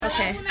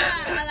Okay.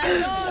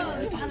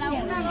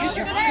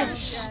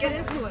 Get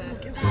into it.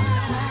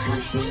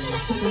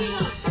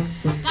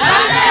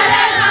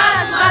 Cántele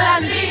las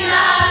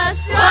malandrinas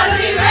por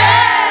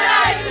Rivera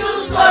y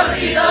sus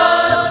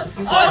corridos,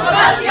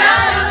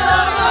 olfateando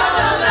con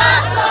los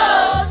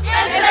brazos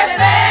entre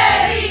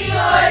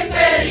perico y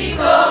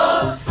perico,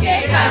 que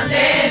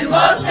canten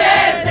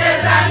voces del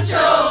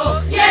rancho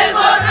y el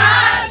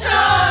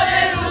borracho de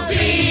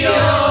Lupillo.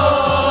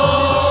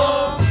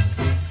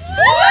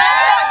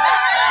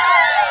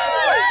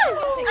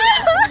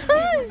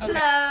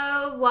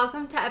 Hello,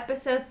 welcome to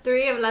episode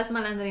 3 of Las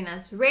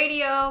Malandrinas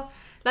Radio.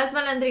 Las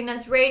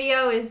Malandrinas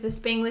Radio is the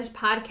Spanglish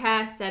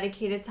podcast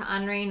dedicated to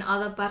honoring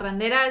all the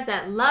parranderas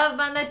that love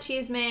banda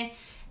chisme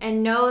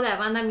and know that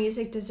banda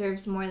music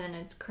deserves more than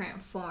its current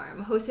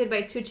form. Hosted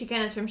by two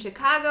Chicanas from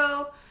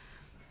Chicago,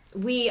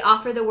 we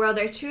offer the world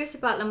our truths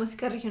about la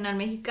música regional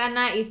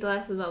mexicana y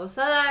todas sus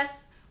babosadas.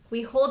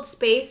 We hold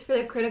space for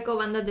the critical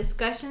banda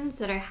discussions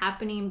that are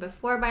happening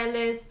before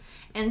bailes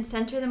and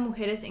center the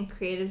mujeres and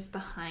creatives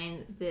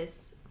behind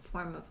this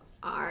form of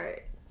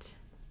art.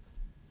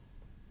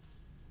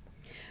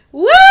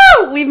 Woo!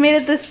 We've made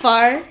it this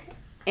far,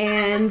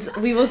 and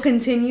we will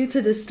continue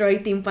to destroy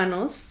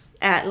tímpanos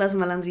at Las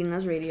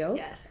Malandrinas Radio.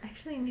 Yes, I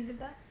actually needed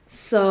that.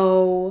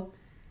 So,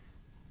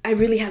 I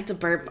really have to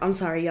burp. I'm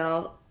sorry,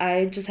 y'all.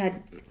 I just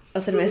had a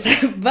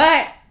cerveza,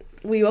 but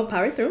we will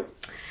power through.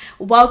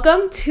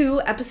 Welcome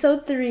to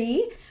episode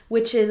 3,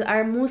 which is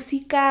our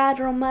Música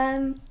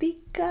Romántica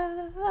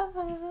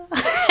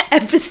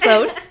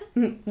episode.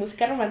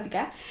 Música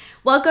Romántica.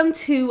 Welcome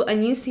to a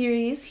new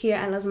series here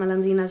at Las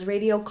Malandrinas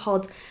Radio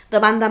called the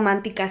Banda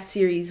Mántica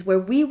series, where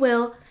we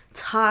will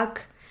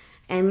talk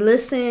and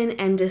listen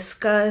and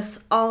discuss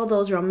all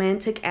those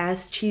romantic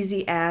ass,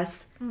 cheesy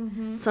ass,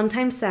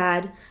 sometimes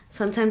sad,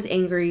 sometimes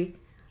angry,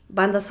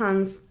 banda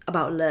songs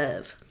about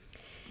love.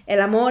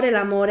 El amor, el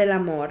amor, el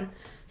amor.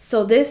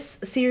 So this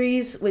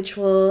series, which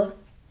will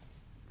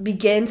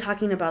begin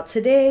talking about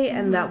today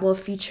and that will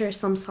feature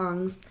some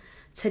songs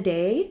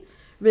today,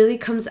 really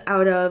comes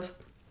out of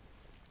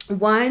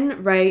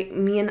one, right,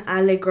 me and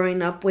Ale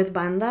growing up with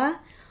banda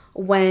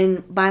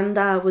when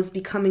banda was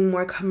becoming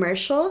more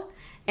commercial,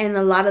 and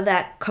a lot of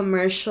that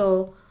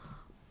commercial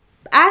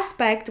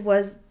aspect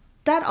was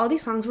that all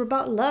these songs were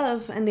about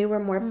love and they were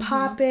more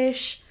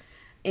popish,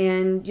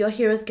 and you'll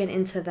hear us get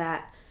into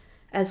that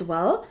as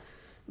well.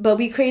 But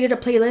we created a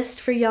playlist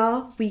for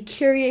y'all. We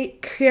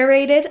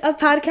curated a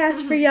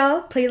podcast for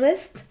y'all,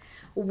 playlist,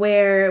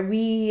 where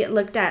we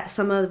looked at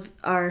some of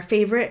our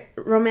favorite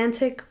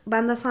romantic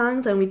banda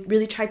songs, and we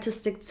really tried to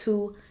stick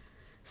to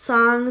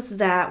songs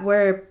that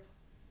were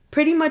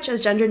pretty much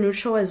as gender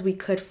neutral as we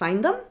could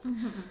find them.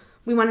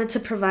 We wanted to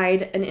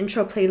provide an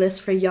intro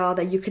playlist for y'all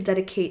that you could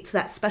dedicate to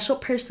that special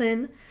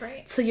person,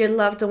 Right. to your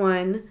loved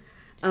one,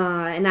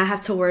 and not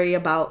have to worry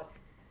about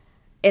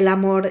el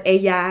amor,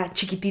 ella,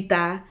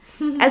 chiquitita,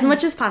 as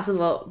much as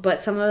possible.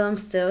 But some of them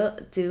still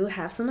do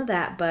have some of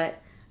that.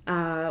 But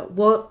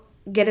we'll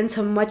get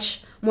into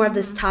much more of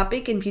this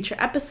topic in future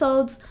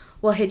episodes.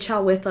 We'll hit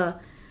y'all with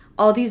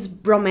all these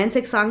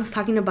romantic songs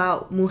talking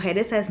about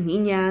mujeres as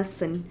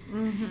niñas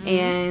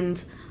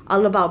and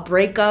all about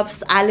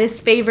breakups. Alice's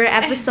favorite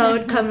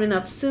episode coming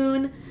up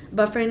soon.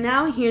 But for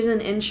now, here's an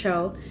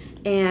intro.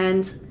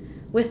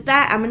 And with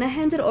that, I'm going to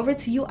hand it over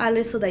to you,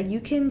 Alice, so that you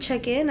can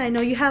check in. I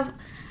know you have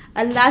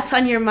a lot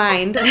on your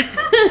mind.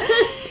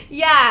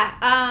 Yeah,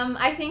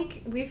 I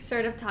think we've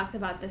sort of talked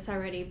about this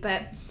already,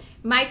 but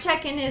my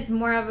check-in is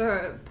more of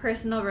a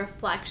personal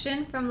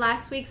reflection from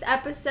last week's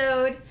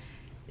episode,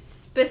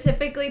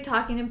 specifically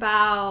talking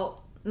about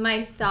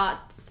my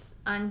thoughts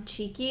on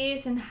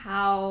Chiquis and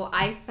how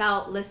I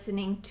felt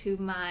listening to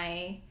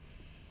my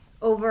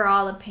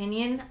overall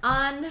opinion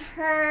on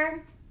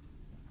her,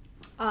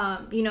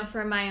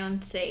 for my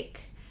own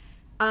sake.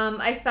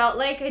 I felt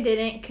like I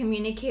didn't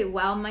communicate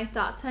well my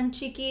thoughts on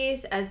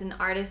Chiquis as an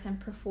artist and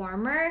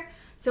performer.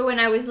 So when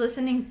I was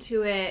listening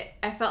to it,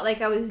 I felt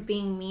like I was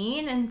being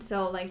mean. And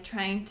so like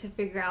trying to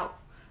figure out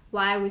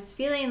why I was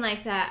feeling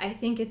like that, I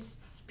think it's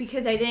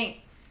because I didn't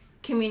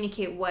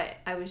communicate what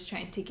I was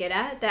trying to get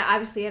at. That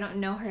obviously I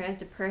don't know her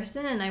as a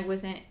person and I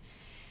wasn't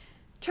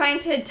trying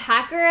to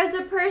attack her as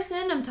a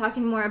person. I'm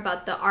talking more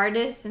about the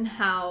artist and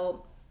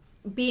how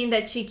being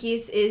that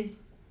Chiquis is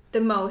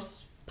the most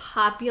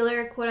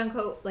popular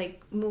quote-unquote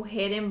like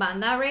mujer en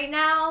banda right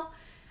now,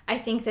 I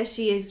think that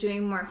she is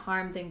doing more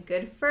harm than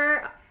good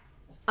for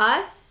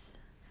us,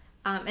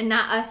 and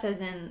not us as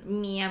in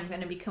me, I'm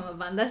going to become a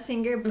banda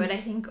singer, but I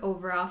think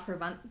overall for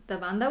the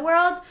banda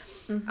world.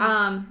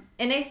 And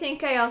I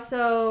think I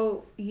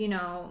also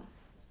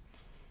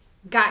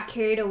got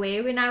carried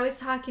away when I was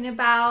talking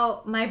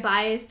about my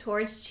bias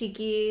towards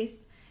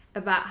Chiquis,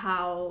 about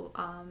how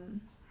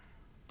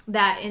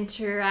that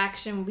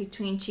interaction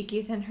between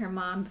Chiquis and her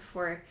mom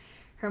before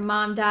her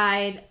mom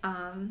died.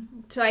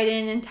 So I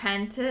didn't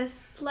intend to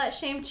slut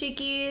shame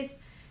Chiquis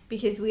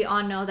because we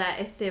all know that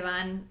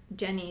Esteban,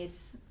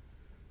 Jenny's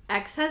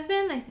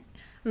ex-husband,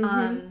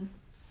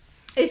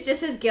 is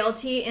just as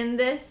guilty in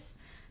this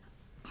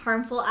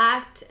harmful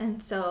act,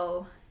 and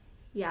so,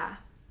 yeah.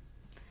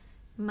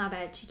 My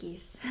bad,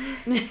 chiquis.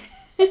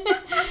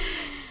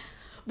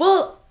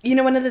 Well, you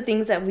know, one of the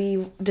things that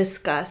we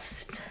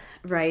discussed,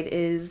 right,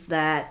 is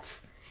that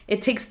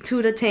it takes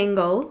two to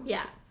tango.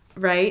 Yeah.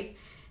 Right?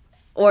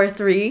 Or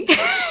three.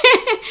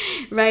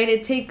 Right?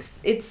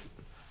 It's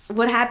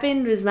what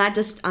happened was not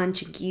just on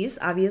Chiquis,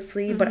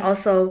 obviously, but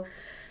also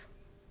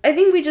I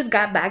think we just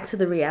got back to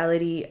the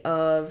reality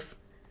of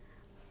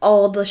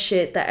all the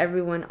shit that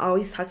everyone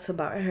always talks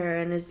about her,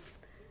 and it's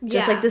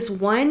just like this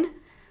one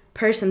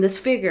person, this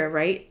figure,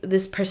 right?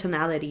 This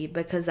personality,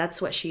 because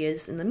that's what she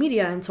is in the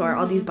media, and so are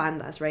all these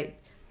bandas, right?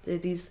 They're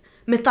these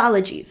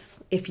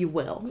mythologies, if you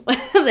will,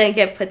 that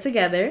get put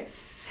together.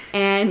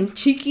 And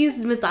Chiquis'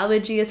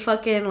 mythology is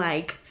fucking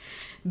like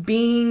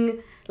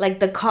being like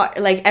the car,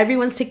 like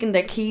everyone's taking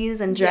their keys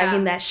and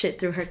dragging that shit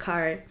through her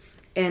car,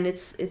 and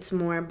it's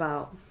more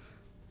about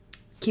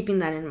keeping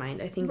that in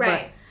mind, I think.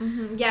 Right. But,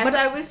 Yeah. but so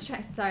I was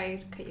trying. Sorry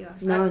to cut you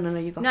off. No,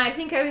 you go. No, I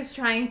think I was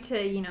trying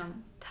to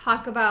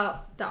talk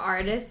about the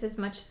artist as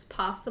much as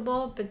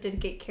possible, but did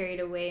get carried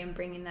away in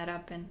bringing that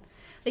up. And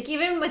like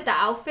even with the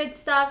outfit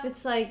stuff,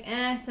 it's like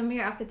some of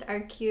your outfits are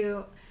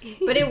cute,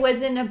 but it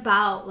wasn't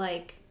about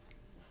like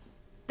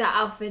the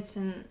outfits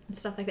and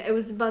stuff like that. It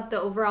was about the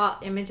overall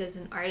image as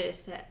an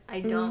artist that I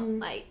don't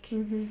like.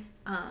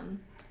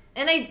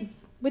 And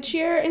which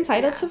you're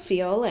entitled to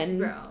feel, and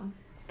bro,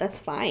 that's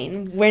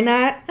fine. We're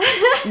not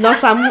no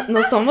somos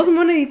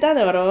monedita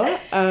de oro.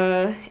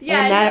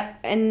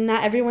 And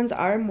not everyone's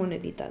our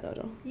monedita de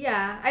oro.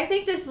 yeah, I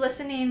think just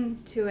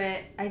listening to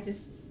it, I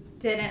just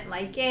didn't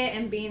like it,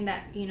 and being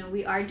that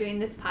we are doing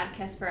this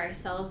podcast for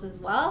ourselves as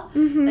well,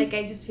 like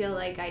I just feel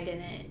like I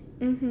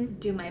didn't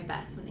do my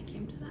best when it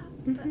came to that.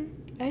 But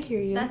I hear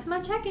you. that's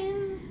my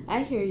check-in.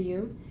 I hear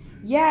you.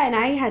 Yeah, and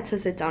I had to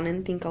sit down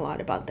and think a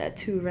lot about that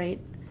too, right?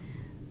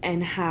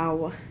 And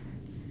how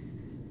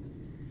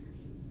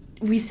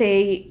we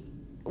say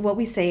what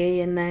we say,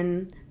 and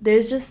then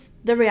there's just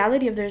the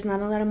reality of there's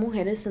not a lot of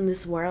mujeres in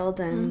this world,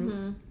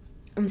 and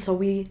so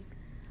we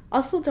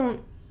also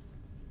don't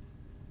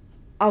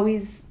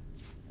always,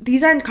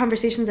 these aren't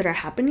conversations that are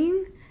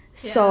happening.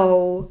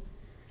 So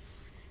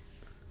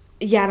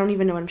yeah, I don't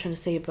even know what I'm trying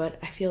to say, but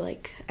I feel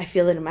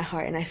it in my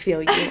heart, and I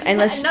feel you. And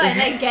let's no, and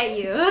I get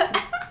you.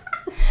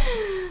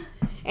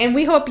 And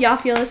we hope y'all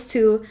feel us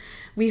too.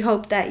 We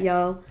hope that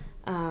y'all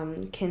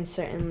can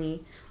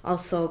certainly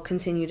also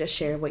continue to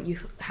share what you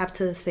have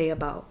to say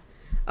about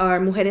our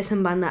Mujeres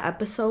en Banda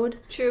episode.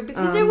 True,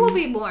 because there will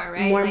be more,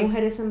 right? More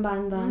Mujeres en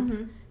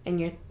Banda,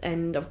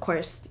 and of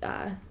course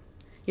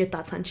your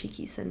thoughts on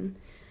Chiquis and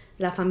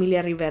La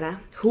Familia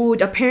Rivera, who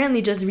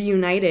apparently just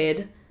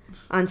reunited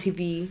on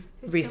TV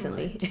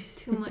recently.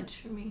 Too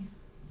much for me.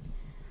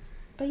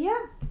 But yeah.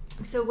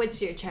 So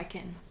what's your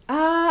check-in?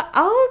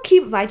 I'll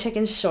keep my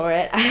check-in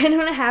short. I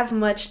don't have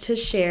much to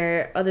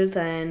share other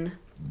than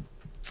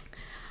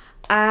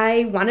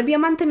I want to be a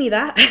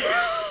mantenida.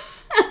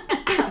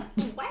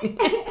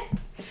 What?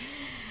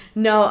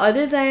 No,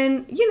 other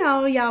than,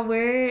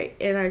 we're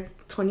in our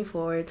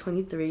 24,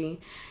 23,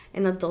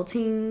 and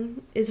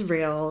adulting is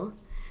real.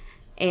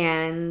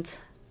 And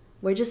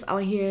we're just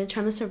out here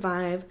trying to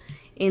survive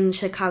in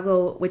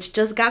Chicago, which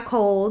just got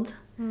cold.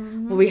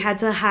 Where we had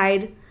to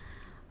hide.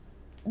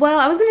 Well,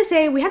 I was going to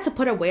say we had to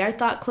put away our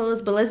thought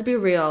clothes, but let's be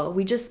real.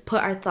 We just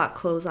put our thought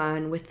clothes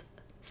on with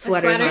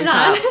sweaters on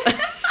top.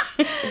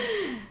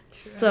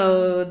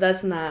 So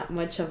that's not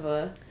much of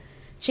a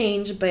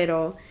change. But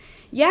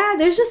yeah,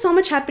 there's just so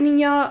much happening,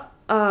 y'all,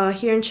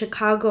 here in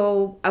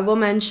Chicago. I will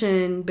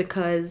mention,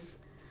 because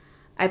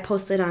I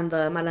posted on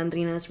the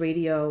Malandrinas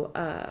Radio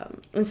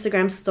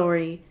Instagram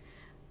story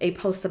a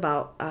post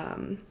about,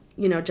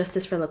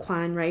 justice for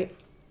Laquan, right?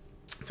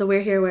 So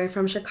we're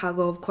from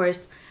Chicago, of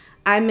course.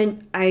 I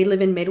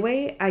live in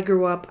Midway. I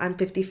grew up on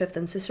 55th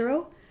and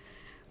Cicero-ish.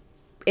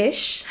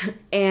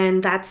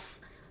 And that's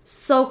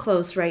so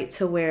close, right,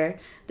 to where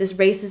this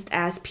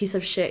racist-ass piece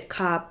of shit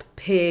cop,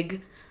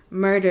 pig,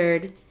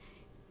 murdered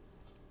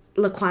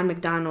Laquan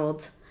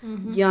McDonald,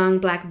 young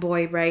black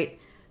boy, right,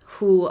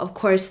 who, of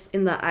course,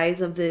 in the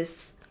eyes of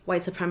this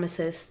white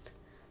supremacist,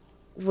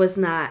 was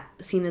not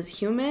seen as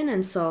human.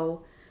 And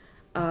so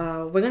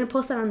we're going to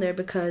post that on there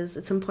because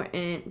it's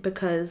important,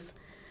 because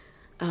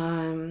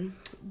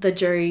the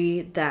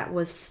jury that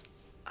was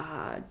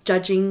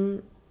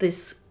judging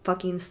this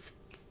fucking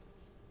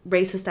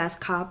racist ass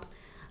cop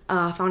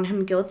found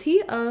him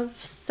guilty of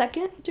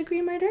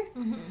second-degree murder.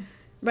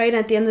 Right?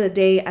 At the end of the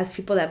day, as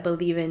people that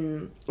believe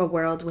in a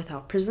world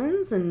without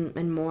prisons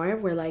and more,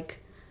 we're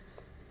like,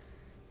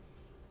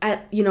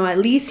 at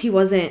least he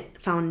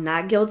wasn't found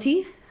not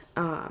guilty.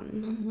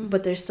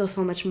 But there's still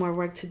so much more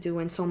work to do,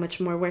 and so much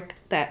more work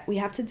that we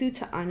have to do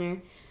to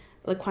honor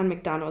Laquan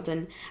McDonald.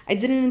 And I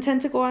didn't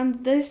intend to go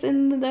on this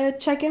in the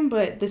check-in,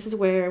 but this is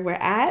where we're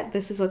at.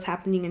 This is what's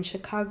happening in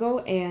Chicago,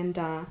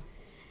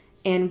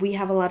 and we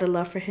have a lot of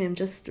love for him,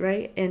 just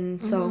right.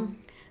 And so,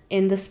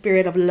 in the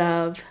spirit of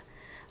love,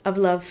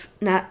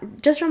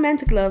 not just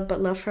romantic love,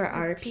 but love for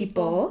our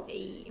people.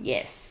 Hey.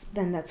 Yes,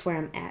 then that's where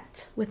I'm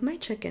at with my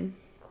check-in.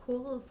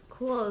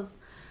 Cools.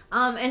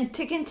 And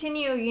to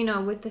continue, you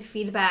know, with the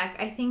feedback,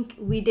 I think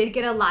we did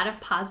get a lot of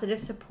positive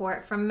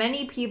support from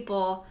many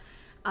people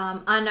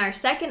on our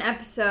second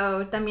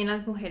episode, También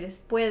las mujeres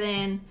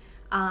pueden.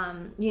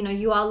 You know,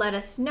 you all let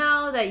us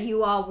know that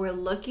you all were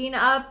looking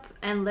up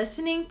and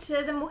listening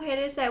to the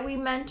mujeres that we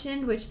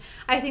mentioned, which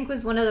I think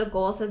was one of the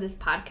goals of this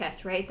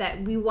podcast, right?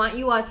 That we want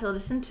you all to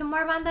listen to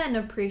more banda and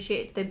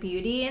appreciate the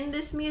beauty in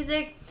this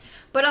music,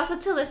 but also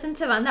to listen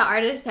to banda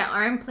artists that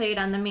aren't played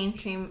on the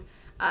mainstream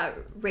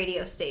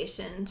radio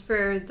stations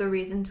for the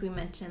reasons we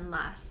mentioned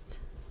last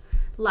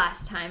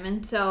time.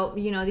 And so,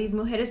 you know, these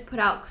mujeres put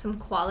out some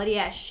quality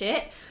ass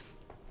shit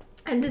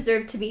and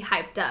deserve to be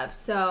hyped up.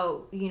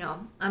 So, you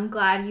know, I'm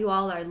glad you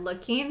all are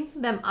looking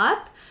them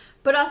up.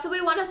 But also we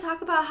want to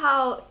talk about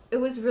how it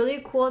was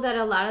really cool that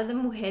a lot of the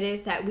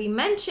mujeres that we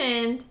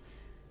mentioned,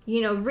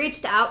 you know,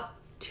 reached out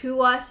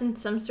to us in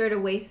some sort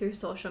of way through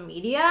social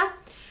media.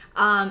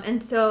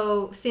 And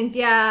so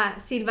Cynthia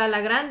Silva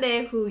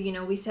Lagrande, who, you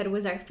know, we said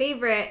was our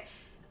favorite,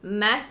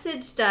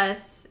 replied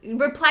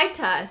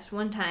to us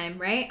one time,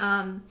 right?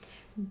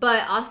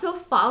 But also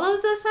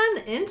follows us on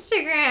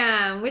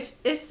Instagram, which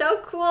is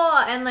so cool,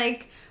 and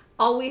like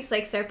always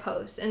likes our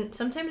posts, and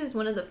sometimes is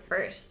one of the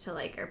first to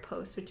like our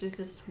posts, which is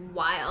just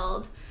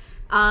wild.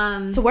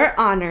 So we're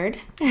honored.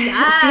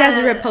 Yes. She has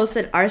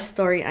reposted our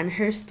story on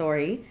her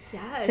story.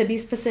 Yes. To be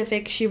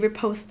specific, she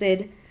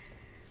reposted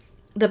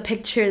the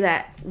picture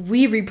that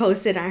we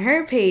reposted on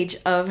her page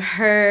of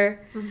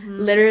her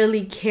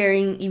literally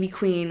carrying Ivy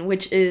Queen,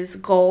 which is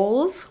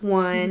goals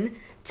 1.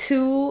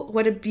 2,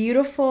 what a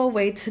beautiful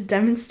way to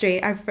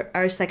demonstrate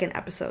our second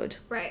episode.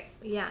 Right.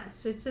 Yeah.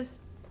 So it's just,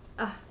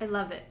 I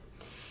love it.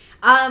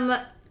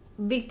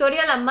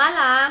 Victoria La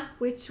Mala,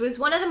 which was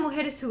one of the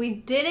mujeres who we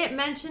didn't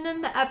mention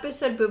in the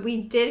episode, but we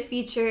did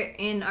feature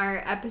in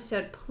our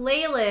episode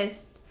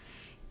playlist,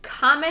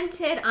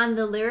 commented on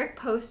the lyric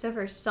post of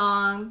her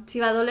song, Si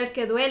va a doler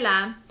que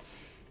duela.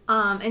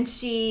 And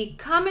she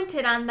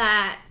commented on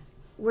that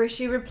where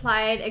she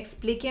replied,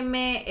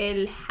 explíqueme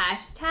el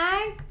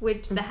hashtag,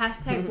 which the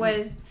hashtag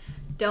was,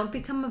 don't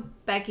become a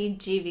Becky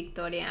G,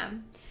 Victoria,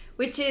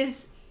 which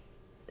is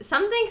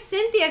something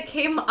Cynthia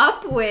came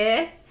up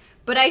with,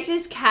 but I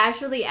just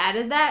casually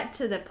added that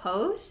to the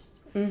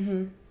post.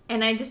 And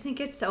I just think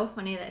it's so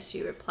funny that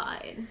she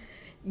replied.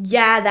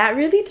 Yeah, that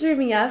really threw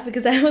me off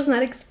because I was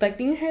not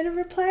expecting her to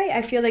reply.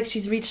 I feel like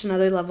she's reached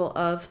another level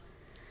of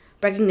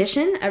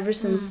recognition ever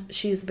since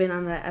she's been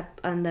on that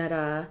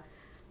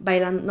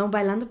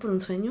Bailando por un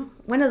Sueño,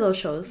 one of those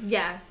shows.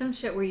 Yeah, some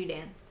shit where you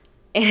dance.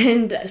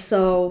 And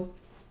so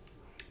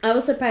I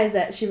was surprised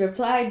that she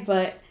replied,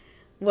 but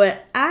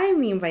what I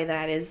mean by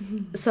that is,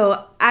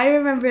 so I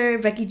remember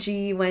Becky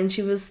G when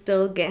she was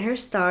still getting her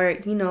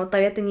start, you know,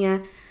 todavía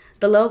tenía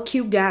the little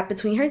cute gap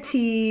between her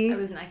teeth. It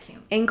was not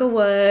cute.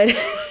 Englewood.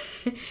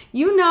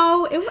 You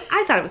know,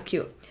 I thought it was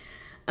cute.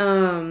 Y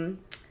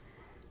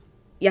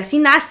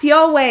así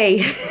nació, wey.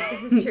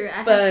 This is true.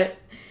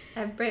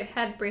 I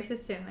had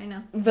braces too, I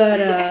know.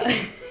 But,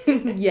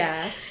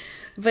 yeah.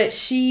 But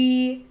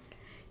she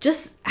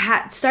just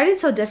started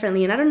so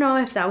differently. And I don't know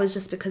if that was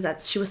just because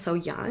she was so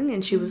young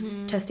and she was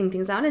testing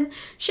things out. And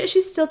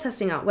she's still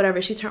testing out,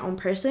 whatever. She's her own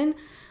person.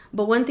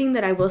 But one thing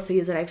that I will say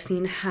is that I've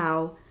seen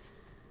how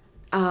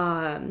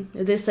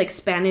this, like,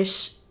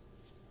 Spanish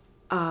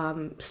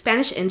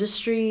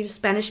industry,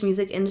 Spanish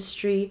music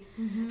industry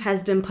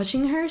has been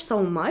pushing her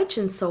so much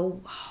and so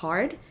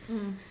hard.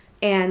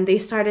 And they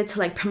started to,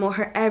 like, promote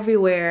her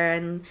everywhere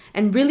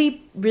and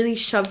really, really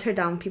shoved her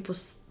down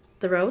people's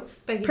throats,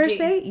 Becky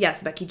G.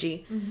 Yes, Becky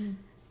G.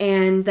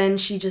 And then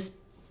she just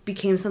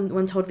became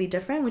someone totally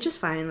different, which is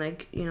fine.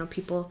 Like, you know,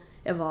 people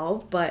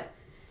evolve. But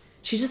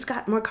she just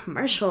got more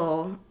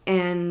commercial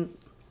and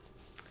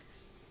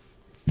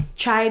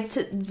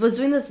was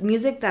doing this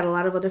music that a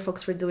lot of other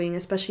folks were doing,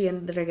 especially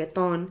in the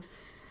reggaeton.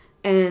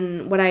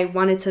 And what I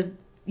wanted to,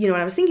 you know,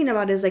 what I was thinking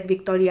about is, like,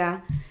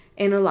 Victoria,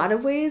 in a lot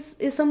of ways,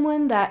 is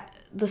someone that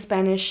the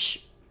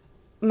Spanish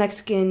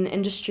Mexican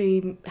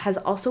industry has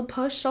also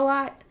pushed a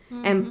lot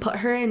and put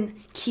her in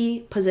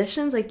key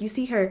positions. Like, you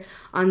see her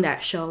on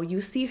that show, you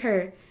see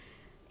her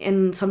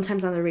in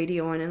sometimes on the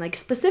radio and in, like,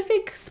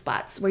 specific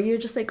spots where you're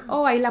just like,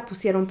 oh, ahí la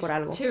pusieron por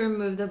algo. To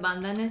remove the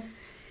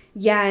bandaness.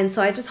 Yeah, and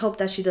so I just hope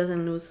that she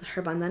doesn't lose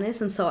her bandaness.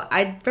 And so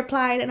I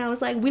replied and I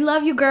was like, we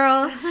love you,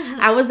 girl.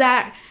 I was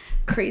that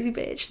crazy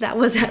bitch that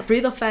was at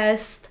Ruido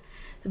Fest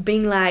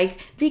being like,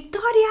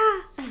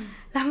 Victoria,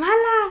 la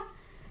mala,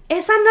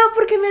 esa no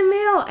porque me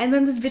meo. And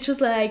then this bitch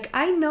was like,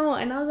 I know.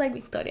 And I was like,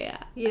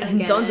 Victoria,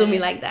 don't do me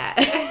like that.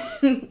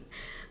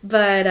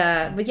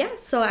 But yeah,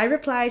 so I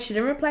replied. She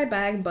didn't reply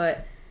back,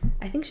 but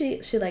I think she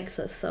likes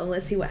us. So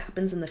let's see what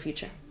happens in the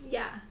future.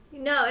 Yeah.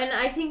 No, and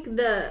I think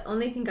the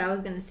only thing I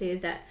was going to say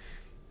is that,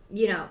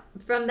 you know,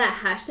 from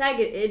that hashtag,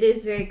 it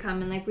is very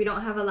common. Like, we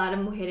don't have a lot of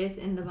mujeres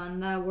in the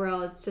banda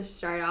world to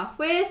start off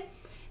with.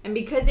 And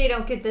because they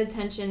don't get the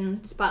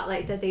attention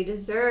spotlight that they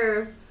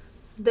deserve,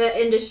 the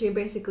industry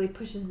basically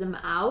pushes them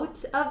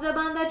out of the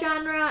banda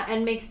genre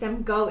and makes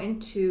them go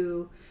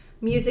into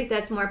music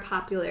that's more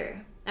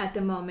popular at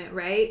the moment,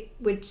 right?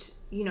 Which,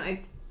 you know,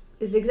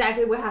 is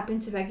exactly what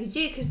happened to Becky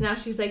G, because now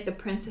she's like the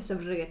princess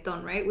of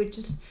reggaeton, right? Which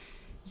is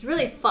it's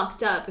really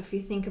fucked up if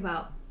you think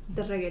about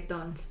the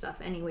reggaeton stuff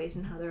anyways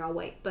and how they're all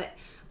white. But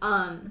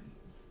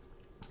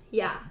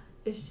yeah,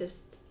 it's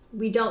just,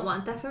 we don't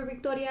want that for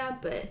Victoria,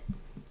 but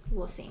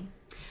we'll see.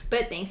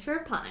 But thanks for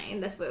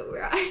applying. That's what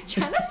we're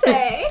trying to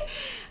say.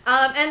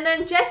 And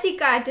then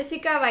Jessica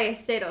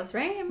Ballesteros,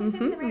 right? Am I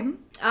saying that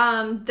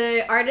right?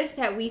 The artist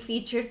that we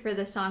featured for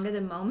the Song of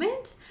the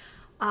Moment,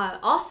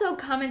 also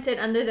commented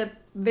under the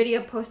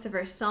video post of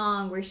her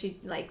song where she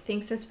like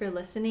thanks us for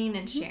listening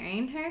and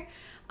sharing her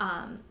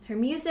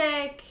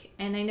music.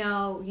 And I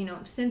know, you know,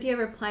 Cynthia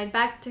replied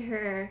back to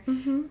her,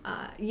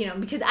 you know,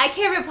 because I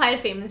can't reply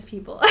to famous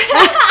people. I'm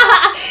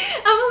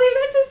gonna leave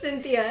it to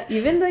Cynthia.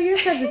 Even though you're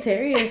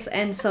Sagittarius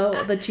and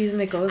so the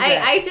chisme goes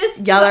I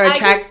just y'all are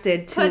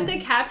attracted to put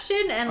the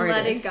caption and artists.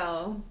 let it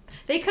go.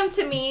 They come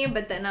to me,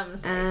 but then I'm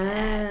just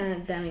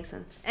like, that makes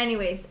sense.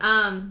 Anyways,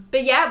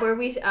 but yeah, where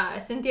we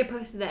Cynthia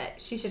posted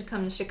that she should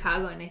come to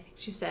Chicago, and I think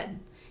she said,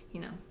 you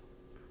know,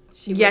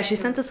 she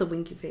sent us a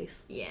winky face.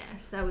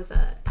 Yes, that was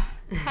a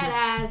head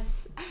ass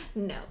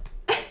no.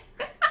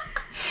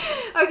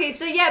 Okay,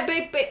 so yeah,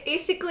 but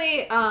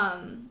basically,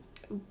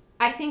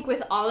 I think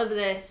with all of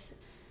this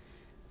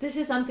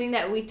is something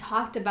that we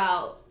talked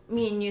about,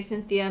 me and you,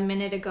 Cynthia, a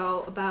minute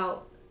ago,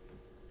 about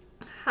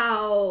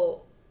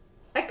how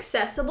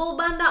accessible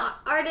banda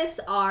artists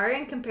are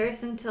in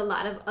comparison to a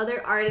lot of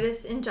other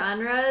artists in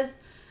genres,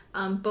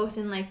 both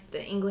in like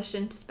the English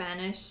and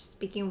Spanish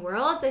speaking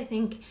worlds. I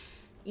think,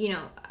 you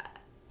know,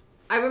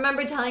 I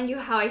remember telling you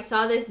how I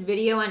saw this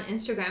video on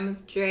Instagram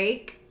of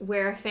Drake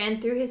where a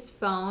fan threw his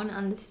phone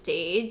on the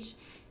stage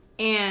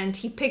and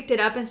he picked it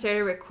up and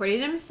started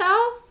recording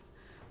himself,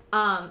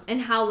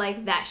 and how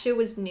like that shit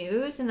was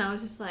news, and I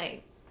was just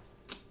like,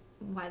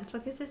 why the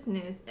fuck is this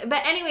news?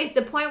 But anyways,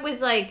 the point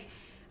was like,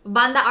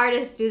 banda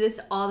artists do this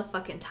all the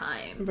fucking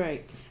time.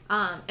 Right.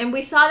 And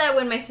we saw that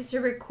when my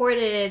sister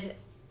recorded,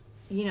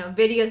 you know,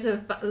 videos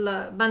of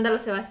Banda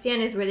Los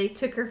Sebastianes where they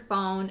took her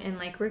phone and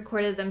like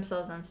recorded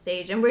themselves on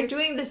stage. And we're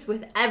doing this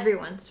with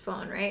everyone's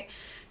phone, right?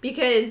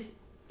 Because,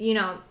 you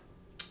know,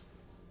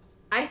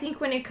 I think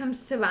when it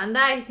comes to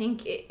banda, I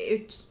think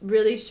it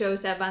really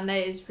shows that banda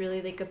is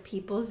really like a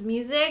people's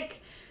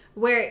music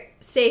where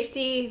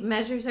safety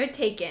measures are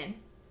taken.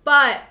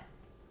 But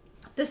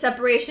the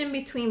separation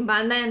between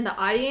banda and the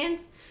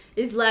audience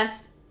is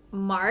less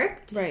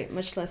marked. Right,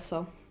 much less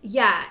so.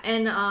 Yeah,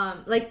 and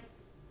like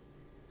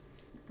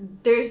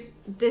there's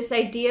this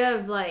idea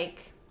of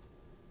like,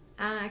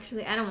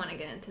 actually I don't want to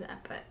get into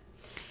that, but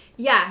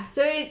yeah,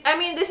 so I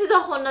mean, this is a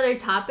whole nother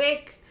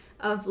topic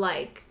of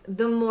like,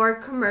 the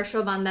more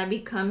commercial banda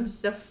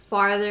becomes, the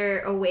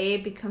farther away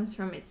it becomes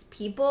from its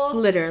people.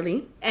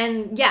 Literally.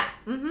 And yeah,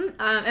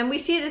 and we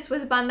see this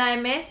with Banda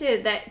MS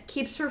that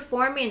keeps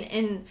performing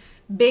in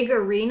big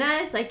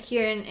arenas, like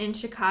here in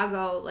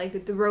Chicago,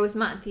 like the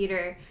Rosemont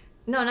Theater.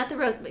 No, not the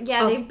Rosemont.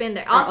 Yeah, they've been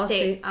there.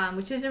 Allstate,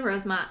 which is in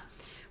Rosemont,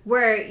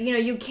 where, you know,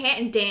 you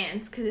can't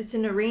dance because it's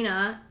an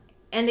arena,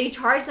 and they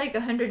charge like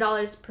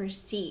 $100 per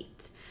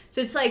seat. So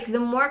it's like, the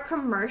more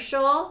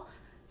commercial,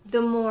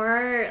 the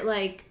more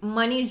like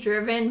money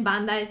driven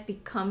banda is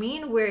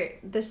becoming, where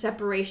the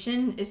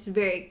separation is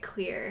very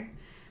clear.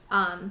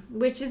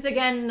 Which is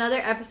again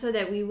another episode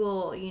that we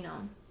will, you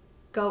know,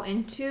 go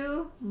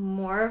into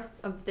more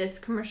of this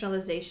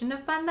commercialization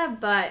of banda.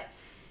 But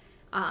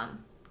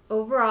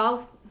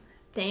overall,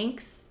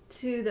 thanks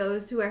to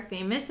those who are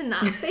famous and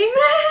not famous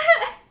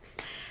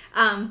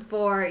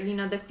for, you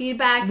know, the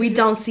feedback. We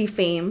don't see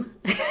fame.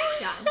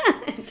 Yeah.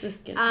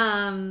 Just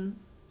kidding.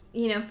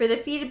 You know, for the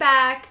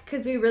feedback,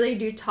 because we really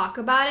do talk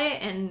about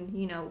it, and,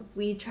 you know,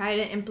 we try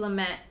to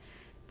implement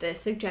the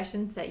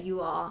suggestions that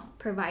you all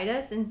provide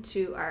us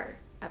into our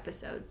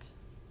episodes.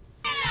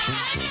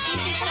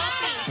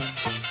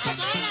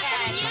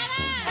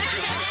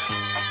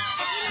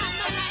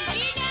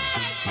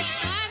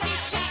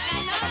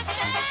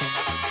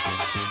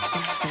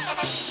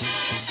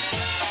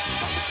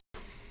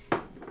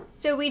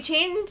 So we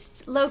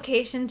changed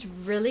locations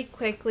really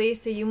quickly,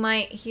 so you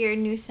might hear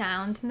new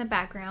sounds in the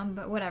background,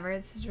 but whatever,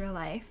 this is real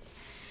life.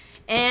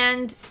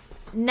 And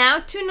now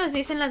to Nos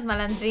Dicen las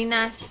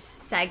Malandrinas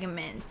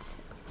segment.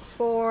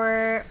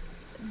 For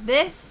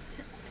this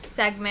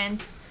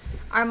segment,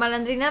 our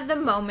Malandrina of the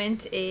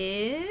moment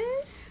is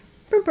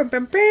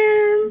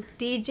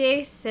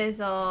DJ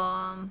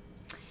Sizzle.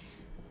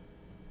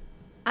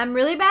 I'm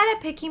really bad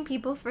at picking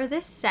people for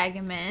this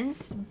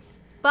segment,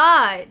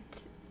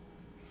 but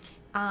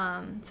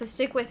so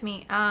stick with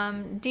me.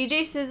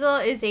 DJ Sizzle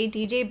is a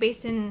DJ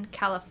based in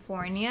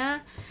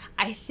California.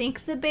 I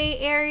think the Bay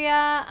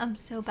Area. I'm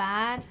so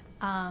bad.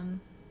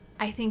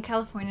 I think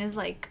California is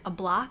like a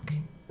block.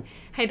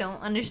 I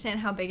don't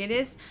understand how big it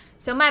is.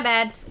 So my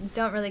bad.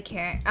 Don't really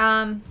care.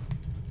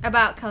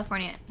 About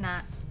California,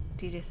 not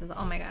DJ Sizzle.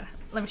 Oh my god.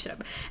 Let me shut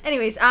up.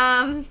 Anyways,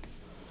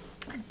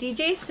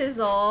 DJ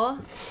Sizzle,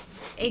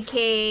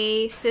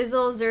 aka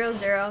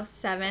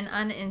Sizzle007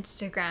 on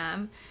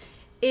Instagram,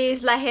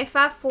 is La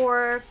Jefa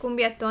for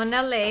Cumbiaton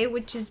LA,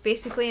 which is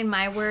basically, in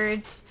my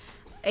words,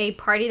 a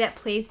party that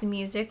plays the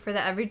music for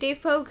the everyday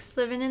folks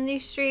living in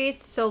these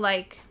streets. So,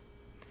 like,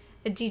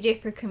 a DJ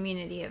for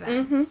community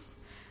events.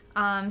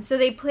 So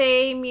they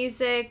play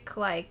music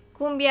like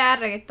cumbia,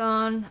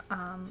 reggaeton,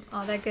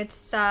 all that good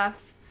stuff.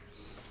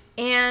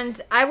 And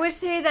I would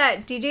say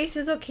that DJ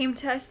Sizzle came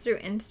to us through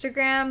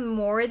Instagram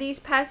more these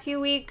past few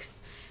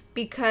weeks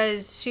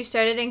because she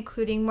started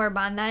including more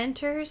banda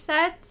into her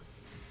sets.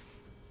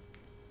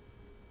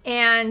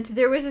 And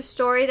there was a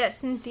story that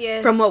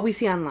Cynthia... From what we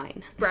see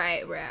online.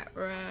 Right.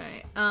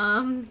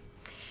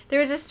 There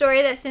was a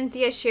story that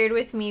Cynthia shared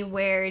with me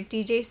where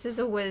DJ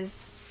Sizzle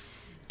was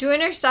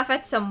doing her stuff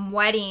at some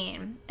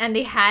wedding, and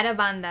they had a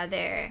banda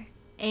there.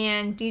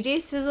 And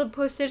DJ Sizzle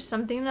posted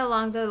something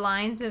along the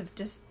lines of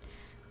just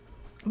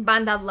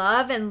banda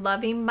love and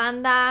loving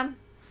banda.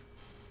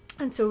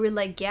 And so we're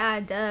like,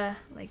 yeah, duh.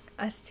 Like,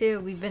 us too.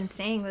 We've been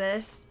saying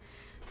this.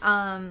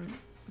 But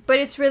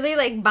it's really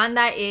like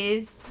banda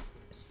is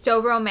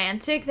so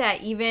romantic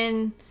that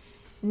even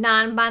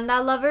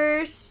non-banda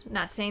lovers,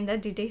 not saying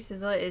that DJ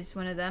Sizzle is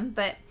one of them,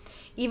 but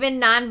even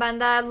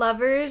non-banda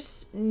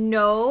lovers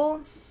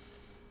know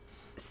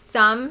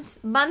some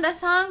banda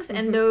songs,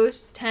 and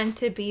those tend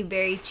to be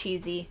very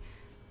cheesy,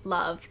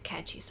 love,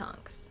 catchy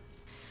songs.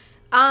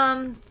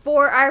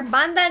 For our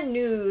banda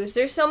news,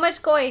 there's so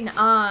much going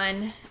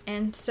on,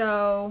 and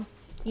so,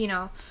 you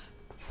know,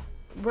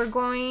 we're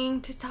going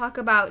to talk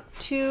about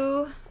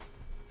 2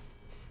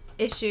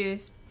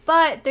 issues,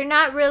 but they're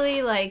not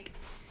really, like,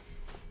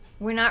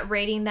 we're not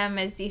rating them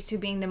as these 2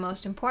 being the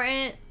most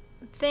important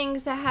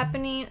things that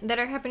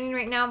are happening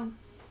right now.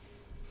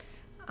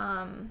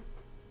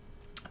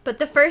 But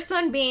the first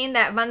one being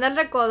that Banda El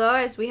Recodo,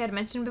 as we had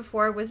mentioned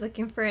before, was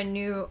looking for a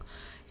new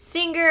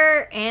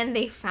singer, and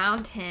they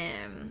found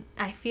him.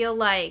 I feel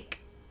like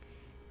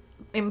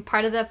in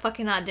part of the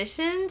fucking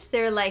auditions,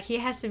 they're like, he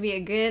has to be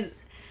a good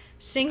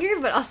singer,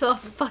 but also a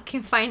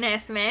fucking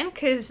fine-ass man,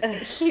 because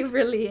he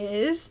really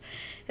is.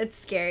 It's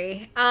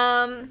scary.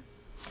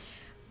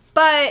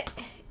 But,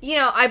 you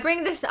know, I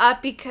bring this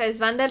up because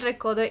Banda El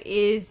Recodo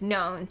is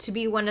known to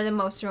be one of the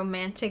most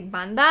romantic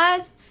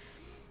bandas.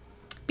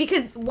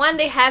 Because, one,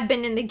 they have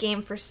been in the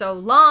game for so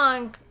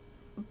long,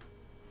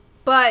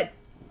 but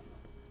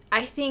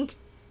I think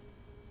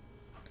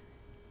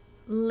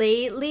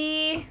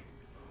lately,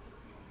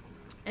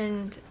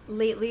 and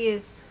lately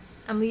is,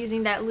 I'm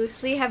using that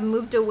loosely, have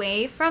moved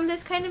away from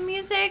this kind of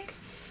music.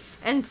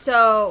 And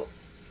so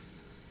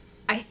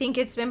I think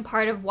it's been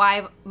part of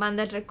why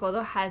Banda El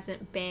Recodo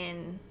hasn't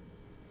been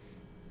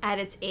at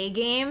its A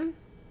game.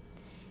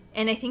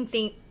 And I think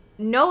they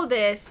know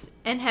this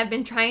and have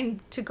been trying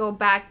to go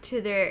back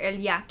to their El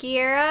Yaqui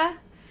era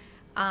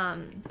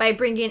by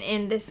bringing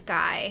in this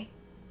guy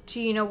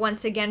to, you know,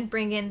 once again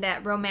bring in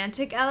that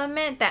romantic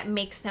element that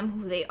makes them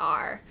who they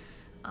are.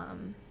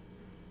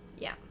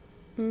 Yeah.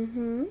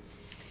 In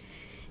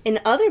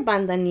other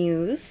banda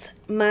news,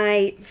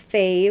 my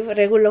fave,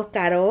 Regulo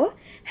Caro,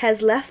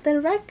 has left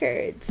the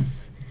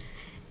records.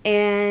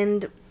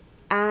 And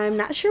I'm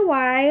not sure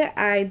why.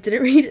 I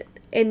didn't read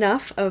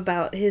enough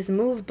about his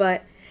move,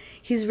 but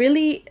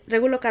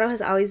Regulo Caro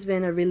has always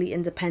been a really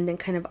independent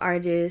kind of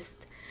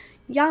artist.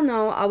 Y'all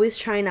know, always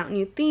trying out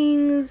new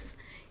things.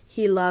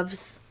 He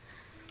loves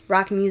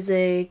rock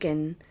music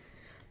and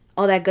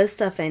all that good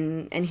stuff,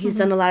 and he's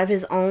done a lot of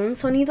his own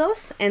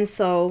sonidos, and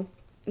so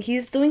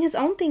he's doing his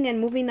own thing and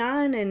moving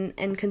on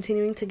and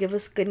continuing to give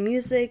us good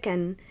music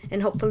and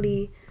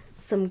hopefully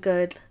some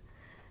good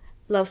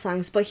love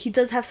songs. But he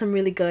does have some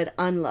really good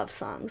unloved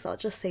songs, I'll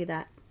just say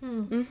that.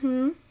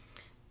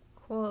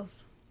 Cool.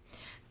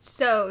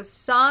 So,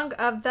 song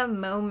of the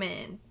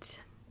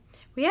moment.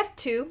 We have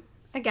 2,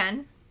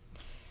 again.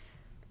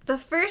 The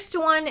first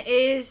one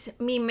is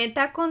Mi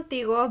Meta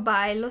Contigo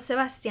by Los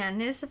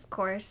Sebastianes, of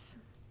course.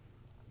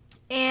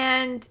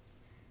 And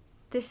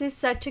this is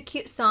such a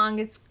cute song.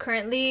 It's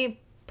currently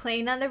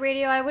playing on the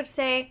radio, I would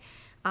say.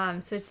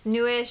 So it's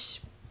newish.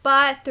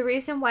 But the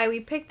reason why we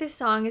picked this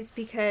song is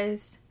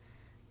because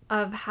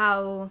of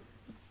how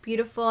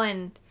beautiful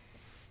and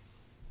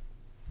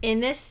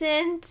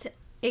innocent,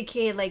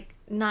 aka like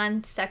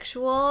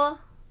non-sexual,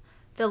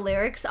 the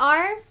lyrics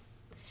are.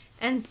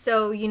 And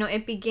so, you know,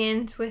 it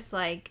begins with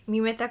like Mi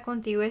meta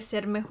contigo es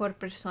ser mejor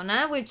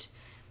persona, which,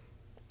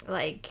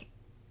 like,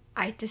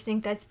 I just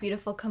think that's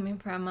beautiful coming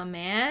from a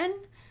man.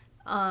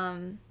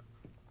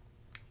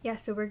 Yeah,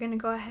 so we're gonna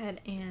go ahead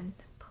and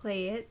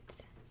play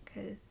it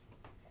because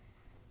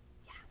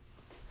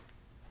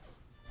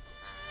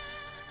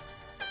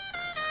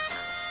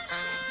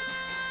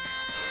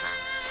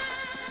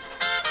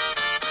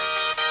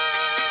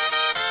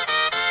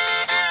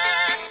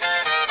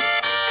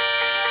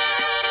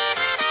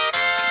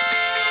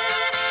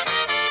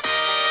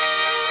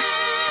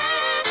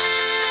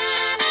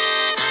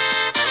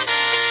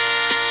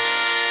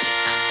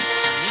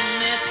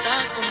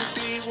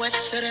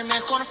ser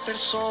mejor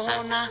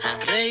persona,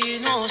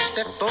 reírnos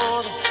de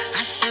todo,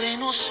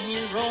 hacernos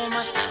mil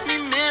bromas. Mi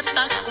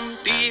meta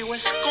contigo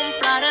es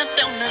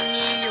comprarte un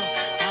anillo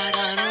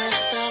para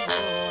nuestra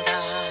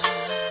boda.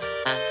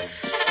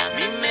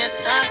 Mi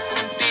meta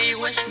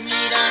contigo es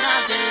mirar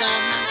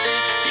adelante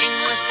y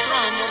nuestro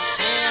amor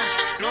sea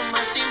lo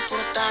más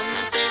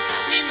importante.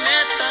 Mi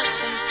meta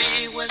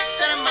contigo es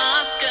ser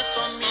más que tu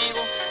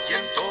amigo y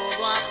en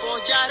todo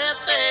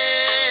apoyarte.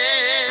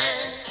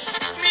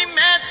 Mi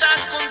meta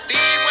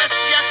contigo es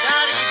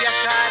viajar y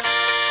viajar,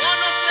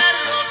 conocer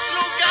los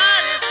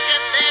lugares que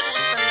te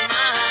gustan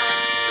más.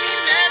 Mi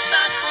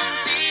meta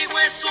contigo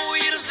es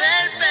huir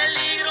del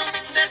peligro,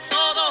 de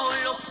todo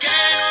lo que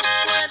nos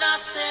pueda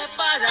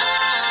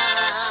separar.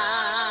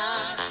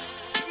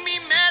 Mi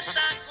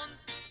meta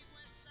contigo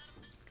es...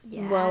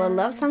 Yeah. Well, a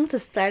love song to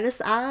start us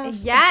off.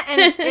 Yeah,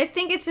 and I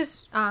think it's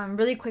just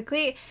really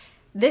quickly,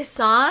 this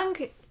song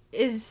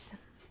is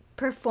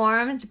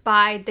performed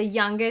by the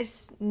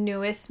youngest,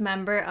 newest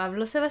member of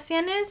Los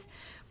Sebastianes,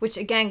 which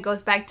again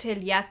goes back to El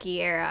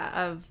Yaqui era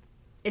of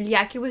El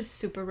Yaqui was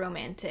super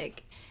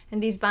romantic,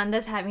 and these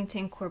bandas having to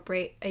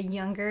incorporate a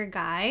younger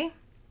guy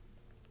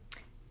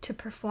to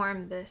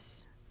perform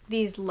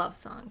these love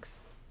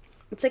songs.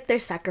 It's like their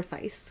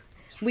sacrifice.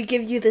 We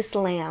give you this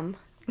lamb.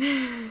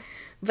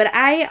 But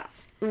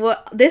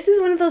this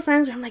is one of those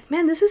songs where I'm like,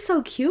 man, this is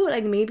so cute.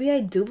 Like, maybe I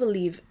do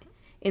believe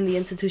in the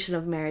institution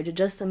of marriage,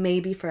 just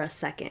maybe for a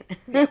second.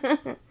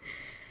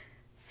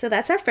 So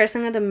that's our first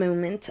song of the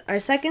moment. Our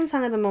second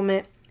song of the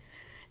moment,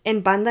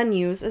 in banda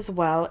news as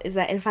well, is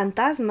that El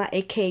Fantasma,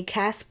 aka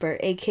Casper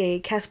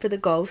the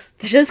Ghost,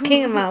 just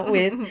came out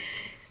with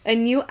a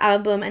new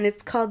album, and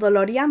it's called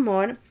Dolor y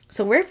Amor.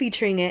 So we're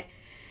featuring it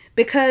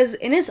because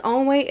in its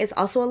own way, it's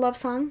also a love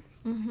song.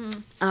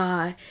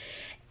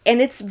 And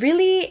it's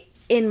really,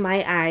 in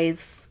my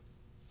eyes,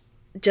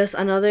 just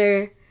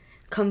another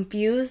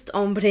confused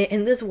hombre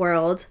in this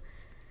world.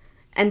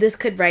 And this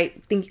could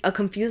think a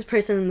confused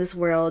person in this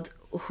world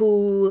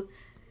who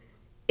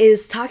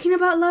is talking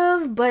about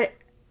love, but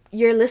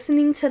you're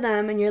listening to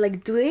them and you're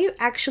like, do they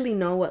actually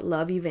know what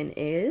love even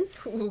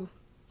is?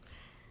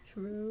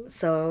 True.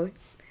 So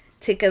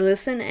take a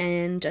listen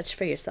and judge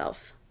for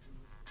yourself.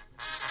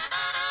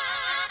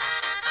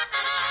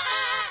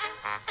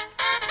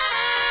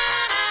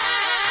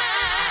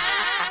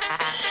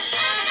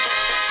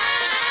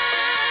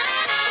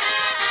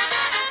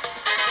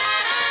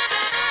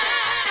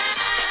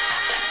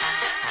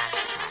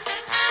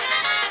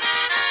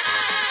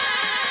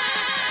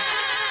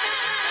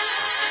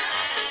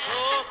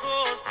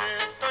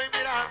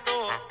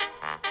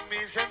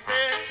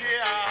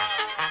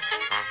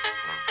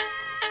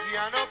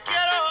 Ya no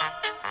quiero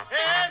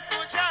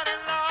escuchar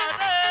nada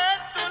de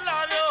tus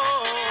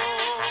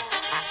labios,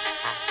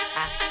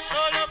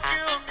 solo que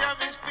un día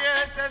mis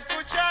pies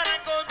escucharan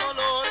con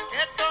dolor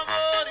que tu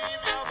amor y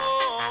mi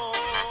amor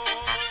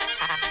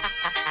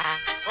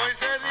hoy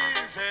se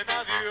dicen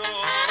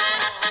adiós.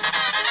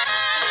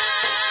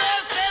 No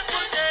sé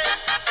por qué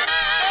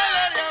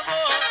dolor y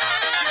amor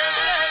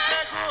siempre se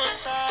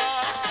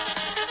juntan.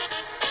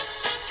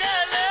 ¿Qué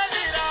le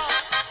dirá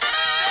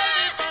de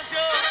mi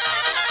pasión?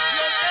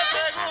 Dios te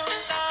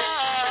pregunta.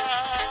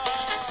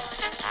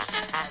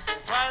 Hace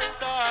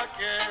falta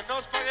que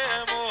nos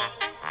paguemos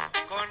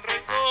con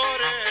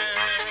rencores.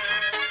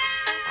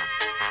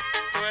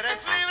 Tú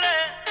eres libre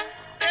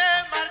de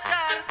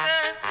marcharte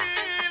si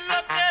lo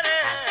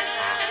quieres.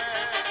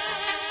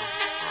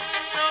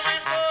 No me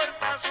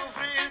importa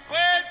sufrir,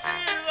 pues si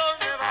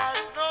donde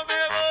vas no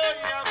me voy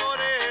a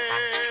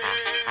morir.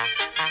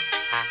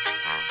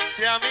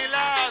 Si a mi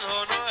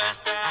lado no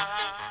estás.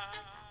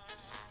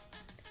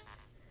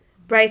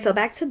 Right, so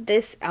back to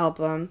this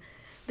album.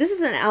 This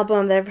is an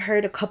album that I've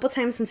heard a couple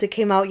times since it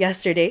came out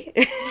yesterday.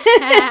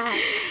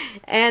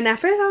 And at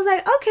first I was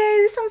like, okay,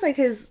 this sounds like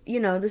his,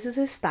 this is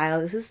his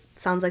style.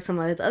 Sounds like some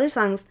of his other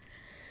songs.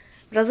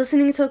 But I was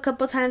listening to it a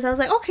couple times. I was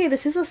like, okay,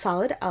 this is a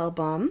solid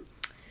album.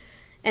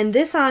 And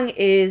this song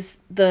is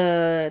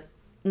the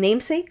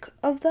namesake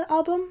of the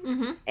album.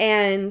 Mm-hmm.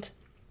 And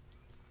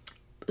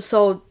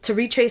so to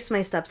retrace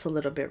my steps a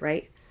little bit,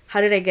 right?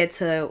 How did I get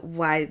to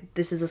why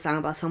this is a song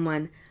about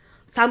someone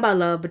talking about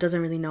love but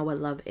doesn't really know what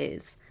love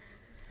is?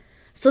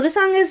 So this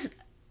song is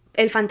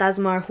El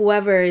Fantasma, or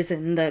whoever is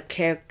in the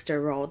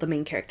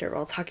main character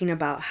role, talking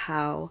about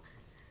how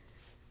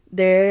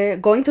they're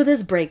going through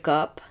this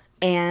breakup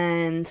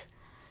and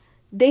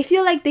they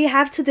feel like they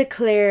have to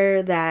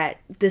declare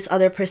that this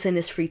other person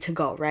is free to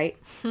go, right?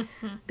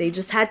 They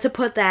just had to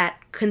put that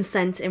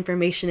consent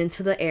information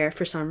into the air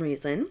for some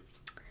reason.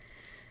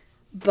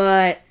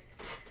 But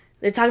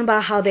they're talking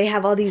about how they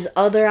have all these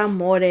other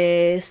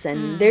amores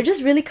and they're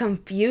just really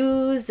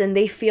confused and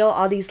they feel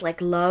all these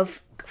like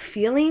love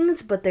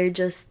feelings, but they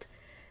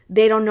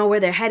don't know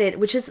where they're headed,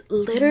 which is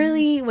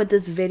literally what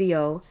this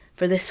video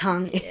for this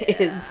song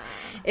is.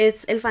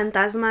 It's El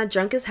Fantasma,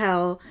 drunk as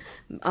hell,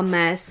 a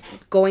mess,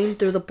 going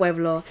through the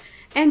pueblo,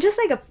 and just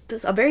like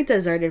a very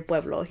deserted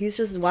pueblo. He's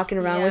just walking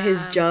around with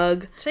his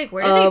jug it's like,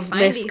 where of do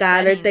they find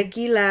mezcal or these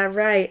tequila,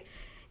 right?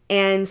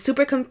 and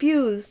super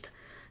confused.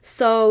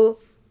 So,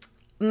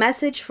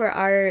 message for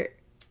our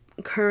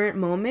current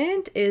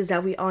moment is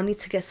that we all need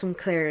to get some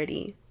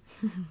clarity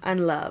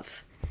on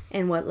love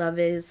and what love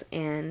is,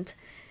 and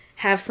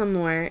have some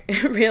more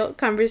real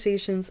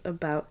conversations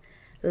about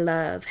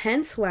love.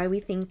 Hence why we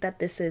think that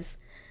this is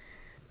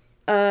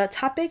a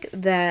topic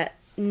that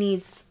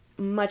needs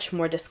much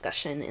more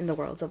discussion in the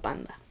world of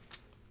banda.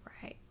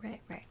 Right.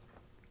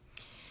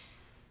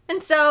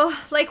 And so,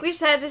 like we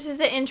said, this is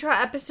the intro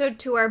episode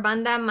to our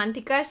Banda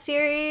Mantica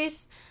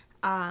series.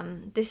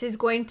 This is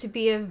going to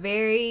be a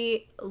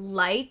very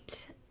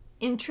light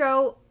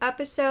intro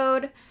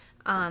episode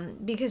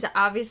because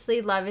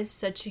obviously love is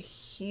such a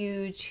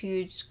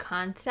huge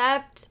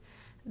concept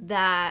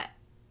that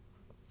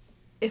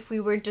if we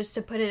were just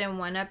to put it in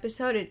one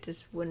episode, it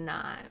just wouldn't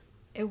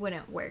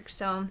work.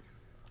 So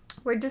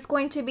we're just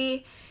going to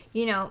be,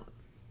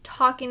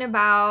 talking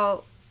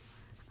about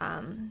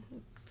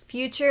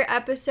future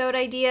episode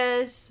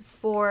ideas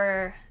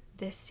for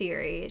this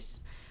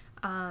series.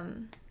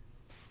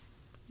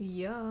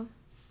 Yeah.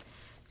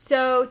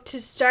 So to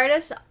start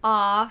us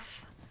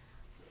off,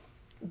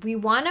 we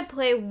want to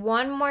play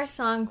one more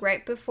song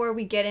right before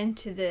we get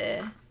into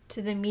the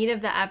meat of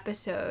the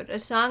episode. A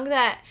song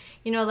that,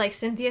 like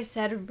Cynthia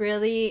said,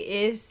 really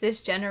is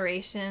this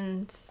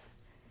generation's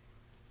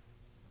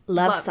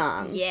love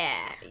song.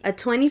 Yeah. A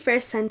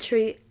 21st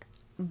century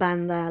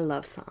banda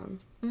love song.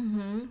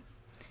 Mm-hmm.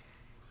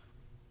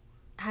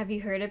 Have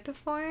you heard it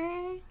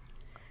before?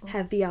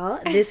 Have y'all?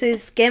 This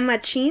is Que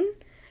Machín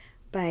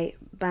by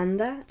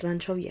Banda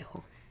Rancho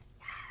Viejo.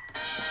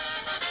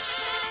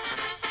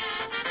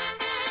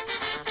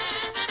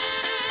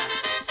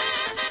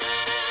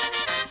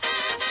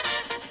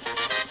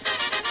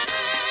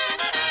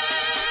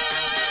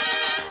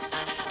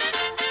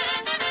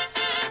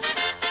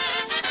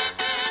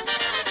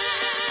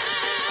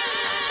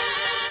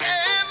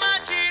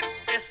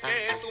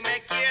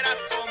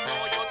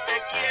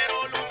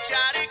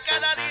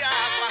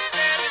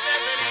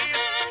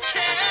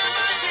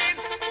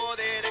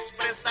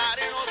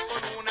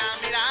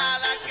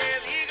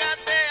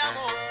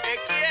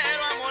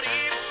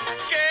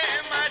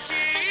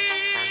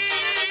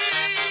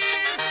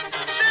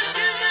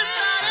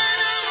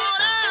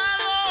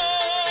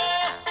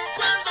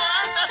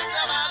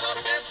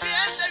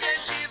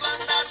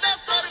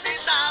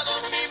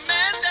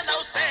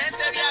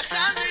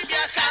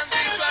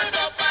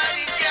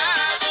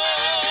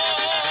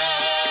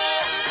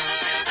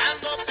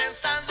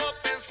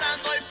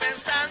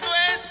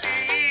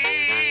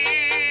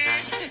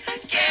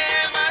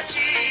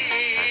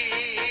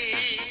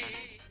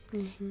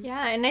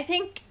 Yeah, and I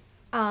think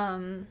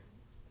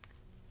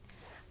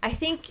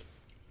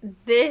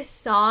this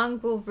song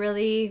will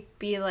really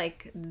be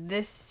like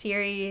this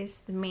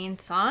series' main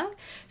song.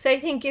 So I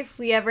think if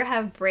we ever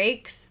have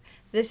breaks,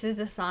 this is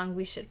a song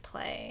we should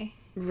play.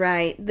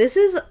 Right. This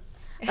is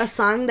a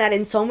song that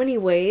in so many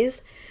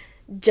ways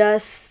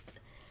just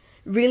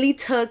really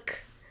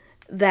took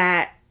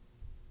the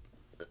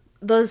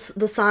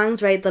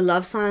songs, right, the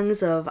love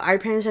songs of our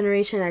parents'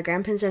 generation, our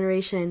grandparents'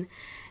 generation,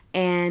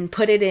 and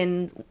put it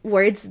in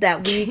words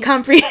that we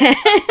comprehend.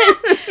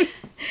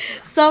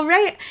 So,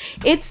 right,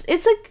 it's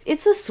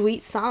a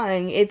sweet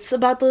song. It's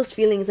about those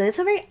feelings, and it's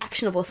a very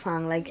actionable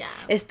song. Like, yeah.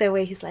 It's the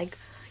way he's like,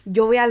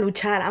 yo voy a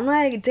luchar. I'm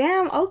like,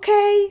 damn,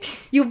 okay.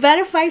 You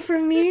better fight for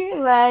me.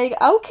 Like,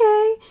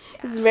 okay.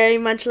 Yeah. It's very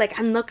much like,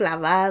 ando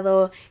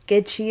clavado,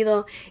 que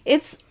chido.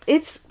 It's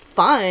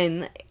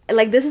fun.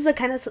 Like, this is the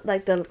kind of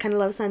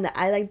love song that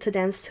I like to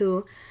dance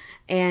to,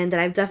 and that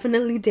I've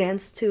definitely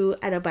danced to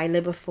at a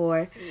baile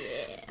before.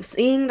 Yeah.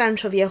 Seeing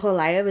Rancho Viejo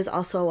live is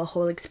also a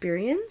whole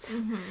experience.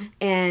 Mm-hmm.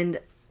 And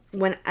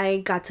when I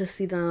got to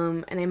see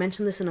them, and I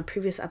mentioned this in a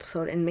previous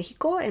episode, in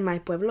Mexico, in my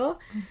pueblo,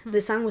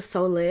 this song was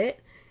so lit.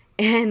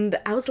 And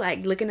I was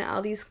like looking at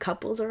all these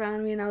couples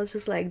around me, and I was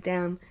just like,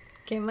 damn.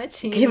 Que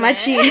machín. Que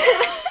machín.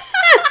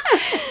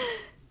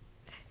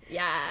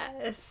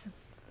 Yes.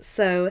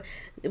 So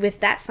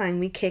with that song,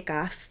 we kick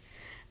off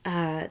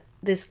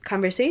this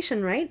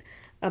conversation, right?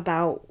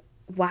 About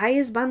why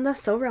is banda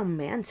so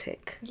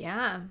romantic?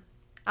 Yeah.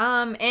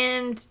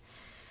 And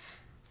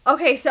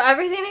okay, so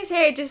everything I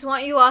say, I just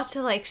want you all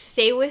to like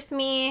stay with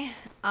me,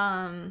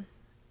 because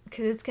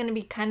it's gonna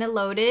be kind of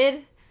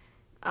loaded.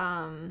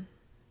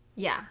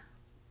 Yeah.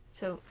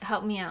 So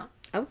help me out.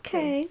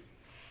 Okay. Please.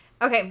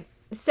 Okay.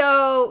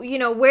 So,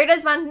 where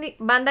does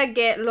banda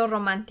get lo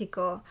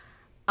romántico?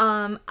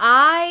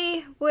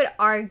 I would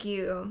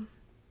argue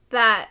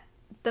that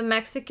the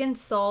Mexican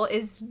soul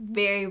is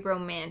very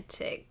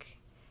romantic.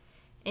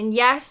 And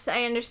yes,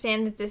 I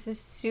understand that this is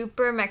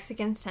super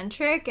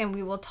Mexican-centric, and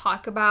we will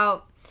talk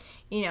about,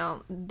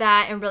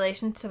 that in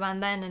relation to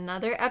banda in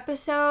another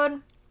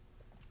episode.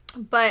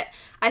 But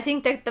I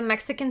think that the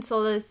Mexican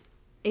soul is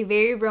a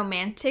very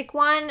romantic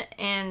one,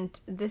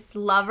 and this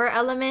lover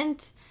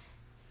element,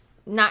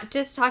 not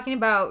just talking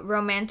about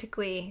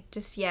romantically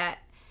just yet,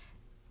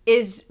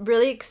 is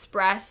really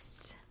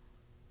expressed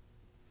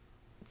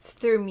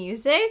through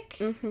music.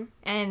 Mm-hmm.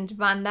 And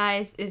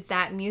banda is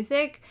that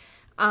music.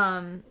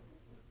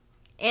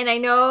 And I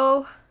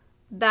know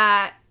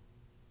that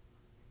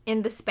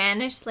in the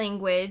Spanish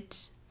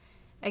language,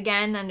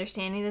 again,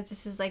 understanding that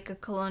this is like a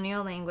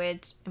colonial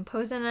language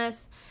imposed on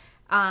us,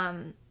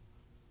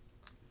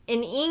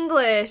 in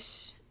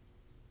English,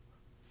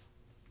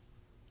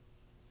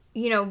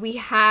 you know, we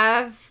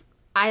have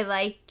I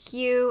like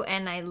you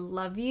and I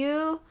love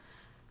you,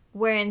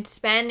 where in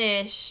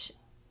Spanish,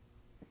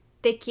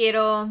 te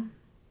quiero,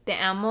 te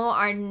amo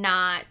are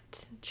not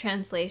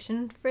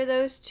translation for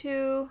those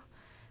two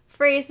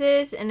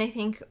phrases. And I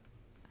think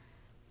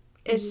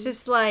it's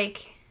just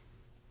like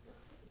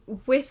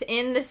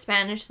within the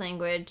Spanish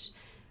language,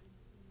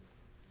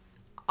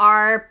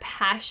 our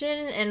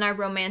passion and our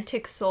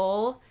romantic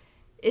soul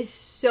is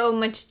so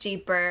much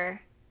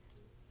deeper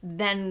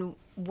than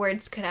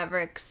words could ever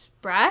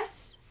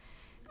express,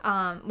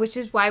 which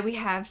is why we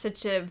have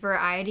such a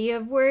variety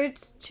of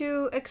words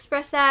to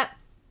express that.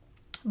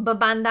 But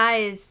banda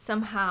is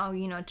somehow,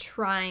 you know,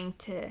 trying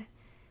to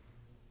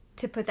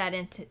put that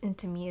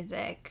into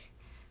music.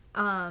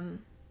 And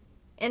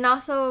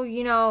also,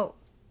 you know,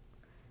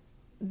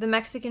 the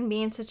Mexican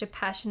being such a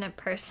passionate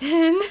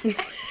person.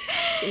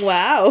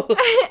 Wow.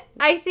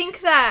 I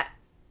think that,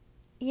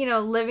 you know,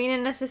 living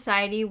in a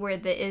society where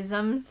the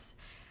isms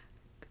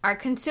are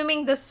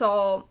consuming the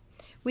soul,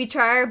 we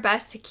try our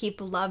best to keep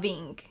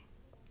loving,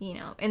 you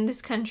know, in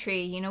this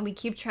country. You know, we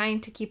keep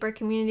trying to keep our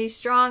community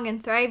strong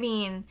and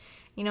thriving,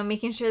 you know,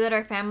 making sure that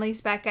our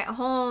family's back at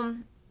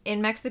home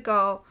in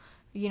Mexico,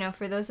 you know,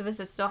 for those of us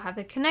that still have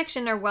the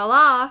connection are well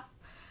off.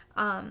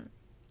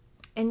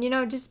 And, you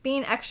know, just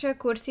being extra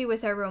cursi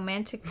with our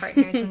romantic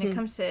partners when it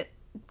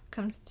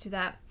comes to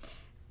that.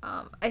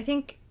 I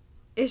think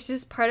it's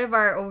just part of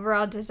our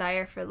overall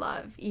desire for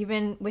love,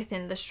 even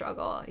within the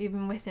struggle,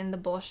 even within the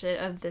bullshit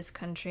of this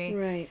country.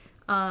 Right.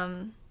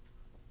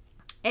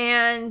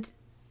 And,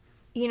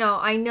 you know,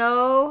 I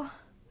know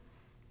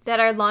that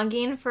our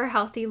longing for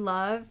healthy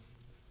love,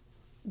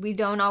 we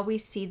don't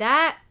always see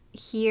that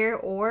here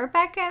or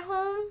back at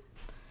home.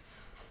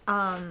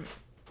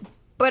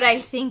 But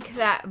I think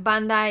that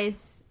banda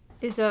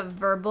is a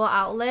verbal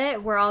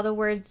outlet where all the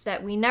words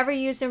that we never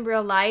use in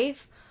real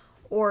life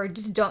or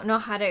just don't know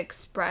how to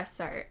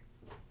express are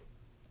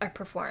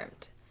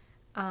performed.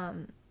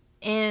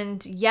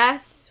 And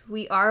yes,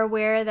 we are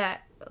aware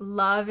that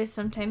love is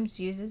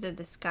sometimes used as a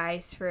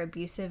disguise for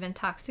abusive and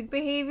toxic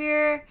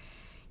behavior,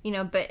 you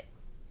know, but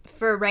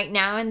for right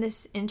now in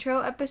this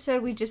intro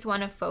episode, we just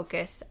want to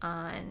focus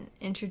on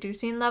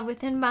introducing love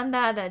within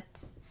banda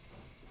that's,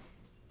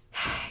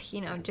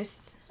 you know,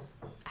 just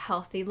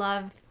healthy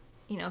love,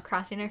 you know,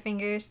 crossing our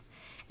fingers,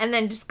 and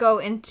then just go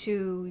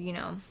into, you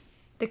know,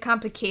 the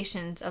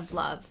complications of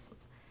love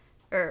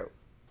or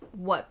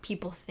what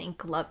people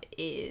think love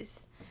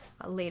is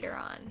later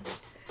on.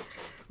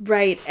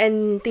 Right.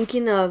 And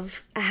thinking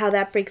of how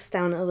that breaks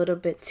down a little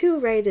bit too,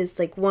 right, is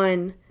like,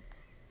 one,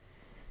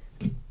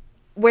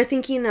 we're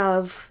thinking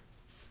of,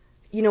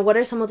 you know, what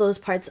are some of those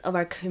parts of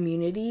our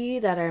community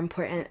that are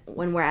important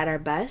when we're at our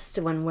best,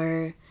 when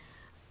we're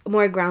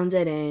more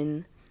grounded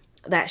in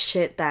that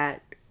shit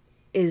that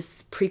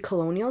is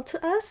pre-colonial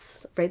to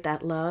us, right?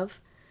 That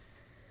love.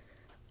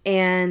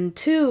 And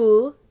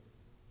two,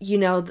 you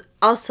know,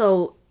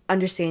 also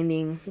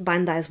understanding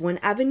banda is one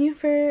avenue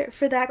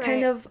for that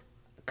kind of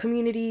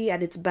community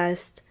at its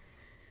best,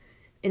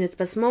 in its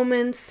best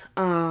moments,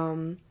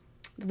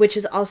 which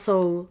is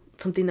also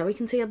something that we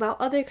can say about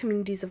other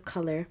communities of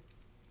color,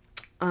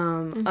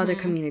 other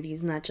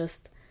communities, not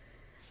just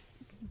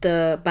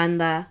the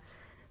banda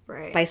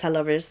paisa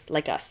lovers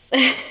like us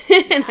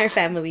and our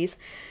families.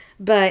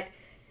 But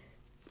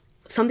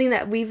something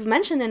that we've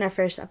mentioned in our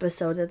first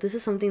episode, that this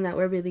is something that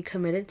we're really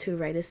committed to,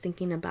 right, is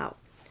thinking about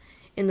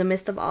in the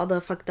midst of all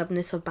the fucked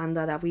upness of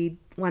banda that we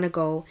want to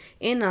go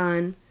in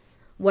on,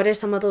 what are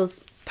some of those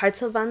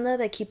parts of banda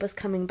that keep us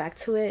coming back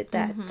to it,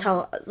 that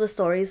tell the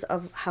stories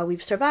of how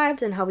we've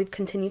survived and how we've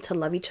continued to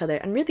love each other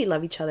and really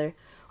love each other,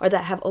 or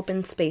that have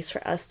opened space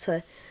for us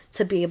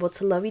to be able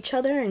to love each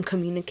other and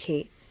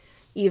communicate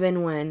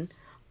even when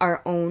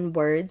our own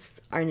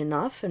words aren't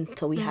enough,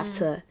 until we have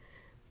to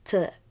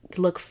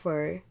look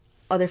for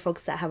other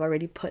folks that have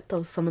already put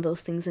some of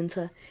those things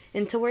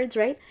into words,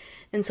 right?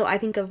 And so I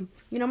think of,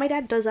 you know, my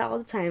dad does that all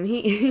the time.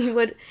 He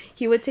would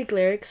take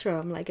lyrics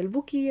from like El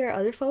Buki or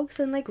other folks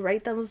and like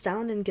write those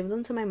down and give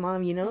them to my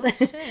mom, you know.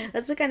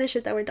 That's the kind of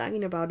shit that we're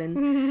talking about,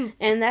 and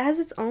and that has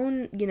its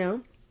own, you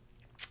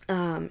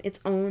know, its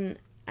own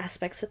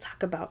aspects to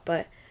talk about,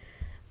 but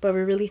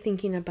we're really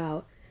thinking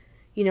about,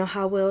 you know,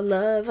 how will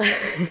love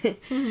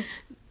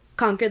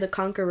conquer the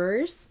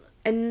conquerors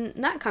and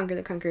not conquer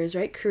the conquerors,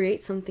 right?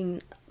 Create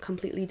something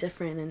completely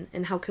different,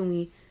 and how can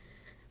we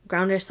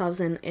ground ourselves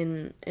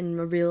in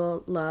a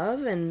real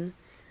love, and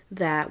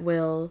that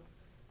will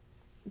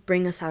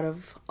bring us out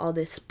of all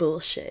this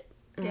bullshit.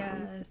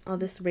 All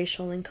this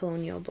racial and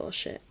colonial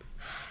bullshit.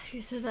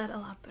 You said that a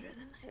lot better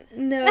than I did.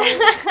 No.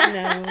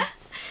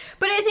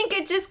 But I think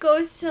it just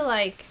goes to,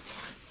 like,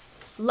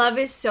 love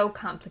is so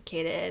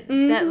complicated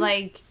that,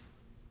 like,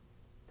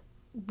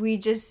 we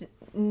just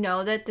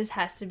know that this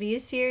has to be a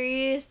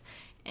series,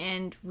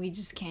 and we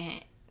just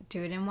can't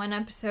do it in one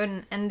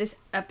episode. And this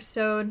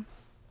episode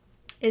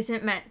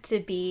isn't meant to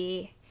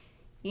be,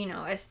 you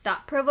know, as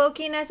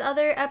thought-provoking as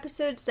other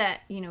episodes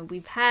that, you know,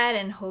 we've had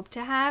and hope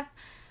to have,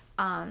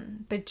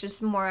 but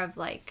just more of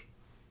like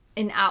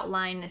an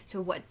outline as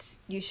to what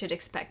you should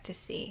expect to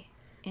see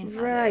in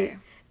Right.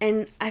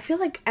 And I feel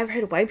like I've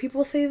heard white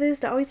people say this.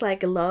 They're always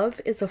like,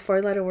 love is a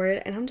 4-letter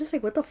word. And I'm just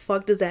like, what the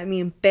fuck does that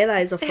mean?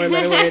 Peda is a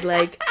 4-letter word.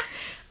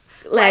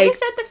 Why is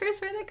that the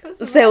first word that comes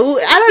to mind? So,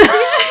 I don't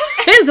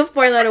know. It's a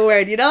 4-letter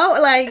word, you know?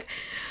 Like,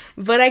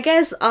 but I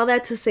guess all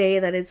that to say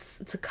that it's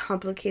a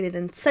complicated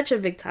and such a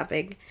big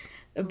topic.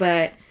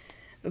 But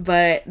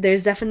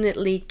there's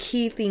definitely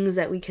key things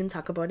that we can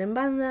talk about in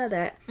banda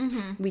that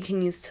we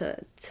can use to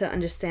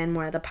understand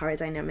more of the power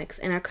dynamics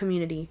in our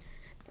community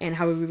and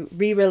how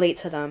we relate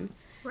to them.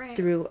 Right.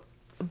 Through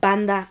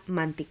banda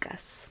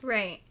manticas.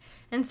 Right.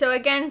 And so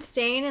again,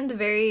 staying in the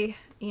very,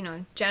 you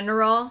know,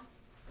 general,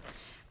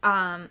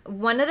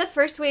 one of the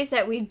first ways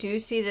that we do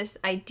see this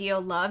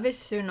ideal love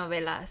is through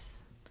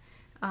novelas.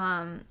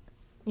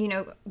 You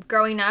know,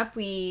 growing up,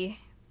 we,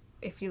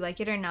 if you like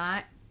it or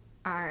not,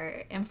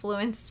 are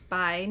influenced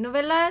by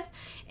novelas.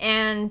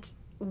 And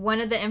one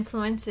of the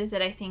influences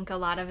that I think a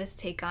lot of us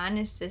take on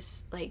is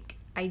this, like,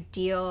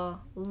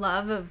 ideal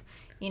love of,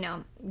 you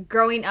know,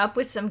 growing up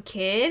with some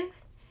kid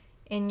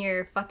in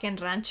your fucking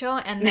rancho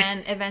and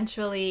then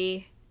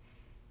eventually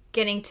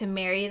getting to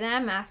marry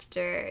them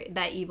after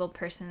that evil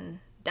person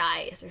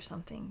dies or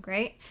something,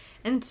 right?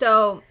 And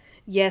so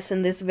yes,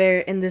 in this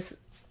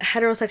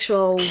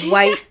heterosexual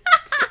white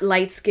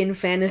light skin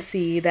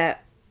fantasy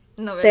that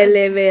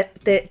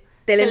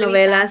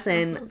telenovelas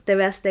and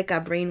TV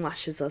Azteca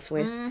brainwashes us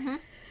with.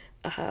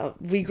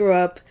 We grew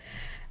up.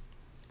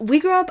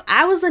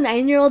 I was a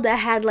 9-year-old that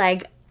had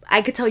like,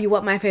 I could tell you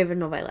what my favorite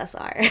novelas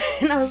are.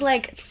 And I was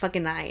like,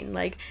 fucking 9.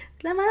 Like,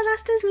 La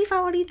Madrastra es mi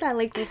favorita.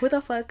 Like, who the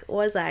fuck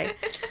was I?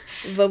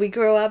 But we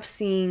grew up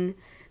seeing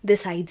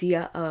this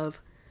idea of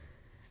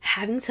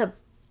having to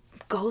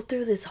go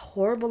through this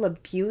horrible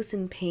abuse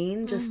and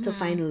pain just to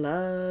find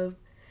love.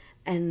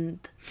 And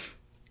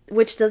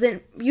which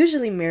doesn't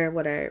usually mirror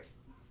what are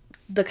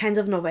the kinds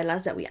of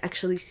novelas that we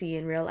actually see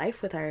in real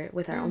life with our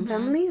own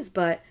families.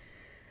 But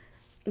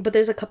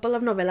there's a couple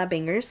of novela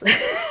bangers,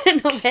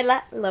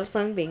 novela love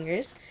song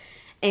bangers.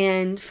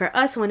 And for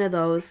us, one of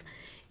those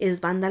is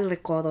Banda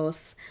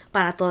Recodos,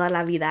 Para Toda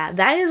la Vida.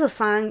 That is a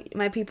song,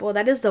 my people,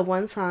 that is the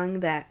one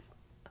song that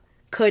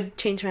could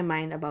change my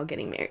mind about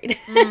getting married.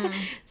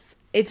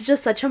 It's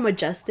just such a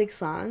majestic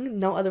song.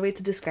 No other way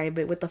to describe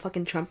it, with the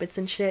fucking trumpets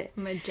and shit.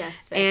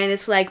 Majestic. And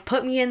it's like,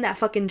 put me in that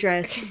fucking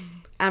dress.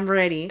 I'm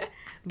ready.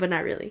 But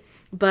not really.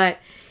 But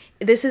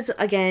this is,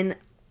 again,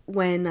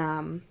 when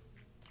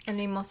El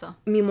Mimoso.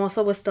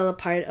 Mimoso was still a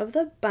part of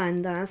the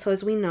banda. So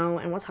as we know,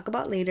 and we'll talk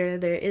about later,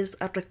 there is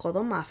a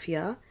Recodo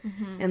Mafia.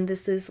 And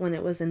this is when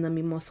it was in the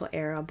Mimoso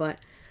era. But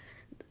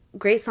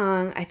great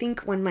song. I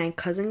think when my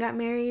cousin got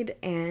married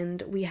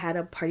and we had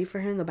a party for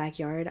her in the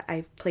backyard,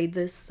 I played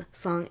this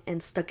song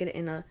and stuck it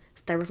in a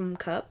styrofoam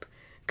cup.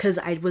 Because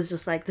I was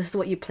just like, this is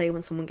what you play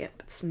when someone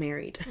gets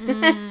married.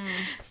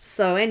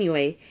 So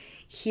anyway,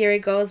 here it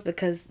goes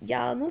because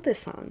y'all know this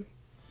song.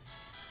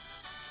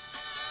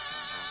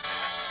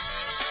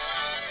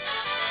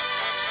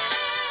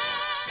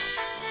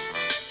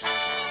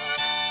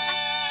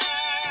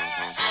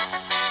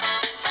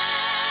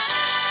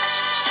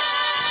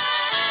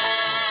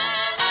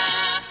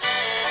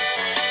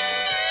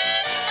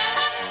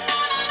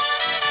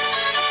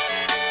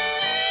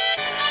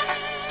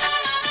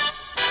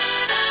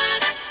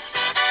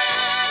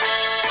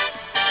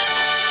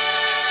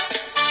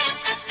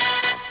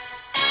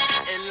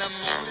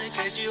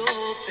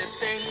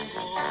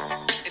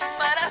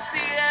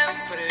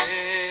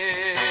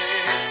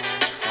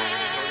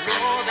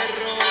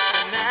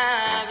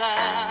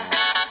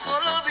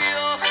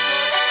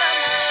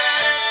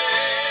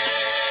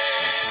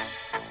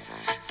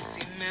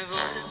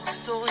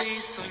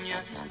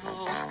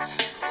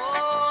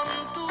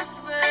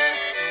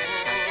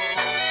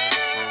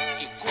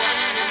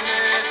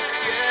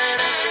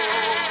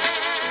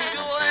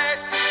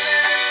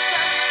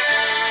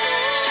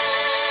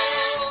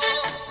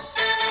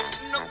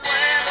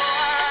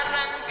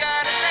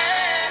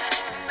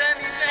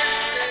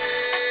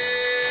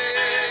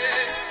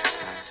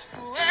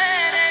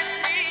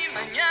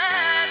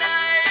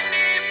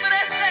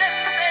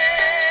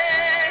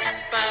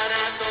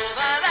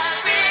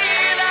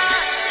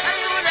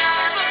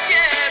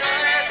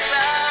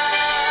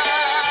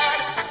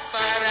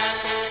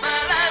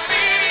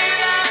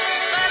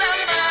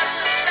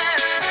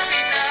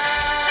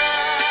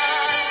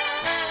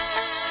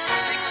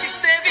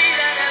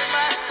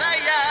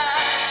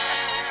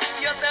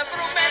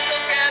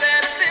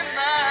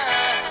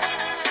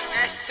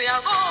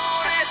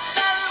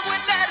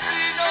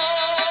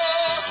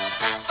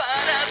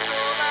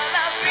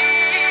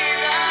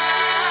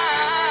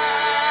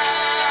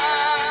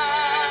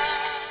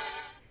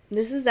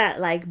 This is that,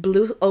 like,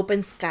 blue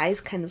open skies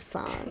kind of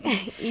song.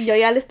 Y yo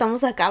ya le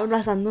estamos acá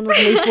abrazándonos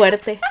muy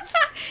fuerte.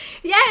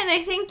 Yeah, and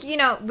I think,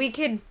 we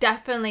could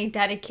definitely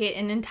dedicate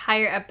an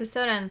entire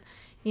episode on,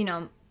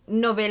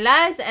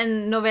 novelas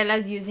and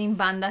novelas using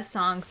banda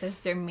songs as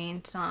their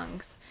main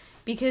songs.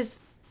 Because,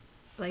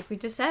 like we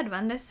just said,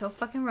 banda is so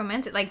fucking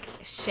romantic. Like,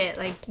 shit.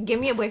 Like, give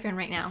me a boyfriend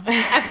right now. I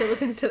have to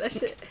listen to that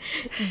shit.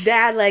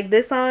 Dad, like,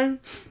 this song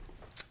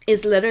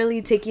is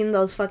literally taking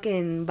those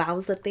fucking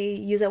vows that they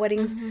use at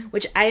weddings,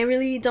 which I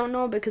really don't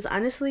know because,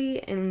 honestly,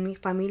 in mi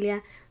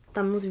familia,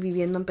 estamos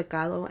viviendo en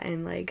pecado,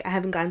 and like I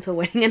haven't gone to a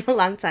wedding in a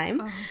long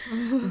time.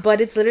 But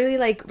it's literally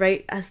like,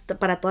 right, hasta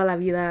para toda la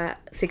vida,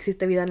 si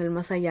existe vida en el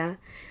más allá.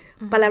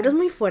 Palabras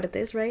muy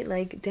fuertes, right?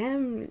 Like,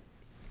 damn,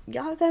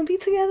 y'all gonna be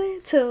together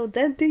till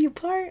death do you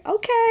part?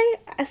 Okay,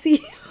 I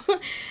see you.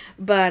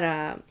 But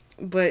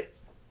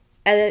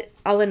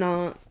all in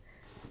all,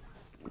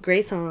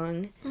 great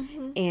song,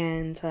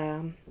 and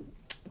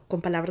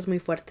con palabras muy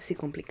fuertes y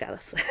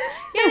complicadas.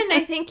 Yeah, and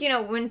I think,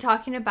 when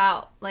talking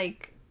about,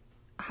 like,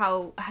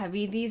 how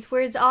heavy these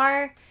words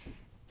are,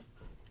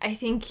 I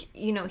think,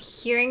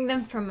 hearing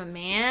them from a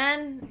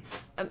man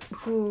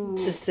who...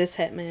 The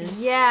cishet man.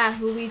 Yeah,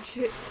 who we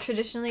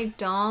traditionally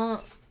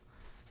don't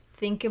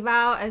think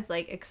about as,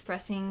 like,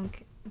 expressing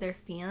their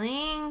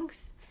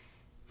feelings.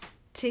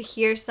 To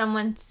hear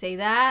someone say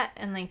that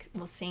and, like,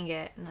 we'll sing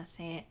it and not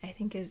say it, I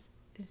think is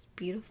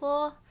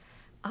beautiful.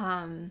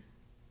 And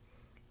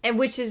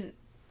which is...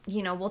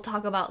 we'll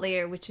talk about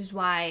later, which is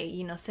why,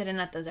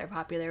 serenatas are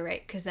popular,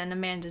 right? Because then a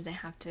man doesn't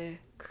have to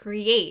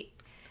create.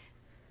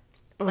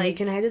 Like, he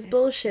can hide his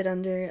bullshit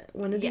under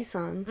one of these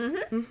songs.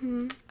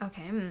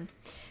 Okay.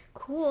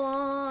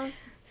 Cool.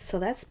 So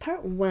that's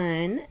part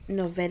one.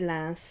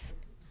 Novelas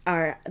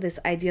are this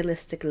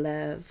idealistic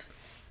love.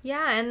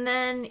 Yeah, and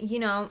then,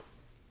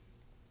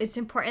 it's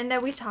important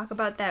that we talk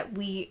about that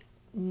we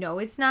know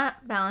it's not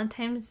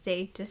Valentine's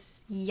Day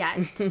just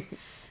yet.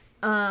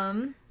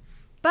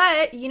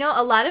 But,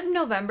 a lot of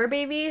November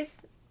babies,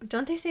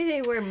 don't they say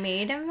they were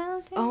made on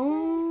Valentine's Day?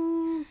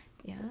 Oh.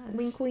 Yeah.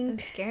 Wink, wink.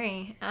 It's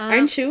scary.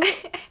 Aren't you?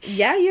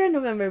 Yeah, you're a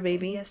November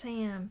baby. Yes, I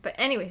am. But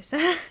anyways.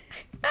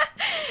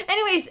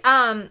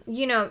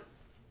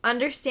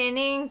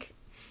 Understanding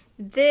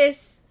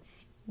this,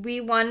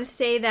 we want to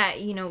say that,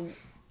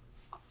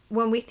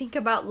 when we think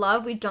about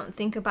love, we don't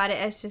think about it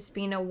as just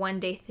being a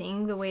one-day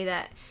thing, the way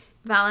that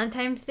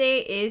Valentine's Day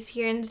is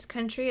here in this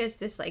country as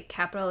this, like,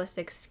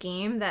 capitalistic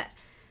scheme that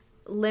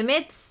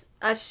limits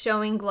us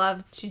showing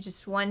love to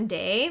just one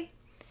day.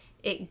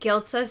 It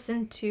guilts us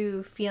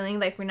into feeling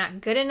like we're not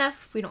good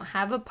enough if we don't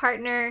have a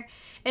partner.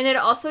 And it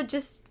also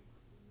just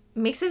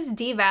makes us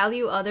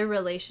devalue other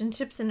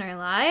relationships in our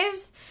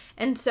lives.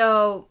 And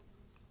so,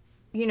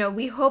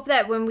 we hope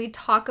that when we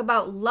talk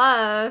about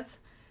love,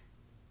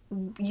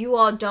 you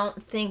all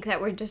don't think that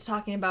we're just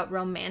talking about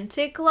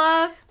romantic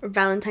love. Or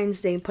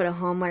Valentine's Day, put a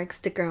Hallmark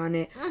sticker on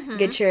it.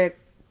 Get your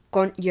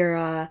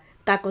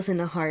tacos in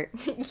a heart.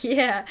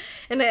 Yeah.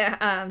 And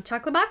a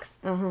chocolate box.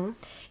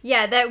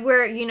 Yeah, that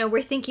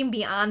we're thinking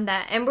beyond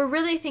that. And we're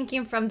really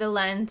thinking from the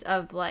lens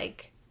of,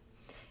 like,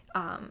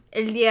 El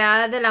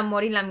Día del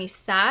Amor y la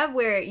Amistad,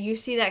 where you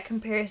see that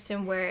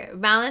comparison where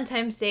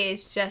Valentine's Day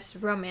is just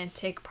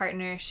romantic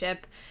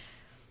partnership.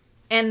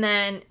 And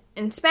then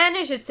in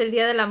Spanish, it's El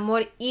Día del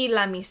Amor y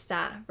la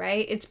Amistad,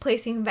 right? It's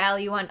placing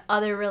value on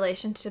other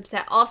relationships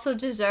that also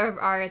deserve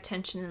our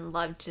attention and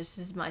love just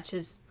as much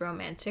as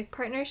romantic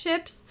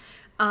partnerships.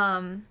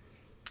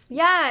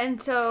 Yeah,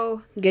 and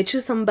so... Get you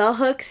some bell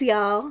hooks,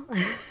 y'all.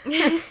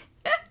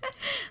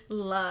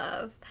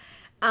 Love.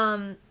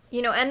 And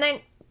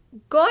then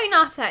going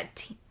off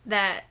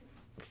that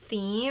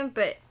theme,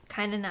 but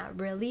kind of not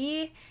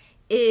really,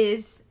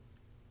 is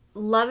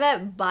love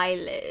at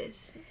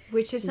bailes,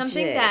 which is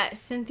something that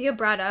Cynthia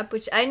brought up,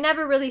 which I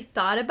never really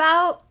thought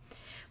about.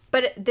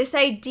 But this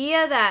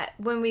idea that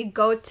when we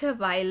go to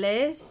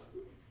bailes,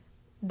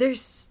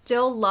 there's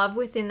still love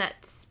within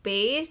that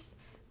space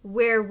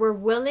where we're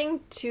willing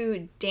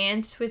to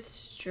dance with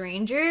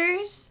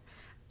strangers,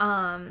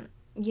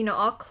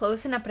 all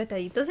close and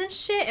apretaditos and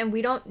shit, and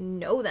we don't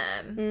know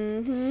them.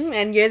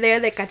 And you're there,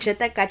 de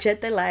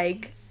cachete,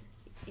 like...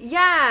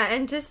 Yeah,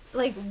 and just,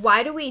 like,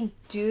 why do we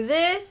do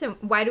this? And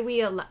why do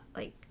we,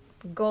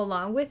 go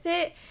along with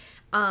it?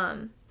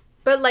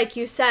 But like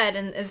you said,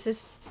 and it's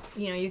just,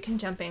 you can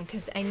jump in,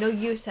 because I know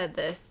you said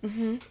this.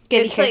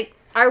 It's, like,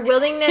 our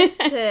willingness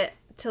to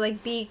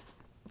like, be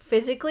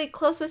physically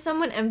close with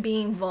someone and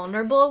being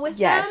vulnerable with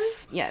them.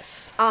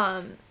 Yes.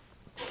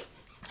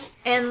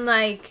 And,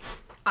 like,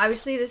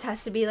 obviously this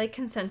has to be, like,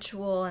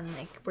 consensual, and,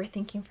 like, we're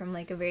thinking from,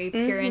 like, a very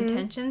pure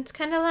intentions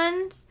kind of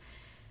lens.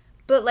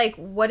 But, like,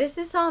 what does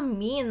this all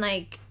mean?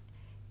 Like,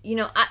 in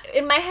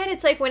my head,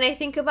 it's like when I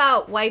think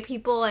about white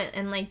people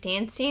and like,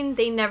 dancing,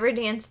 they never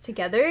dance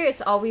together.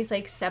 It's always,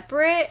 like,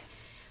 separate.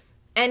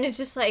 And it's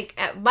just, like,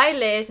 at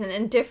bailes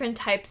and different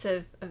types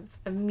of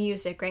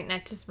music, right?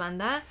 Not just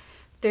banda.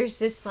 There's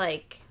this,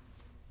 like,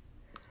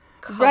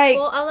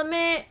 couple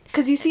element.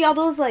 Because you see all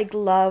those, like,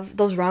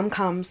 those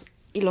rom-coms,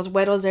 y los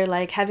güeros, they're,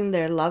 like, having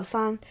their love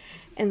song.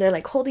 and they're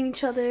like holding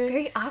each other.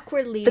 Very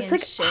awkwardly. It's and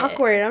like shit.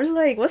 awkward. I'm just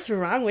like, what's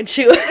wrong with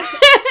you?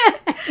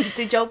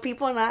 Do Joe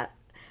people not?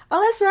 Oh,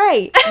 that's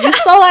right. You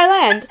stole our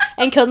land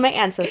and killed my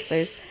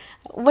ancestors.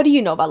 What do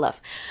you know about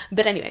love?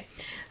 But anyway,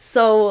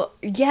 so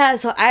yeah,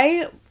 so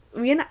I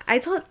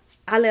told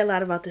Ale a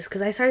lot about this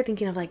because I started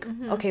thinking of like,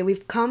 okay,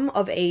 we've come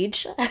of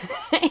age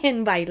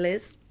in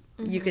bailes,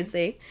 you could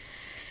say,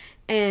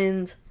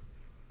 and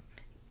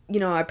you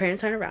know, our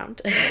parents aren't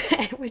around,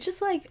 and we're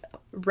just like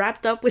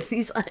wrapped up with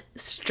these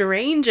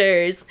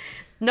strangers.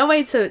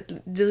 Nobody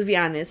to just be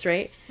honest,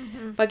 right?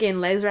 Fucking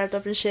legs wrapped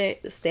up in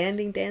shit,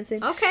 standing,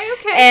 dancing. Okay.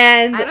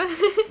 And I don't...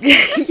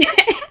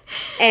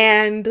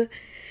 and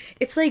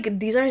it's like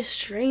these are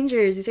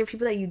strangers. These are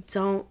people that you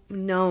don't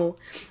know,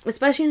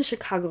 especially in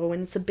Chicago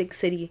when it's a big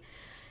city,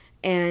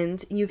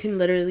 and you can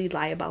literally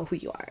lie about who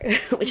you are,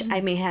 which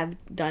I may have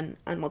done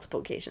on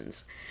multiple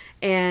occasions.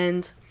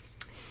 And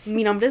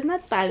mi nombre es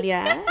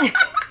Natalia.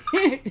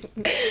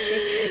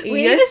 We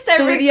need to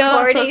start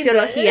recording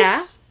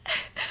sociología. this.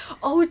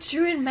 Oh,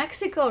 true, in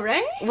Mexico,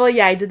 right? Well,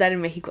 yeah, I did that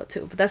in Mexico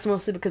too, but that's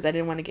mostly because I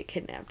didn't want to get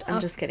kidnapped. I'm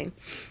just kidding.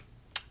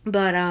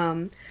 But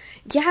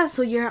yeah,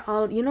 so you're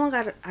all, you know,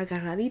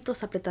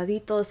 agarraditos,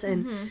 apretaditos,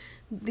 and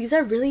these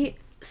are really,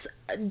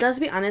 let's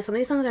be honest, some of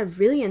these songs are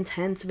really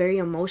intense, very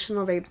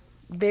emotional, very,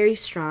 very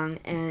strong,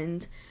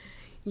 and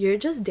you're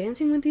just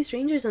dancing with these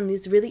strangers on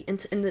these really,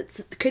 and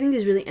it's creating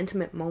these really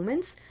intimate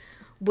moments,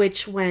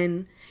 which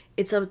when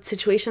it's a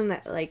situation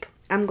that, like,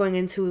 I'm going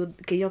into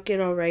que yo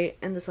quiero, right,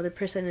 and this other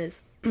person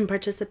is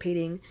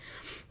participating,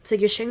 so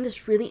you're sharing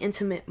this really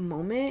intimate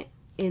moment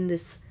in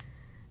this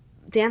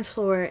dance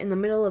floor in the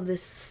middle of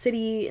this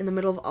city, in the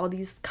middle of all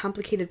these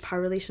complicated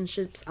power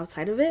relationships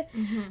outside of it,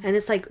 and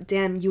it's like,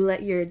 damn, you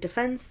let your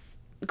defense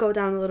go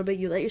down a little bit,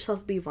 you let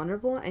yourself be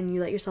vulnerable, and you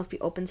let yourself be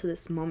open to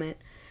this moment,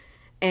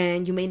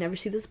 and you may never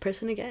see this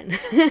person again.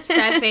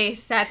 Sad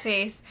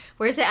face.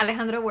 Where's it,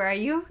 Alejandro? Where are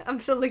you? I'm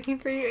still looking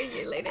for you a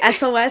year later.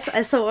 SOS.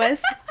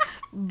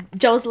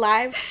 Joe's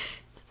live.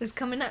 It's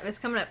coming up.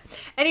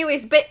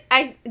 Anyways, but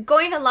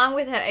going along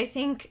with it, I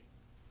think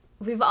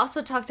we've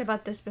also talked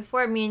about this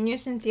before, me and you,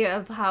 Cynthia,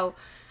 of how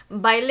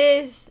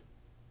bailes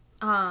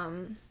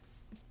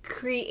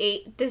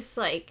create this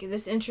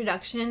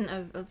introduction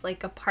of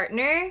like a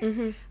partner,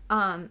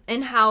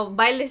 and how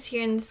bailes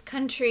here in this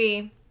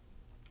country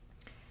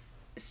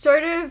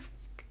sort of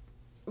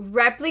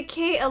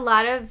replicate a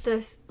lot of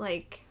this,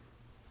 like,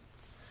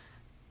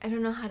 I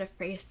don't know how to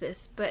phrase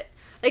this, but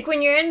like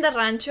when you're in the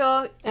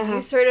rancho,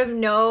 you sort of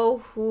know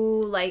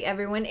who like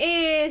everyone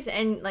is,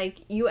 and like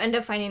you end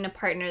up finding a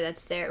partner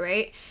that's there,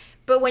 right?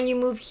 But when you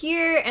move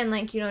here and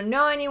like you don't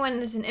know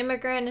anyone as an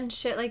immigrant and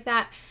shit like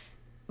that,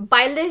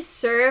 bailes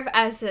serve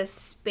as a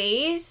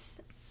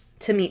space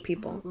to meet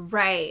people,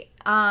 right?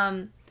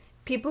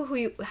 People who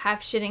you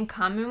have shit in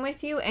common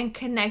with you and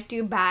connect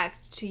you back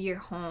to your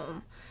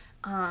home.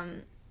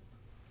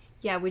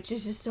 Yeah, which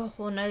is just a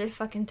whole nother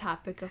fucking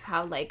topic of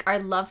how like our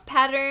love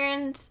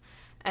patterns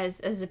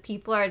as a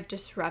people are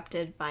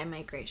disrupted by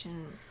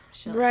migration.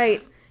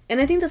 Right.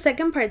 And I think the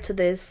second part to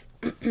this,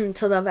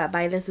 to love at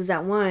bailes, is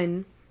that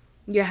one,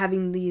 you're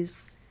having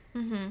these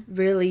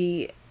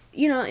really,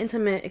 you know,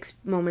 intimate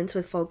moments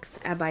with folks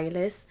at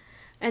bailes.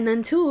 And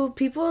then two,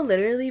 people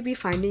literally be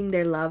finding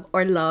their love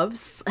or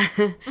loves,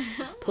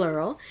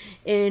 plural,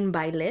 in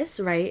bailes,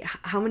 right?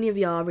 How many of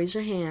y'all, raise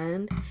your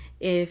hand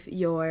if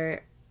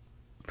your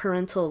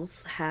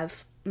parentals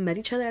have met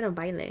each other at a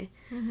baile?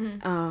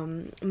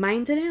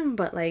 Mine didn't,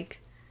 but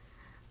like,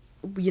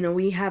 you know,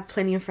 we have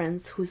plenty of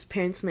friends whose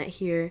parents met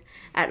here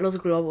at Los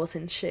Globos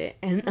and shit,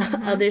 and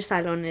other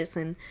salones,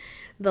 and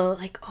they'll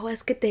like, oh,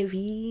 es que te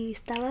vi,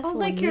 estabas bonita.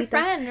 Like your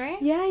friend,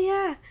 right?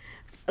 Yeah.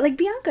 Like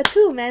Bianca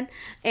too, man.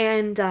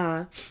 And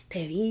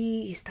te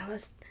vi,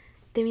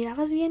 te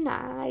mirabas bien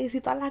nice y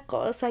toda la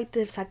cosa, y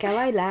te saqué a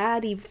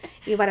bailar,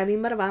 y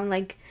barabim,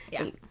 like,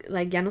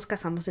 like, ya nos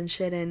casamos and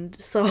shit. And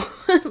so,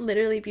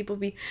 literally, people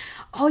be,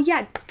 oh,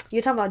 yeah,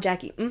 you're talking about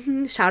Jackie.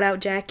 Shout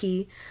out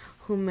Jackie,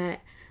 who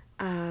met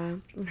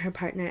her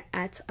partner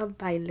at a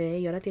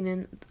baile, y ahora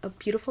tienen a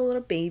beautiful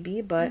little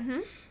baby, but,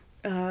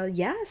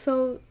 yeah,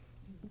 so,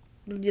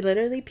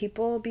 literally,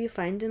 people be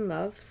finding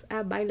loves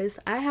at bailes.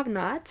 I have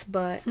not,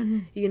 but,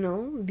 you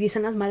know,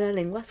 dicen las malas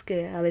lenguas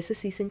que a veces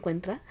sí se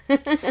encuentra.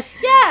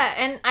 Yeah,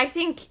 and I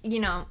think, you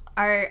know,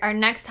 our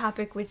next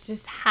topic, which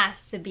just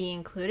has to be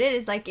included,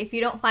 is like, if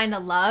you don't find a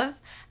love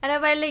at a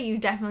baile, you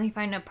definitely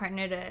find a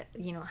partner to,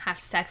 you know, have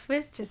sex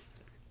with,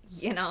 just,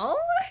 you know?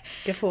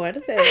 Que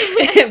fuerte.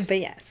 But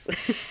yes.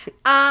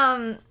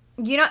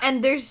 You know,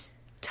 and there's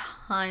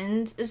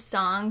tons of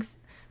songs,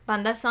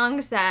 banda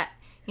songs that,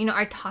 you know,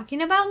 are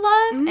talking about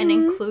love and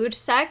include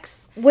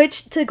sex.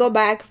 Which, to go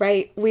back,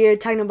 right, we're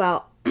talking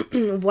about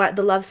what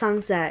the love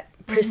songs that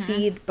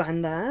precede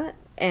banda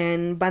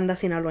and banda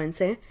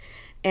sinaloense,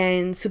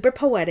 and super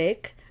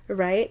poetic,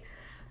 right?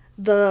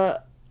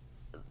 The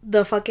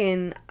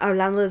fucking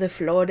hablando de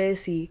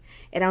flores y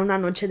era una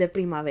noche de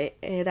primavera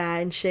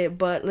and shit,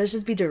 but let's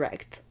just be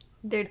direct.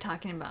 They're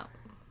talking about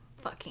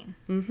fucking.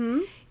 Mm-hmm.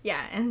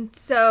 Yeah, and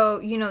so,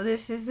 you know,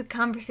 this is a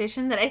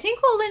conversation that I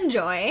think we'll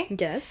enjoy.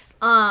 Yes.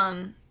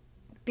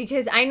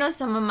 Because I know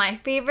some of my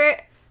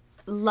favorite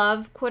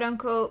love, quote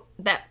unquote,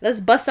 that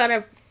Let's bust out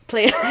our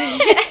playlist.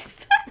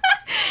 yes,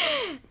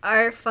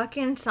 are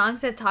fucking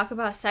songs that talk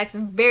about sex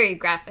very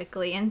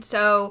graphically. And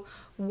so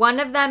one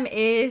of them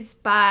is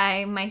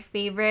by my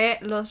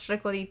favorite, Los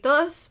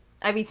Recoditos,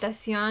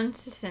 Habitación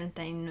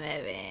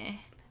 69.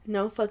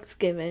 No fucks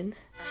given.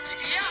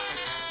 Chiquilla,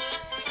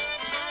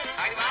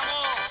 ahí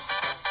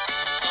vamos,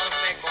 los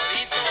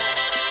recoditos.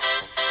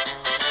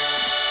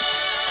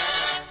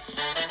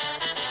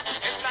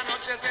 Esta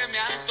noche se me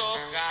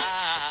antoja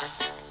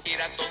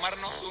ir a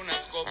tomarnos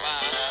unas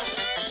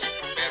copas,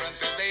 pero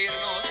antes de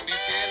irnos, mi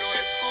cielo,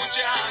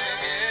 escúchame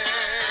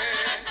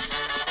bien.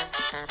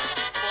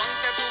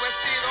 Ponte tu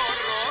vestido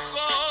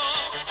rojo,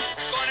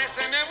 con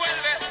ese me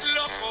vuelves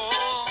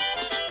loco.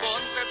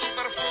 Ponte tu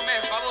perfume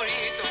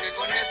favorito, que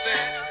con ese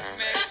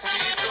me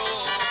excito.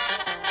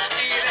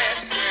 Y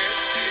después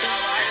ir a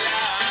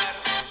bailar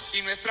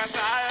y nuestras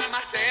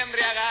almas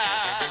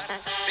embriagar.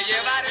 Te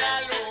llevaré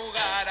al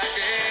lugar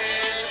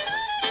aquel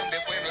donde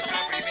fue nuestra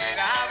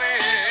primera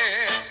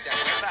vez. ¿Te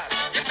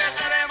acuerdas? Y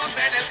empezaremos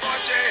en el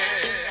coche.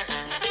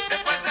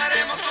 Después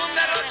haremos un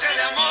derroche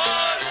de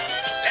amor.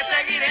 Le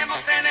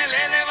seguiremos en el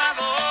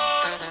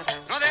elevador.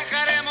 No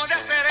dejaremos de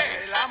hacer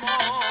el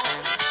amor.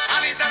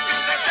 Habitación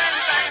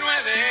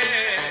 69,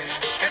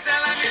 que sea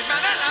la misma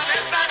de la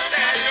vez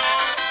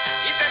anterior.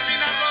 Y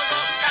terminar los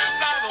dos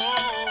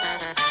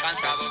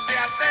cansados de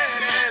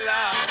hacer el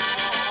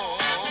amor.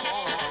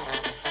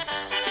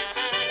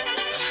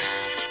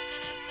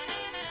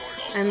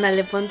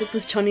 Ándale, ponte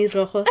tus chonis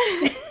rojos.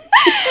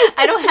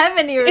 I don't have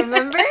any,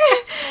 remember?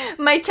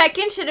 My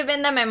check-in should have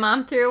been that my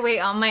mom threw away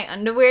all my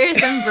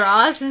underwears and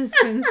bras and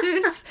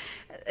swimsuits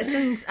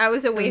since I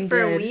was away I'm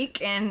for a dead.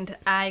 week, and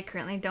I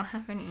currently don't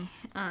have any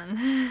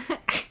on.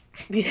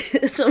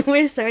 So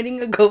we're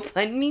starting a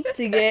GoFundMe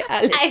to get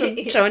Alex some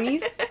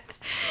chonis.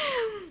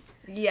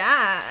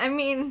 Yeah, I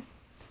mean,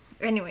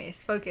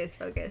 anyways, focus.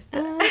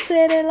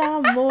 Hacer el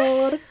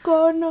amor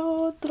con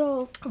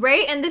otro.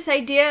 Right? And this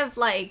idea of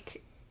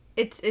like,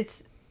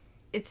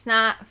 it's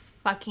not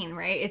fucking,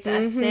 right? It's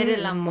hacer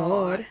el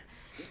amor.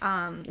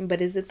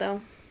 But is it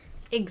though?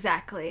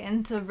 Exactly.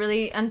 And to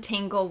really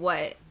untangle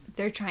what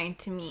they're trying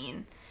to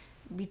mean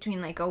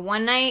between like a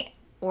one night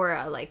or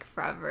a like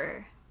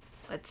forever,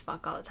 let's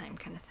fuck all the time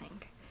kind of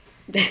thing.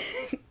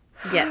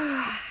 Yes.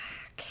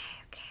 Okay.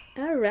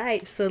 All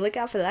right. So look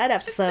out for that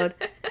episode.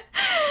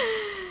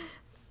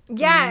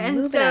 Yeah, and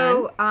Moving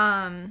so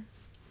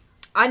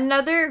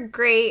another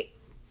great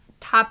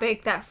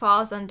topic that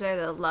falls under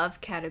the love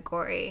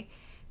category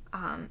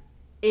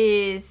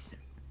is,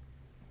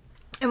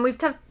 and we've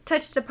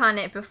touched upon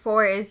it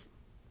before, is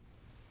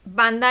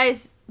banda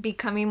is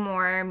becoming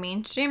more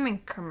mainstream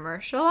and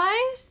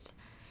commercialized,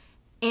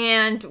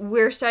 and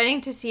we're starting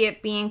to see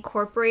it be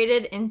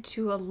incorporated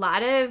into a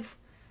lot of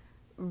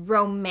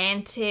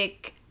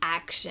romantic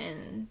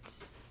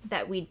actions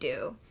that we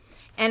do.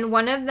 And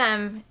one of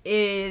them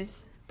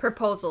is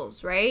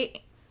proposals,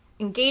 right?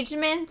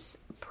 Engagements,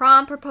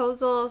 prom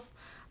proposals,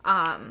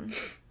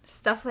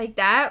 stuff like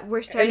that.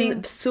 We're starting...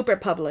 And super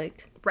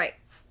public. Right.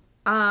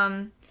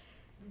 And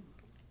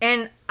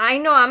I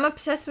know I'm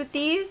obsessed with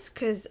these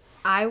because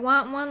I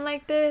want one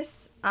like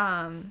this.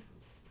 Don't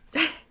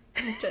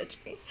judge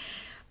me.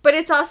 But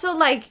it's also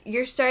like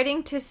you're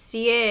starting to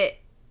see it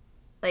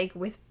like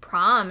with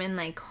prom and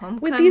like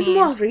homecoming. With these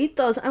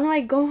morritos, I'm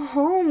like, go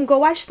home. Go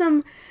watch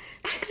some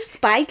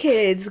Spy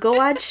Kids. Go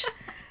watch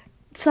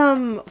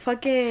some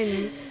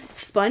fucking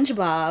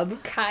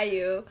SpongeBob.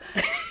 Caillou.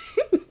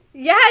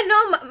 Yeah,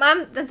 no,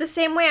 I'm the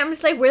same way. I'm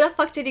just like, where the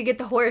fuck did you get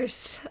the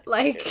horse?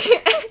 Like,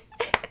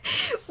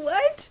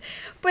 what?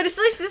 But it's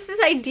just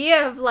this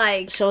idea of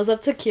like... Shows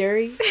up to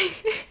Curie.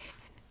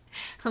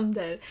 I'm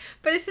dead.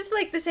 But it's just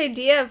like this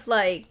idea of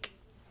like,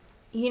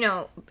 you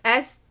know,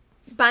 as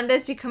banda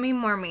is becoming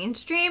more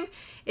mainstream,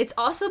 it's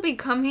also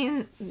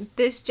becoming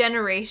this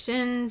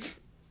generation's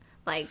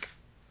like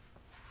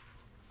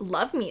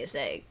love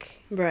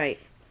music. Right.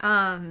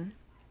 And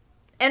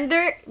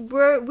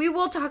we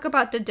will talk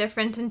about the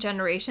difference in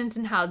generations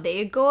and how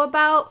they go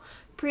about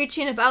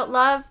preaching about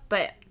love,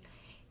 but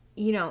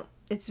you know,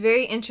 it's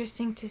very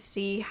interesting to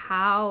see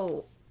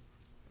how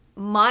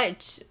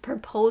much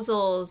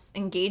proposals,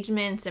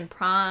 engagements, and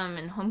prom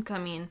and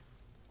homecoming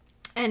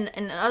and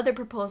other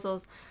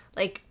proposals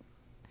like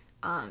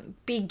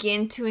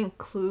begin to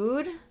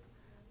include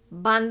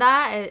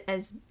banda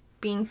as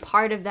being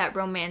part of that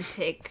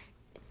romantic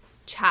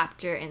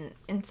chapter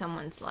in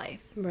someone's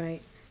life.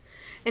 Right.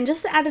 And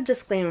just to add a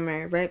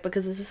disclaimer, right,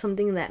 because this is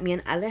something that me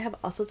and Ale have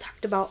also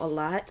talked about a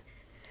lot,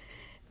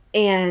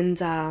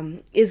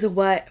 and is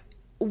what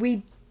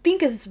we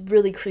think is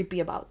really creepy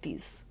about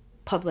these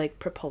public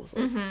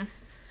proposals. Mm-hmm.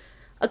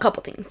 A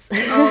couple things.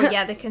 Oh,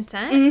 yeah, the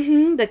consent?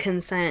 Mm-hmm, the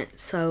consent.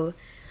 So,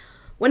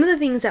 one of the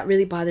things that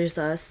really bothers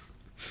us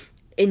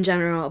in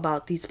general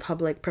about these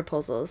public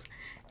proposals,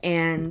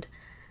 and,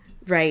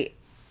 right,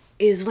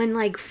 is when,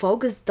 like,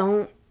 folks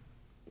don't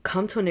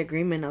come to an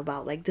agreement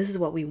about, like, this is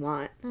what we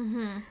want.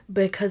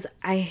 Because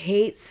I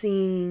hate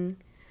seeing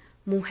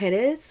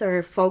mujeres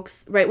or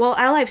folks, right? Well,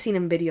 all I've seen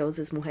in videos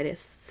is mujeres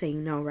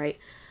saying no, right?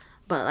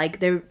 But, like,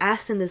 they're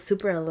asked in this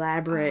super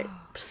elaborate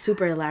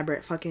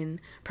fucking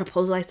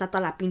proposal. Ahí está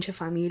toda la pinche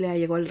familia.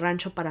 Llegó el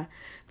rancho para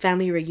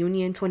family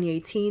reunion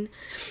 2018.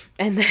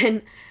 And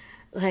then,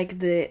 like,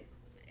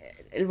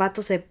 el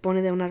vato se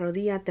pone de una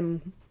rodilla.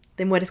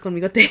 Te mueres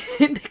conmigo. Te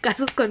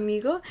casas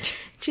conmigo.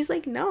 She's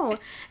like, no.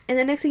 And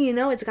the next thing you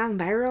know, it's gone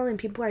viral and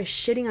people are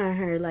shitting on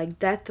her, like,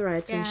 death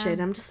threats and shit.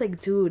 I'm just like,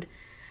 dude.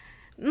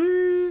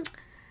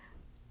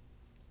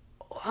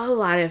 A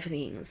lot of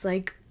things.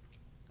 Like,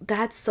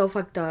 that's so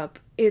fucked up.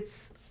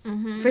 It's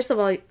first of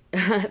all,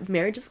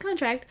 marriage is a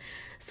contract,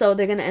 so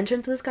they're gonna enter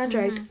into this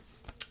contract.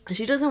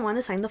 She doesn't want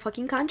to sign the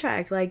fucking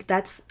contract. Like,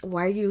 that's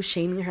why are you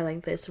shaming her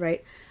like this,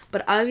 right?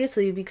 But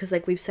obviously, because,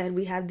 like we've said,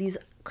 we have these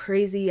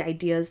crazy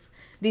ideas,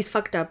 these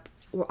fucked up,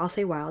 or I'll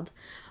say wild,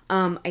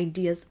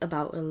 ideas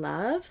about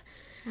love,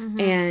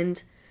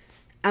 and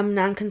I'm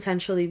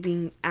non-consensually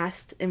being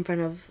asked in front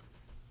of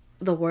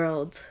the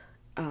world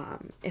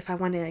if I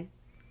want to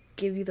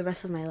give you the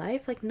rest of my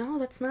life. Like, no,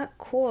 that's not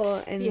cool.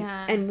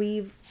 And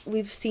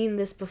we've seen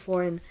this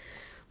before and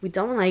we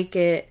don't like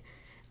it,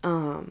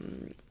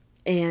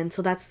 and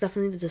so that's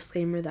definitely the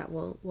disclaimer that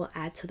we'll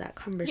add to that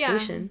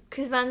conversation.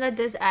 Because banda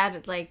does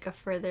add, like, a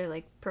further,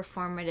 like,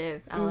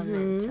 performative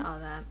element to all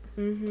that.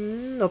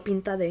 Lo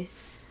pinta de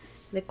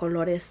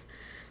colores.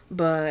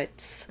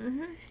 But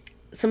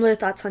similar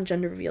thoughts on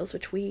gender reveals,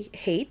 which we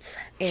hate,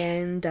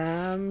 and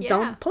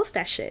don't post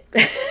that shit.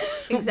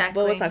 Exactly.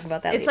 But we'll talk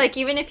about that It's later. like,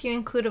 even if you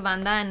include a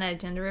banda in a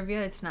gender reveal,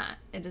 it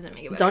doesn't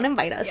make it better. Don't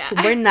invite us.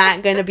 Yeah. We're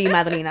not going to be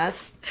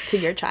madrinas to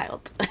your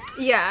child.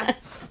 Yeah.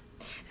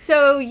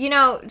 So, you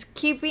know,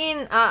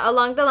 keeping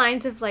along the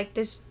lines of, like,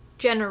 this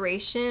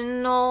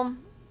generational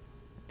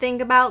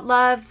thing about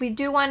love, we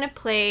do want to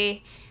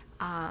play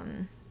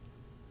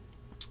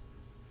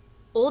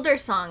older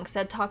songs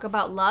that talk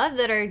about love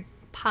that are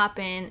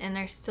poppin' and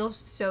are still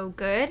so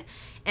good.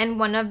 And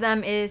one of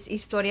them is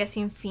Historia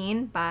Sin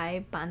Fin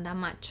by Banda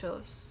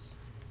Machos.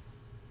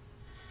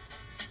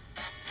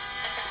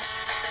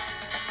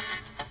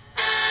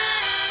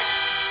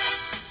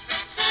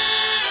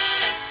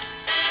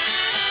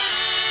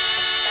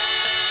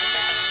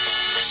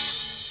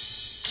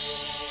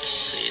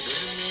 Se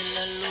duerme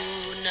la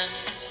luna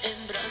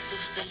en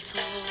brazos del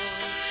sol,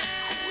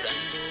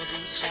 jurando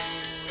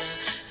dulzura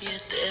y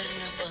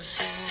eterna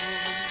pasión.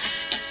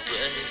 Y tú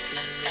eres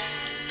la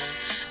luna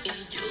y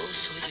yo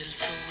soy el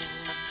sol,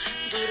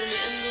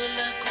 durmiendo en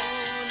la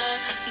cuna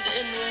de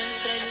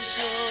nuestra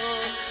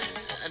ilusión.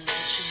 La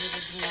noche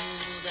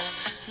desnuda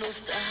nos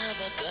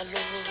daba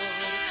calor,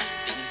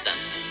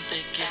 pintando un te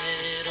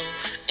quiero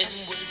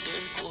envuelto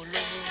en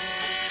color.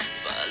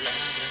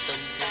 Palabra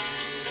tan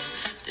pura,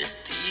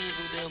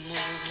 testigo de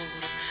amor.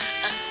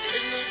 Así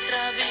es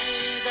nuestra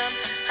vida,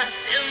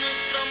 así es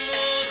nuestro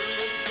amor,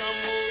 nuestro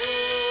amor.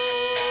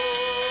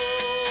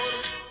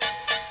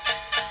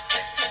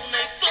 Es una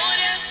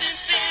historia sin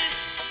fin,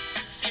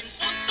 sin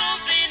punto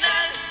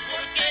final,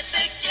 porque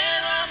te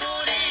quiero a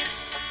morir,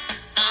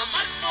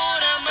 amar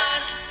por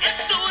amar. Es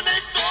una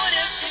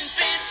historia sin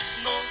fin,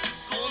 no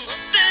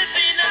conoce el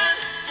final,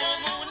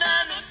 como una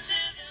noche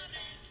de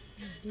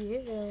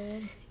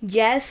abril.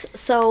 Yes,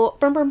 so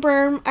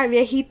our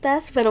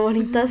viejitas pero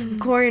bonitas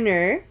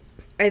corner.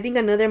 I think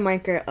another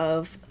marker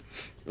of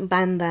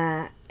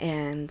banda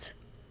and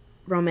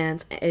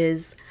romance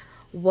is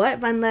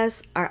what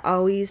bandas are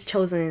always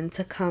chosen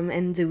to come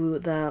and do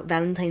the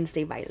Valentine's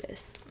Day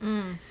bailes.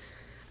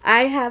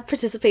 I have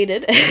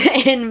participated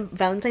in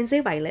Valentine's Day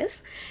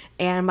bailes,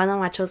 and Banda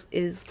Machos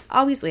is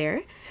always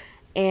there.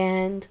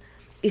 And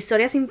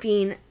Historia Sin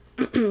Fin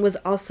was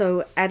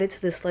also added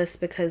to this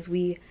list because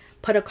we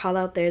put a call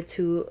out there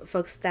to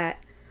folks that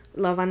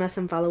love on us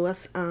and follow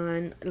us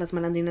on Las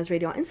Malandrinas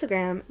Radio on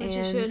Instagram. Which and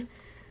you should.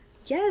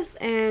 Yes,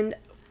 and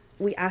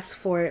we asked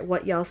for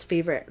what y'all's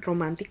favorite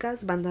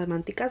romanticas, banda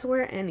romanticas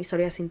were, and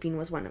Historia Sin Fin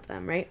was one of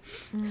them, right?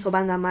 So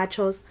Banda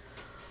Machos,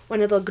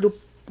 one of the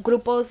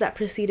grupos that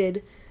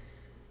preceded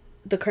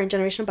the current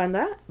generation of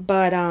banda,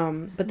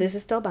 but this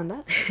is still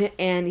banda.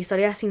 And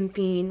Historia Sin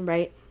Fin,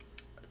 right?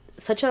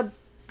 Such a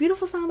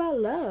beautiful song about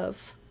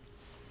love.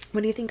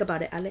 What do you think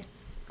about it, Ale?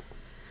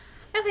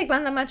 I like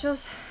Banda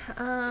Machos.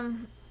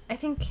 I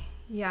think,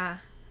 yeah,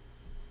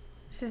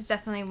 this is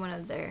definitely one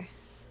of their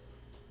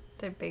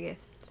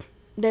biggest.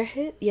 Their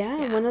hit,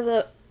 Yeah. one of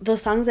the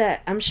songs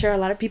that I'm sure a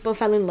lot of people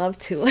fell in love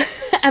to.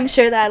 I'm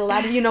sure that a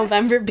lot of you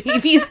November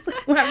babies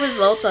were a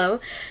result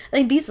of.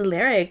 Like, these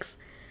lyrics.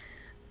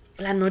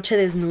 La noche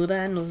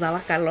desnuda nos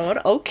daba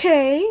calor.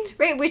 Okay.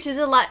 Right, which is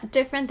a lot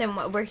different than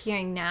what we're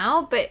hearing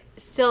now, but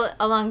still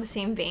along the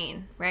same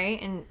vein,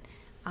 right? And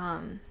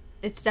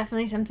it's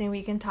definitely something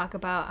we can talk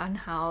about on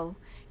how,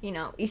 you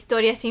know,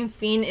 Historia Sin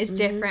Fin is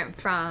different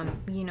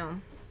from, you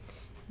know,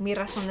 Mi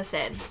Razón de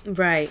Ser.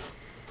 Right.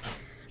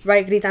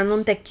 Right, gritando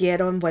un te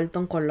quiero envuelto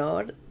en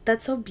color.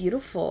 That's so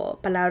beautiful.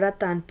 Palabra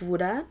tan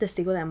pura,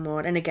 testigo de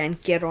amor. And again,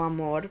 quiero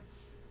amor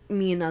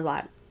mean a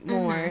lot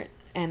more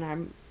and are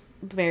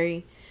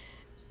very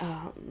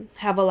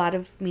have a lot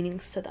of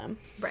meanings to them.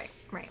 Right.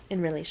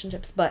 In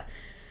relationships. But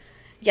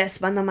yes,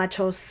 Banda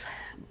Machos,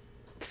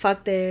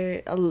 fuck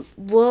their...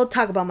 we'll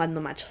talk about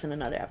Banda Machos in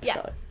another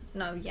episode.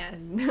 No, yeah.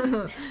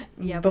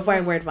 Before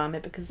I word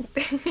vomit, because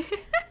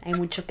hay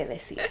mucho que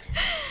decir.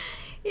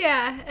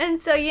 Yeah,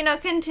 and so,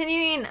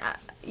 continuing,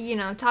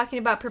 talking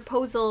about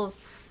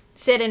proposals,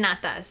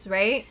 serenatas,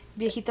 right?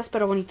 Viejitas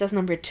pero Bonitas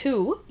number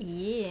 2.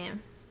 Yeah.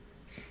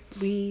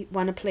 We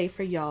want to play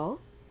for y'all.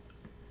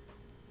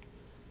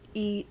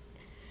 The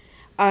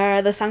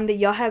song that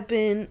y'all have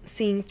been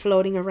seeing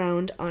floating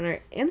around on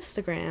our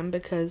Instagram,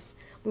 because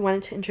we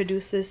wanted to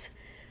introduce this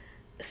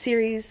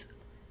series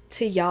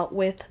to y'all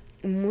with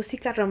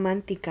Música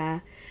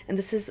Romántica, and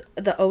this is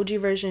the OG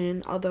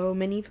version, although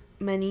many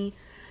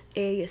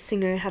a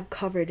singer have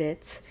covered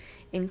it,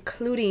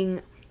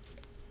 including,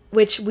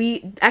 which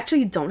we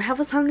actually don't have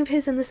a song of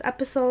his in this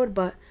episode,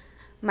 but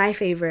my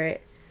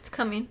favorite, it's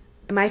coming.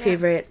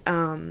 Favorite,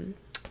 Pancho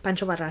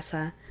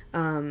Barraza,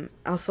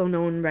 also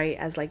known, right,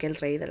 as like El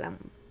Rey de la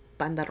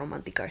Banda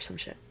Romántica or some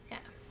shit. Yeah.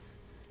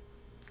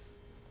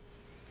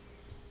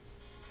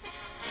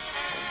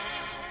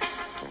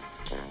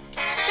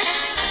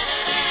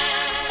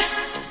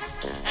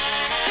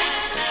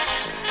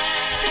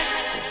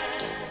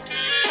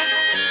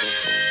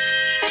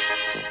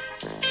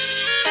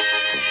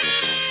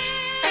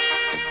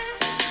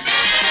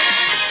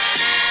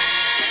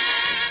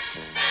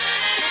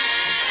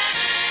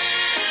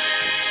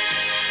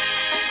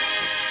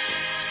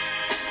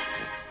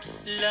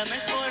 La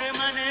mejor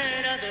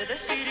manera de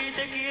decir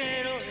te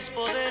quiero es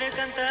poder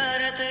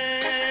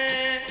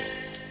cantarte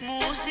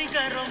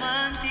música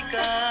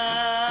romántica,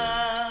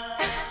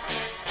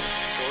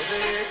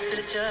 poder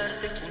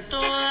estrecharte junto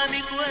a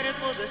mi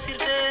cuerpo,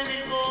 decirte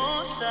mil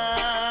cosas,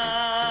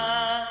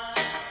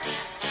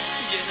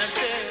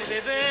 llenarte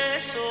de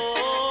besos.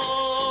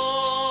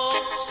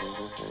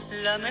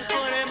 La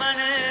mejor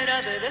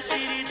manera de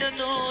decirte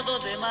todo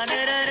de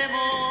manera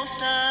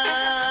hermosa,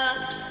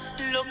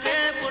 lo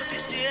que por ti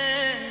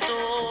siento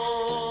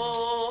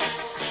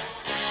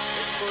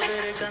es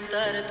poder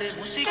cantarte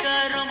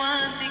música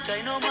romántica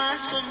y no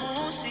más con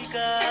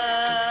música,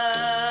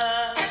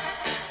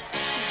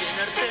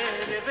 llenarte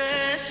de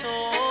besos,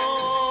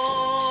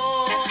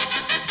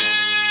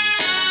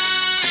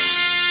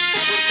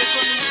 porque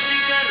con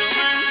música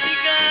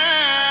romántica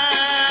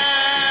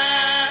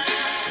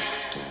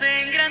se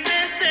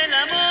engrandece el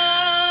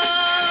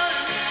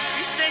amor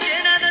y se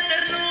llena de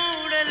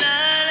ternura el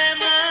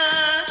alma,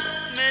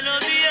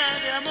 melodía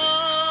de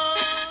amor.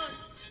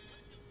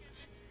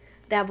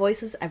 That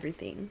voice is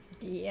everything.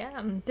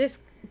 Yeah, this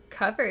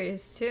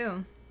covers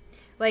too.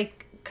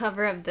 Like,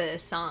 cover of the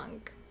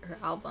song or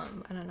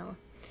album. I don't know.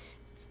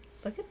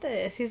 Look at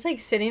this. He's like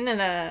sitting in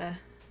a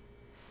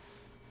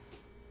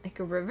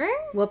river?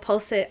 We'll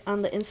post it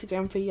on the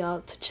Instagram for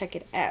y'all to check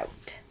it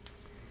out.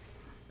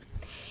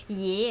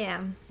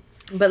 Yeah.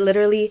 But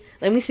literally,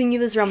 let me sing you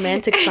this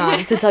romantic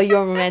song to tell you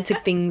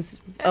romantic things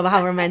of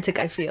how romantic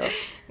I feel.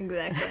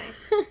 Exactly.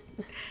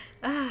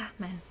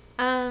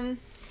 Man.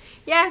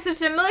 Yeah, so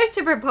similar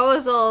to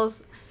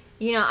proposals,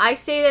 I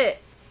say that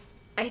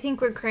I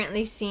think we're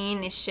currently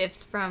seeing a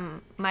shift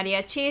from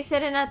mariachi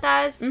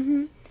serenatas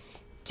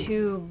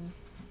to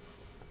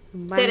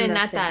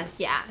serenatas.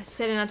 Yeah,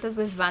 serenatas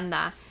with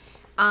banda.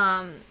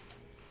 And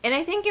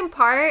I think in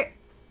part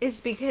is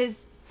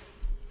because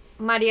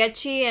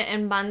mariachi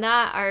and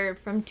banda are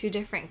from two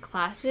different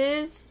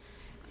classes.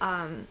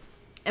 And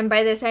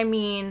by this I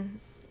mean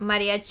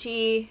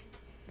mariachi,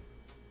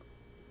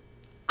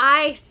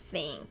 I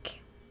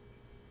think,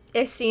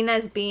 is seen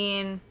as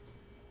being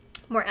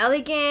more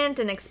elegant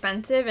and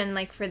expensive, and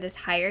like for this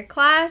higher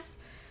class,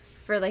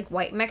 for like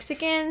white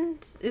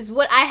Mexicans, is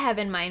what I have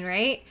in mind,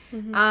 right?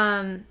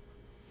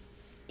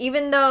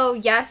 Even though,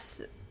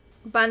 yes,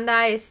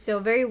 banda is still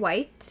very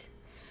white,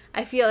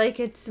 I feel like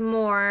it's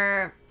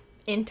more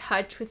in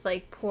touch with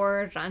like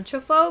poor rancho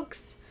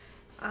folks,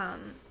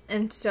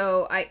 and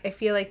so I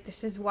feel like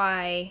this is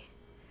why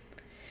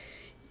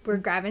we're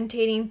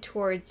gravitating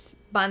towards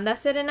banda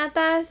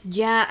serenatas.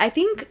 Yeah, I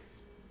think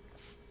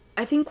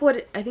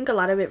a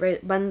lot of it,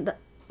 right,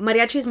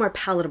 mariachi is more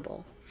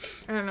palatable.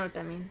 I don't know what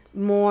that means.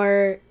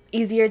 More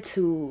easier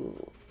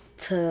to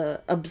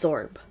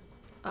absorb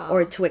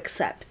or to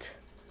accept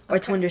or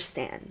to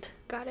understand.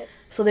 Got it.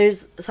 So I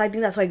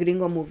think that's why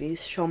gringo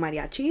movies show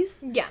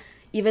mariachis. Yeah.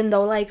 Even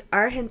though like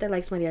our gente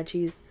likes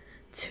mariachis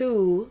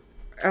too,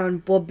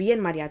 will be in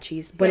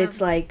mariachis, but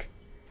it's like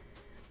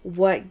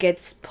what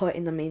gets put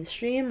in the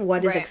mainstream,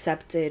 what is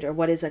accepted or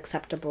what is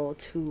acceptable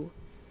to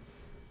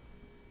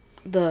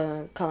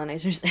the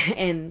colonizers,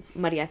 and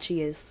mariachi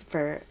is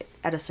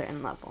at a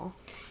certain level.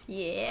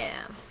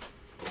 Yeah,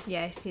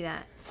 I see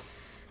that.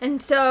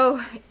 And so,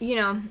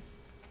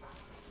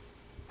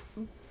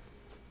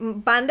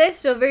 banda is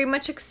still very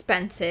much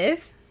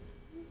expensive.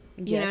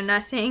 Yes.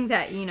 Not saying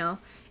that,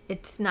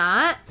 it's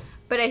not,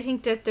 but I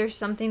think that there's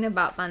something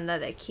about banda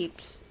that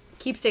keeps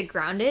it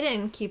grounded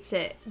and keeps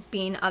it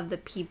being of the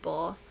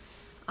people.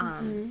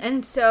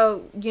 And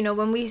so, you know,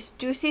 when we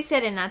do see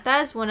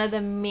serenatas, one of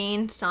the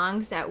main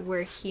songs that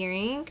we're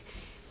hearing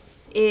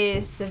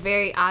is the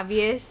very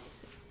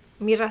obvious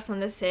Mi Razón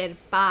de Ser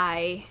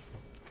by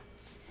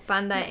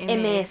Banda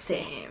MS.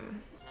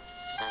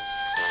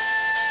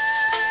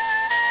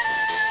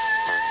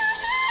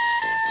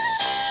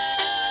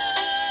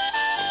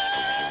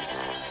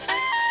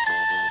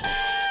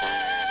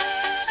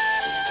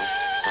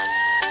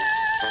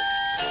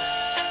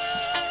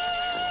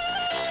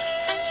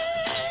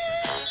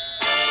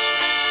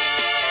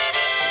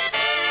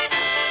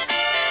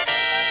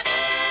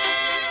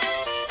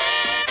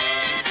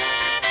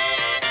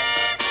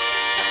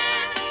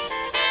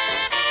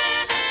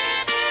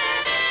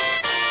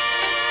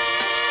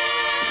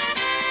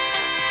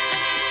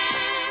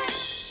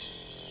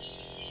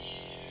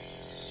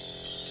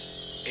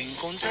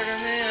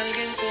 Encontrarme a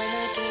alguien como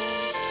tú,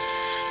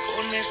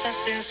 con esa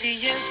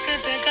sencillez que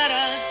te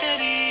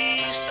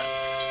caracteriza.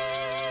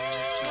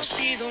 No ha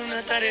sido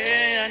una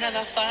tarea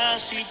nada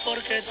fácil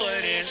porque tú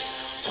eres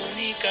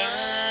única.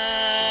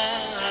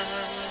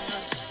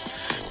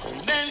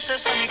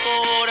 Convences a mi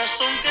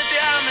corazón que te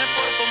ame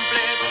por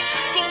completo.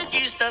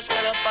 Conquistas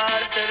cada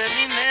parte de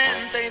mi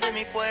mente y de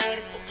mi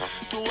cuerpo.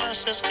 Tú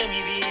haces que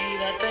mi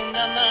vida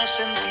tenga más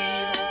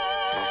sentido.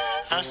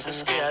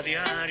 Haces que a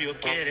diario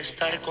quiera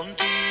estar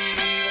contigo.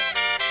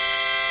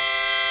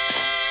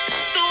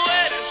 Tú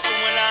eres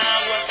como el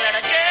agua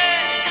clara que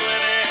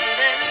llueve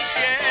del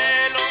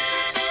cielo.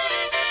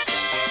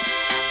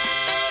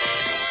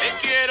 Te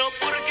quiero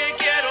porque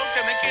quiero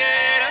que me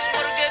quieras,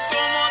 porque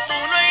como tú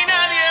no hay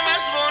nadie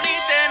más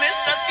bonita en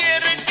esta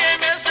tierra que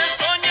me hace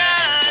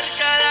soñar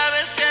cada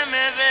vez que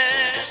me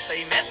besa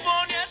y me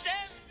pone a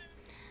temblar.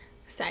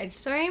 Side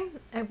story,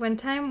 at one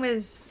time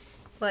was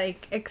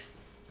like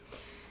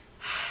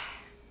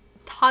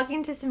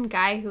talking to some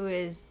guy who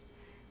is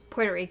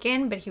Puerto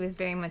Rican, but he was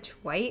very much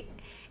white,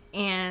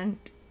 and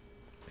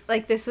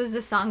like this was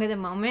the song of the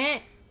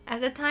moment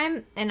at the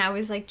time, and I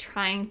was like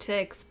trying to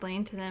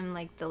explain to them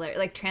like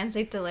like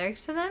translate the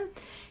lyrics to them,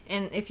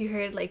 and if you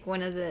heard like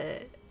one of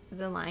the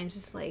lines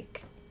is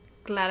like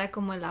clara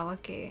como el agua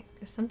que,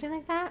 or something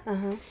like that,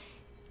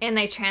 and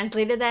I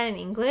translated that in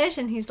English,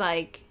 and he's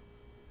like,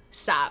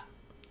 stop,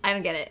 I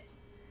don't get it,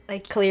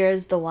 like Clear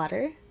as the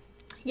water?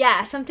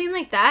 yeah, something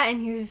like that,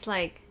 and he was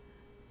like,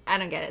 I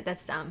don't get it.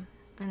 That's dumb.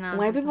 And I was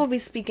Why just people be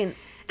speaking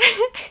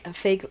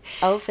fake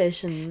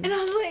Elfish and and I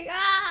was like,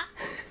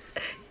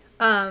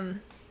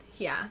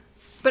 yeah.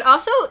 But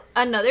also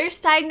another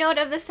side note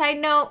of the side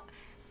note,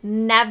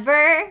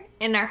 never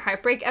in our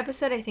heartbreak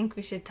episode, I think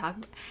we should talk.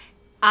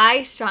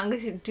 I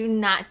strongly do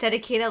not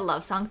dedicate a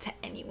love song to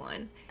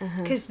anyone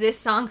because this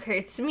song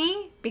hurts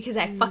me because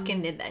I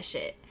fucking did that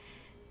shit.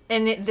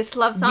 And this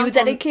love song. You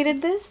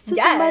dedicated this to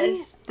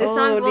somebody? This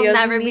song will Dios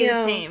never be the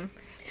mío. same.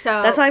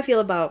 So That's how I feel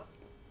about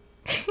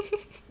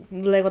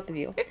Luego te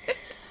digo.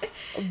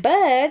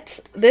 But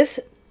this,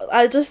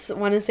 I just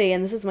want to say,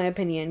 and this is my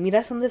opinion, Mi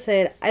Razón de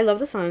Ser, I love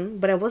the song,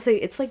 but I will say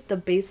it's like the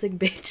basic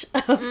bitch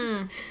of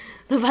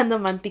the Banda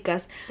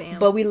Manticas. Damn.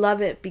 But we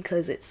love it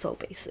because it's so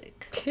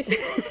basic.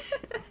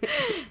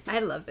 I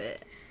love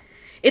it.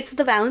 It's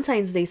the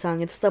Valentine's Day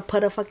song. It's the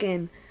put a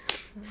fucking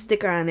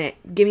sticker on it.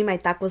 Give me my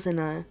tacos in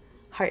a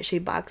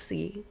heart-shaped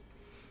boxy.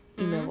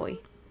 Y me voy.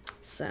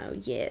 So,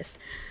 yes.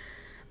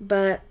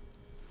 But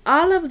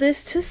all of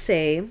this to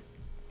say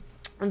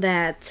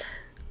that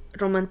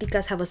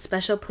romanticas have a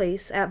special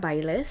place at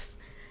bailes.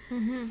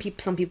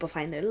 Some people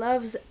find their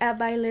loves at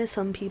bailes.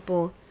 Some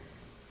people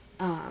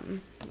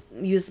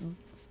use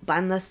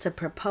bandas to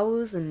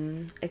propose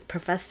and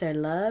profess their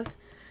love.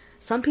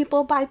 Some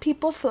people buy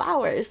people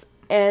flowers.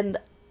 And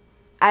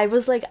I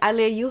was like,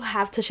 Ale, you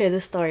have to share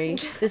this story.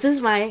 This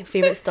is my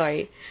favorite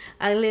story.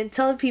 Ale,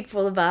 tell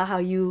people about how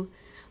you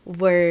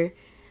were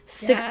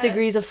 6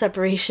 degrees of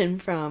separation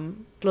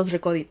from Los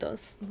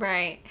Recoditos.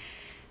 Right.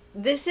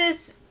 This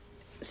is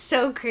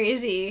so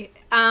crazy.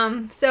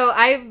 This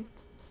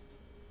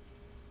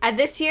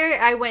year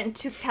I went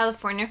to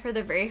California for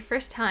the very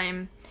first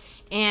time,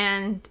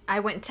 and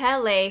I went to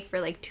LA for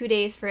like 2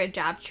 days for a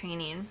job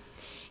training.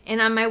 And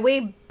on my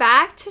way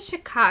back to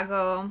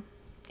Chicago,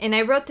 and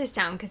I wrote this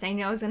down because I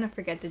knew I was going to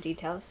forget the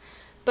details,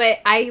 but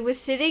I was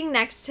sitting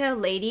next to a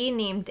lady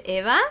named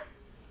Eva.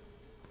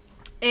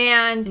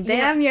 And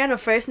Damn, you're on a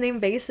first name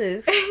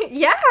basis.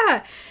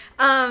 yeah.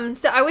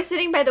 So I was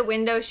sitting by the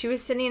window. She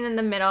was sitting in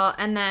the middle,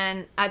 and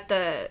then at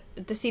the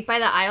seat by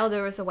the aisle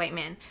there was a white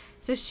man.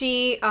 So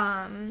she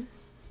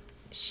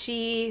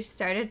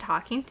started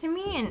talking to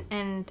me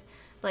and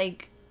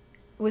like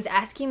was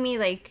asking me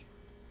like,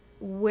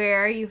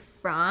 where are you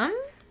from?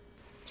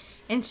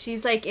 And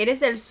she's like, ¿Eres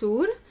del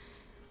sur?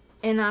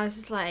 And I was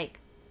just like,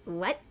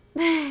 what?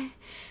 And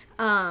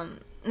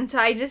so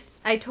I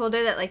told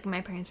her that like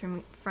my parents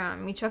were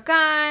from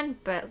Michoacan,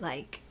 but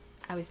like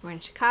I was born in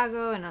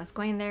Chicago and I was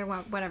going there,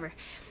 whatever.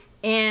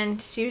 And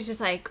she was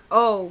just like,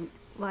 oh,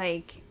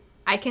 like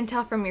I can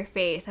tell from your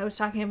face. I was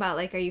talking about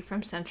like, are you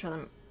from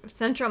Central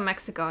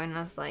Mexico? And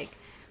I was like,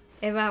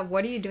 Eva,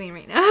 what are you doing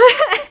right now?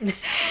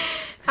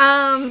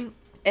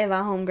 Eva,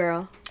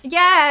 homegirl.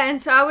 Yeah,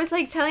 and so I was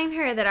like telling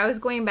her that I was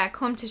going back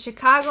home to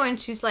Chicago, and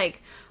she's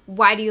like,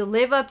 why do you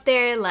live up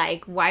there?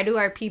 Like, why do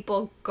our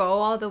people go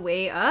all the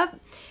way up?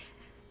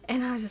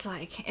 And I was just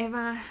like,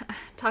 Eva,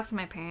 talk to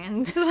my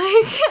parents. Like,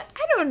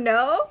 I don't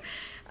know.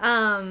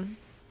 And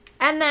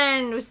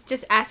then was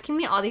just asking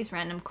me all these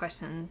random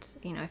questions.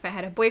 You know, if I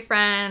had a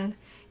boyfriend,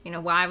 you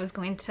know, why I was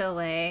going to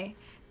LA.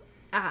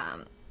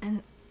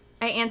 And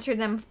I answered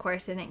them, of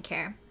course, I didn't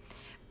care.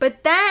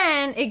 But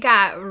then it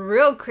got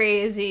real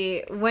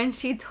crazy when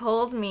she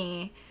told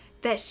me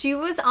that she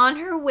was on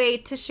her way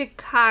to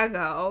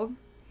Chicago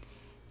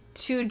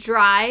to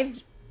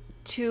drive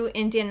to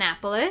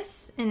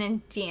Indianapolis in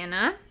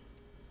Indiana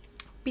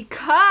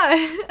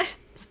because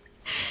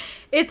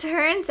it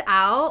turns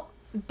out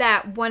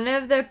that one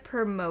of the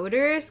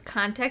promoters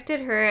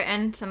contacted her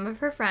and some of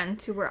her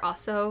friends who were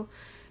also,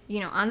 you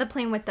know, on the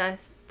plane with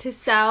us to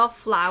sell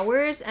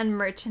flowers and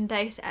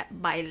merchandise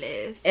at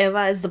Bailes.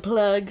 Eva is the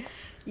plug.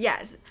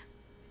 Yes.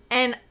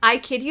 And I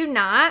kid you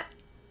not,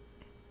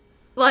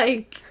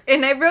 like,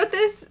 and I wrote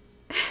this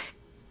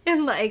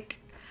in, like,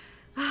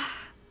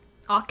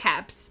 all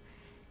caps.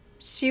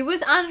 She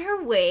was on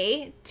her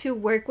way to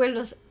work with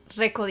Los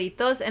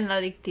Recoditos en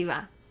La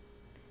Adictiva.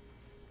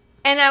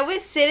 And I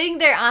was sitting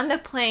there on the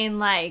plane,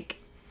 like,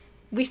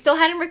 we still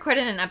hadn't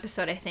recorded an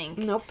episode, I think.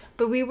 Nope.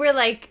 But we were,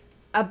 like,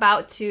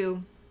 about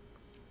to.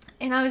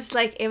 And I was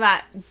like,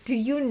 Eva, do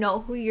you know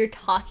who you're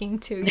talking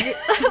to?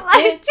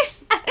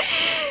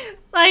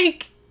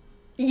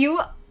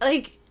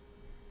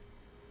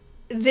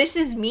 This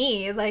is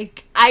me.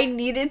 Like, I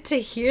needed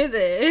to hear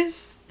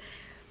this.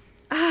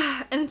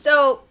 And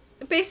so,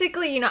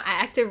 basically, you know, I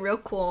acted real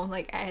cool.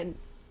 Like, I had,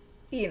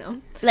 you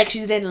know. Like,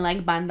 she didn't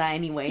like banda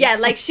anyway. Yeah,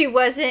 like, she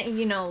wasn't,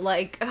 you know,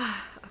 like,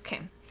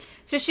 okay.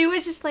 So, she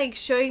was just, like,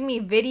 showing me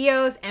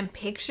videos and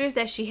pictures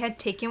that she had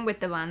taken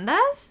with the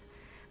bandas.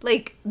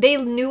 Like, they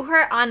knew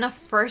her on a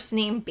first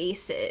name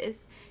basis.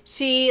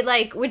 She,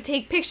 like, would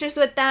take pictures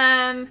with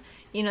them.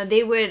 You know,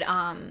 they would,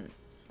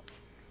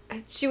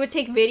 she would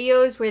take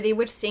videos where they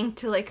would sing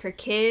to, like, her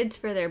kids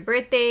for their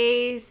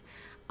birthdays.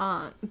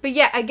 But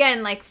yeah,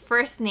 again, like,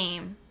 first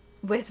name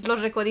with Los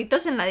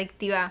Recoditos en La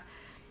Adictiva.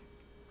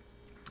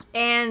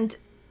 And,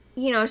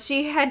 you know,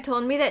 she had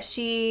told me that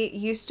she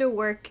used to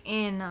work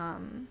in,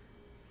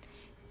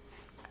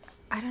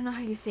 I don't know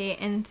how you say it,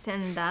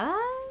 Ensendadas?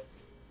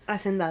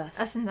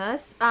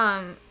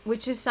 Hacendadas,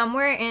 which is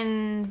somewhere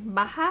in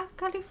Baja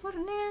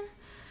California.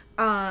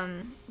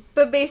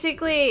 But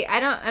basically, I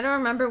don't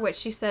remember what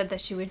she said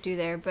that she would do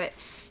there, but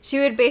she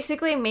would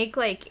basically make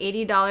like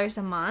 $80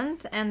 a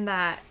month, and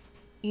that,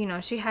 you know,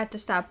 she had to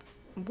stop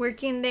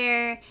working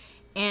there,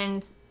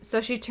 and so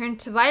she turned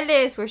to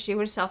Bailes, where she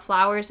would sell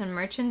flowers and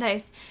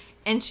merchandise,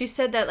 and she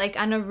said that, like,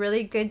 on a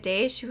really good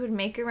day, she would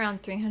make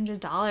around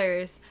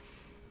 $300.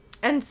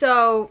 And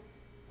so,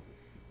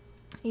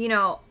 you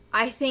know,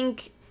 I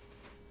think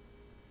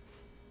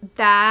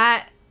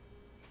that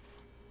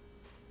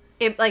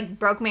it, like,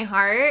 broke my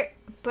heart,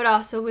 but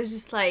also was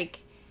just, like,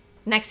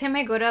 next time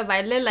I go to a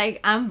baile, like,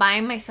 I'm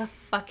buying myself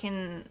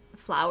fucking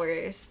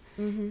flowers,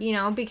 you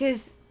know,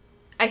 because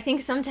I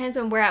think sometimes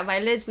when we're at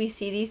bailes, we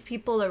see these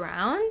people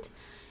around,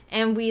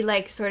 and we,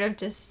 like, sort of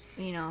just,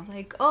 you know,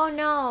 like, oh,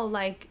 no,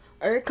 like,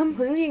 or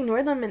completely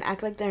ignore them and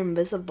act like they're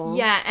invisible.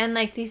 Yeah, and,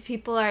 like, these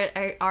people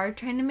are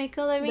trying to make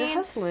a living. They're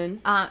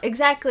hustling.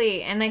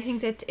 Exactly, and I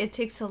think that it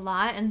takes a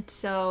lot, and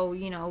so,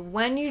 you know,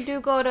 when you do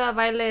go to a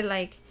baile,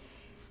 like,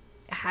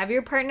 have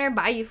your partner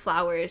buy you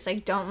flowers.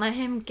 Like, don't let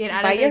him get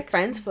out buy of your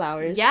friends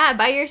flowers. Yeah,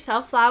 buy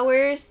yourself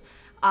flowers.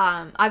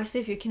 Obviously,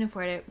 if you can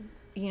afford it,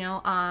 you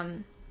know.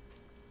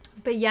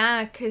 But,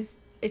 yeah, because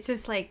it's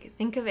just, like,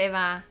 think of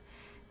Eva.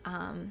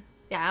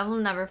 Yeah, I will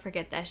never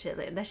forget that shit.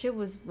 Like, that shit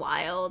was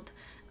wild.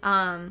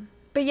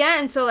 But yeah,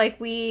 and so, like,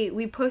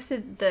 we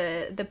posted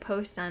the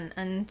post on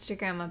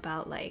Instagram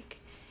about, like,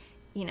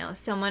 you know,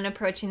 someone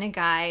approaching a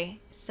guy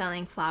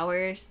selling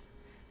flowers.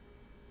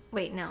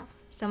 Wait, no.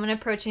 Someone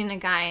approaching a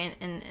guy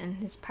and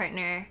his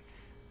partner,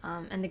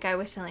 and the guy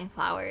was selling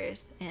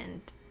flowers,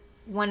 and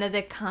one of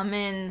the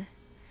common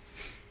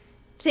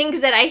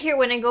things that I hear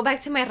when I go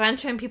back to my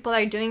rancho and people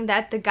are doing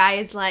that, the guy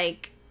is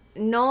like,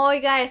 no,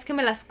 oiga, es que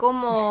me las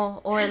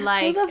como, or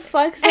like, who the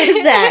fuck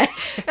says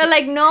that? or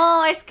like,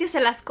 no, es que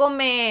se las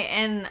come,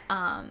 and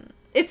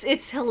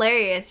it's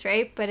hilarious,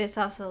 right? But it's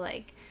also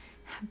like,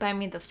 buy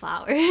me the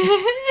flowers,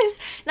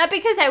 not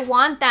because I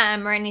want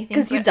them or anything,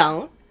 because you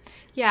don't,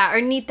 yeah,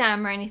 or need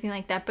them or anything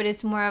like that, but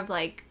it's more of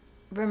like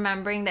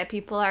remembering that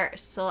people are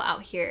still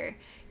out here,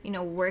 you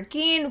know,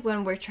 working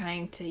when we're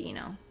trying to, you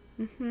know,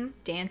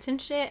 dance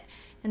and shit,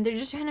 and they're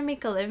just trying to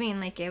make a living,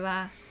 like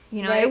Eva.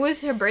 You know, right. It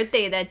was her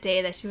birthday that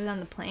day that she was on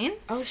the plane.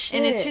 Oh, shit.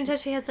 And it turns out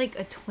she has, like,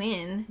 a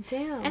twin.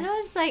 Damn. And I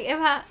was like,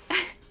 Eva,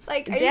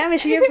 like... Damn,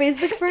 is she your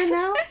Facebook friend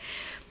now?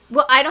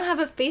 Well, I don't have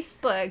a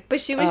Facebook,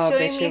 but she was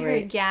showing me her...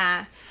 Right.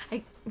 Yeah.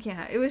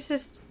 Yeah, it was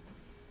just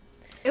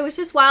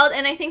wild,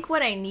 and I think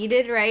what I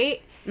needed,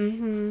 right?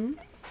 Mm-hmm.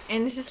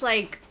 And it's just,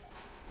 like,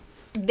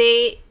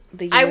 the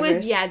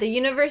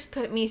universe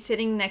put me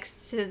sitting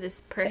next to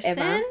this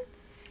person.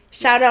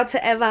 Shout out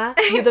to Eva.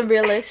 You're the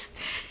realist.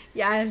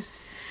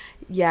 Yes.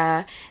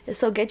 Yeah.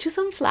 So get you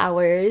some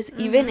flowers,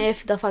 even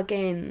if the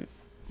fucking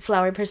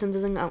flower person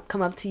doesn't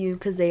come up to you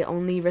because they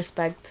only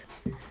respect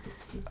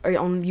or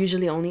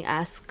usually only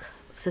ask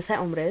cis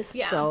hombres.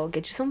 Yeah. So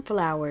get you some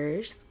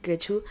flowers.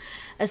 Get you,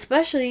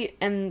 especially,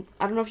 and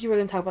I don't know if you were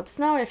going to talk about this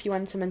now or if you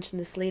wanted to mention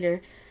this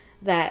later,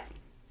 that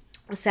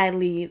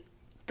sadly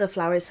the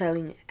flower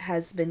selling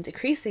has been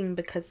decreasing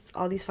because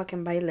all these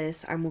fucking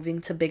bailes are moving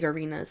to big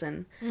arenas,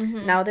 and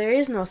now there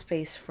is no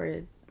space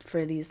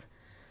for these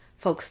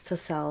folks to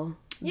sell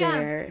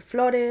their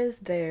flores,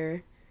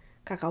 their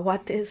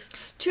cacahuates.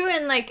 True,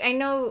 and like I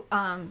know,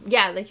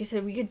 like you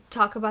said, we could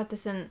talk about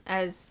this in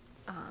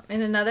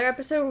another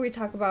episode where we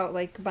talk about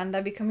like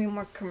banda becoming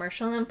more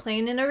commercial and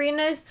playing in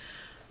arenas,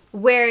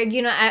 where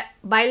at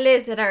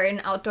bailes that are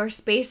in outdoor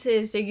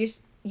spaces,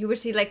 you would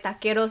see like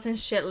taqueros and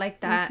shit like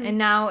that, and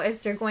now as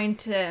they're going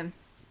to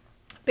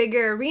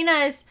bigger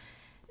arenas,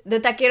 the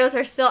taqueros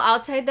are still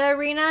outside the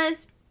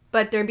arenas,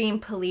 but they're being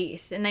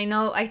policed. And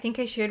I think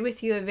I shared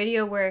with you a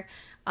video where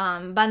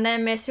Banda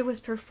MS was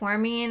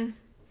performing.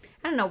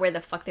 I don't know where the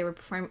fuck they were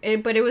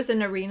performing, but it was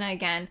an arena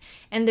again.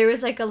 And there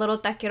was like a little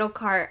taquero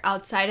cart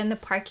outside in the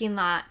parking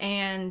lot.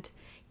 And,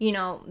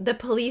 the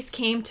police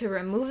came to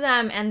remove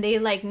them and they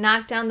like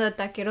knocked down the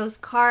taquero's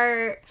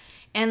cart.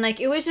 And like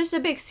it was just a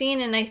big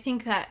scene. And I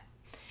think that,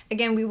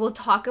 again, we will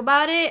talk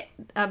about it,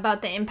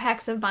 about the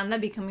impacts of banda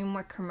becoming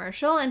more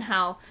commercial and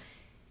how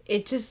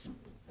it just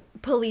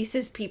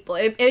polices people.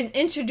 It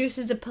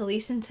introduces the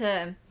police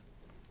into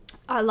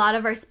a lot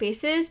of our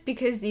spaces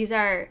because these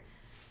are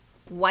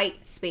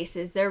white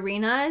spaces. The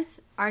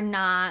arenas are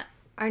not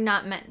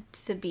meant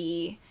to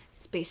be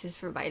spaces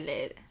for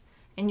baile,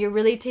 and you're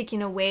really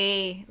taking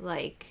away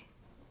like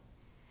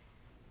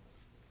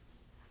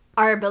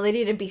our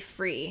ability to be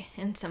free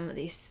in some of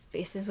these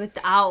spaces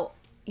without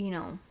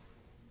the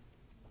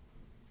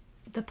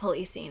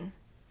policing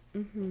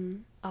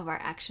of our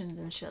actions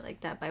and shit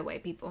like that by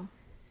white people.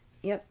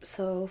 Yep.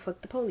 So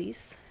fuck the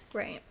police.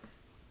 Right.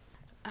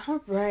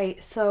 All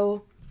right.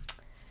 So,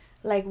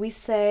 like we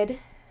said,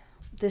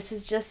 this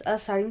is just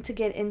us starting to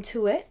get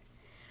into it,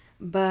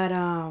 but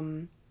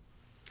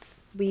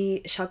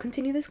we shall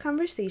continue this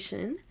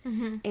conversation,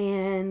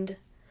 and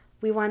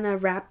we want to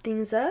wrap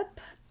things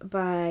up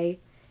by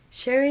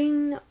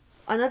sharing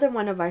another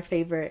one of our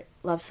favorite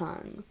love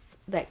songs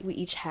that we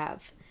each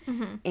have.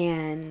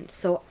 And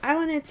so I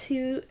wanted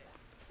to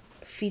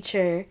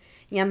feature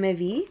Ya Me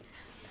Vi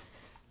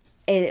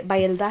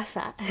by El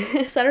Daza.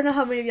 So I don't know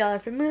how many of y'all are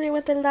familiar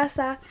with El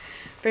Daza.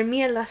 For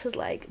me, El Daza's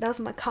like, that was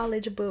my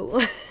college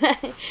boo.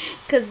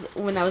 Because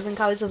when I was in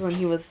college, that's when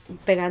he was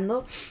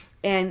pegando.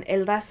 And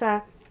El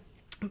Daza,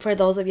 for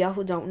those of y'all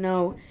who don't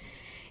know,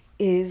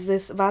 is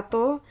this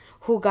vato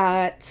who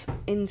got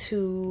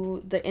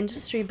into the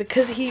industry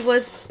because he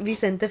was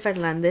Vicente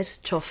Fernandez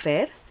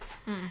chofer,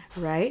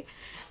 right?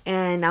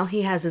 And now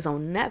he has his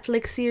own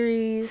Netflix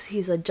series.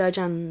 He's a judge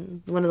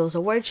on one of those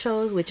award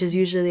shows, which is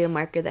usually a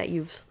marker that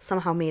you've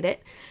somehow made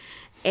it.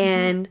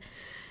 And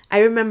I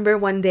remember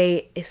one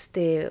day,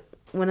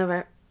 one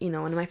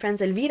of my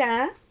friends,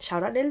 Elvira,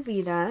 shout out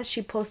Elvira,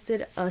 she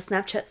posted a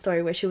Snapchat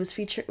story where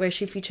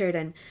she featured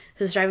and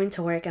she was driving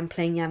to work and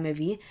playing Ya Me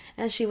Vi,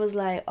 and she was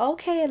like,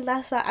 okay, El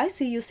Daza, I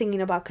see you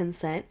singing about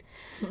consent.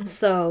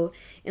 So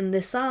in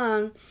this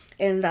song,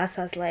 El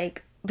Daza's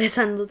like,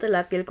 besándote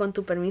la piel con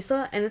tu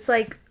permiso, and it's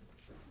like,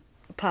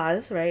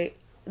 pause, right?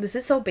 This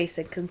is so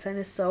basic. Consent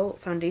is so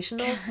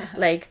foundational.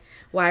 Like,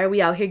 why are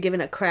we out here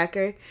giving a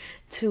cracker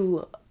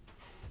to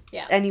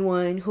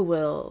anyone who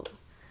will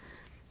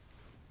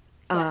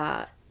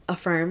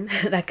affirm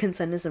that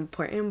consent is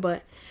important?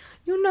 But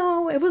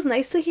it was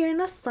nice to hear in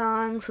a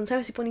song.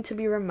 Sometimes people need to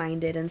be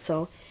reminded, and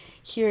so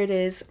here it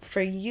is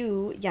for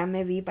you, Ya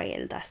Me Vi by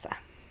El Daza.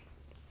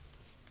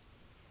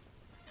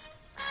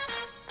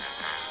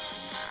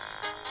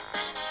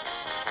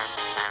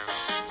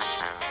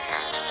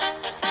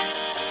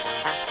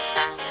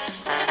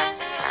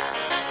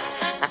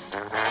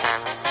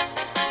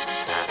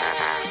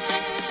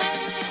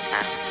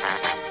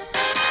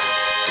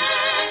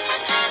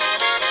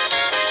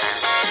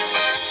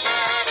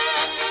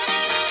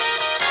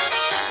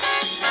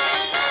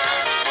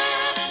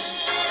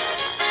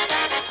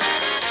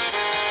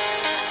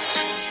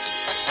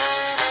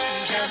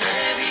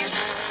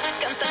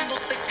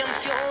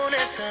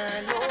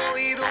 Al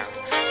oído,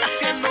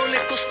 haciéndole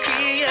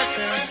cosquillas a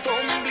tu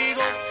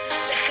ombligo,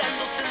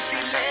 dejándote en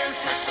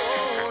silencio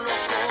solo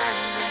con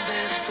un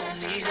beso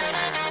mío.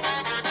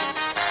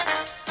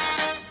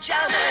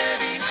 Ya me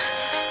vi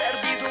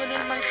perdido en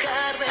el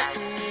manjar de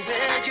tu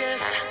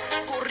belleza,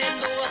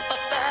 corriendo a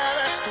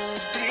patadas tu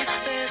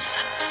tristeza.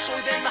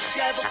 Soy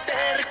demasiado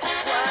terco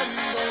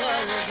cuando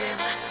alguien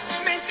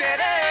me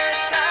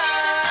interesa.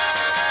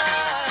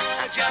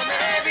 Ya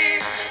me vi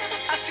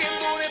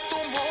haciendo de tu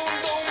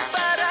mundo un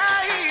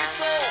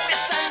paraíso,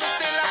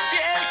 besándote la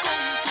piel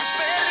con tu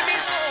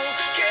permiso.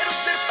 Quiero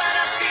ser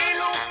para ti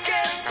lo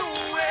que tú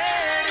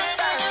eres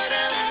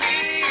para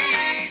mí.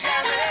 Ya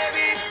me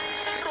vi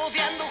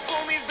rodeando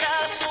con mis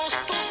brazos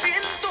tu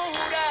cintura.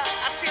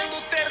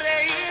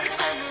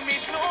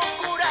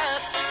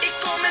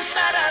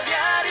 comenzar a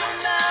diario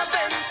una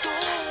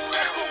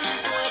aventura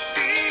junto a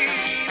ti.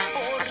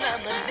 Por la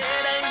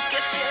manera en que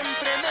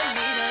siempre me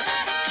miras,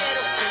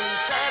 quiero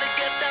pensar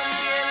que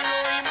también lo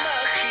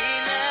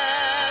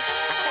imaginas,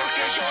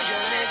 porque yo ya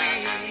me vi.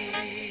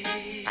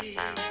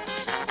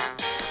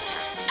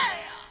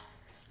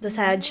 The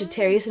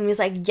Sagittarius in me is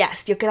like,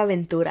 yes, yo quiero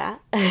aventura.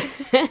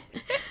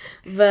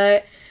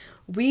 But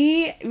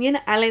me and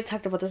Ale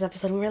talked about this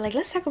episode and we were like,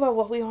 let's talk about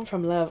what we want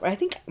from love. Or I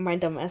think my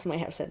dumb ass might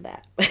have said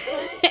that.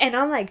 And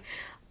I'm like,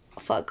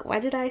 fuck, why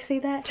did I say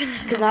that?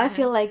 Because now I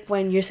feel like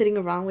when you're sitting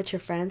around with your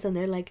friends and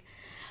they're like,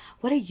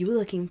 what are you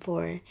looking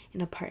for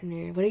in a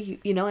partner? What are you,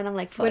 you know? And I'm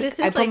like, fuck,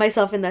 I put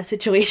myself in that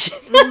situation.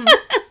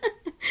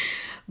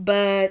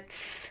 But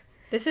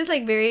this is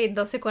like very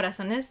 12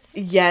 corazones.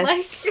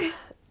 Yes.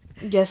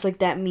 Yes, like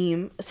that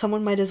meme.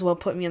 Someone might as well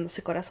put me on the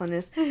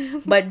corazones.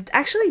 But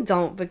actually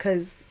don't,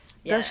 because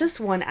that's just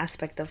one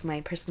aspect of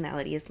my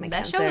personality is my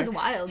Cancer show is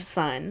wild.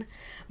 Sun.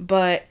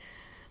 But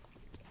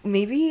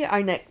maybe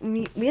our next...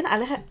 Me and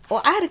Ale had...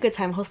 Well, I had a good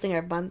time hosting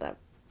our banda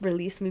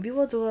release. Maybe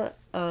we'll do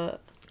a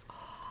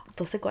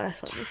 12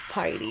 corazones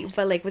party.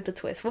 But like with the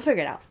twist. We'll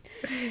figure it out.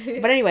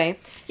 But anyway.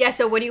 Yeah,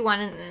 so what do you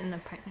want in a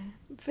partner?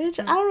 Bitch,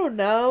 I don't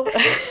know.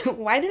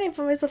 Why did I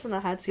put myself in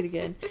the hot seat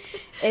again?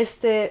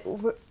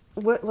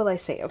 What will I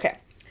say? Okay.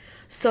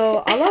 So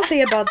all I'll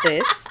say about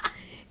this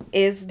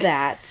is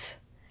that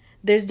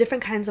there's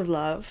different kinds of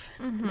love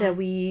that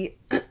we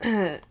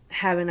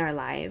have in our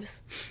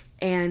lives.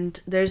 And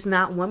there's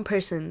not one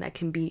person that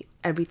can be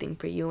everything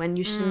for you. And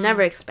you should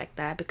never expect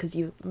that, because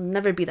you'll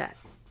never be that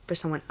for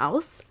someone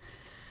else.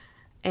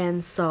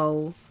 And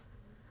so,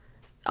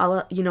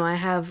 I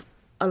have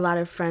a lot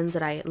of friends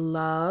that I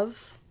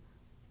love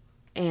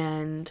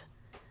and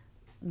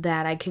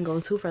that I can go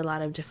to for a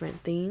lot of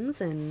different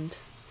things. And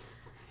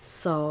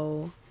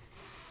so,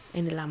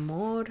 en el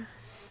amor,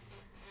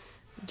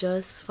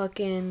 just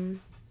fucking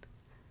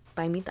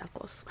buy me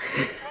tacos.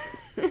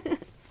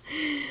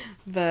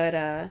 But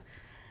I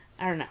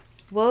don't know.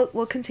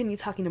 We'll continue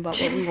talking about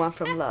what we want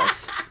from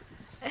love.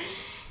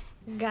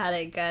 Got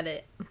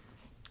it.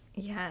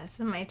 Yeah,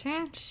 so my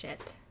turn?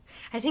 Shit.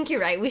 I think you're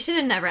right. We should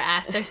have never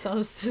asked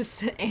ourselves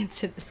to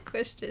answer this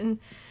question.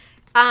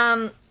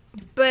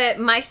 But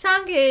my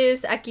song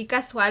is Aquí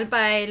Casual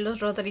by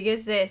Los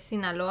Rodriguez de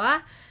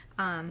Sinaloa.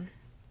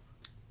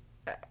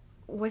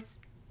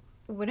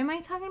 What am I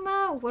talking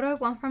about? What do I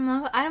want from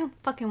love? I don't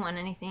fucking want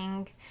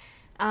anything.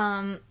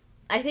 I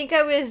think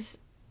I was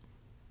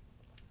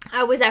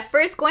at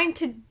first going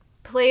to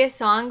play a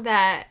song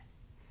that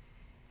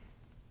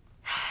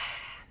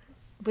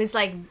was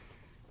like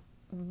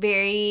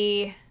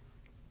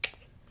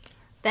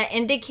that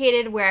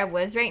indicated where I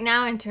was right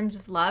now in terms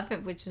of love,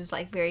 which is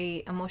like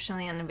very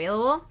emotionally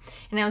unavailable.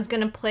 And I was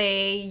gonna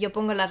play Yo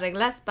Pongo las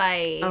Reglas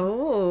by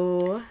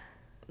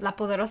La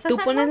Poderosa. ¿Tú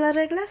pones las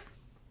reglas?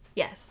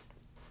 Yes.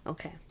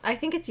 Okay. I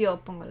think it's Yo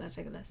Pongo las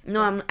Reglas.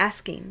 No, I'm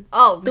asking.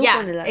 Oh, Tú yeah,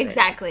 pones las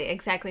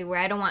exactly. Where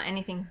I don't want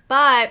anything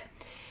but,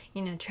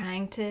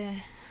 trying to,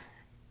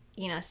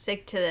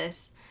 stick to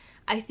this.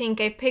 I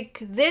think I pick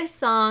this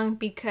song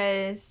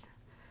because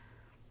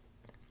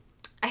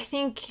I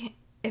think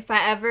if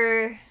I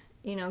ever,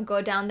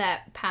 go down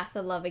that path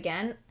of love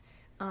again,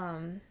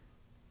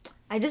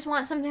 I just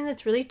want something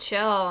that's really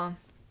chill.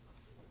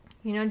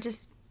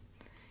 Just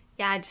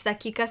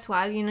aquí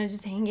casual,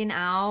 just hanging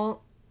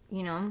out,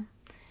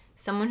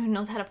 someone who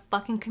knows how to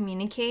fucking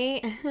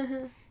communicate,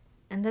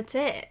 and that's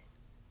it.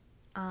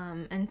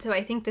 And so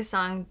I think this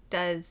song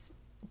does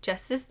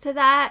justice to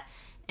that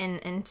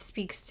and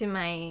speaks to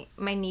my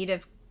need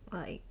of,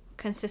 like,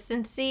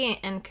 consistency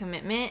and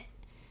commitment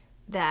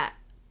that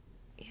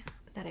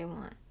I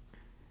want.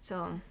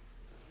 So,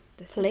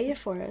 play it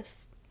for us.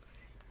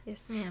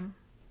 Yes, ma'am.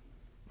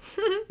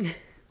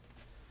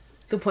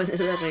 Tú pones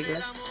las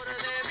reglas.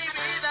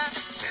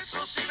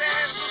 Besos y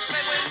besos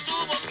pego en tu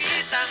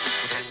boquita,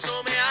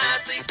 eso me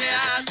hace y te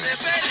hace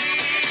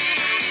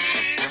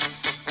feliz.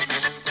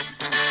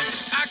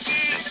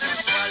 Aquí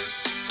casual,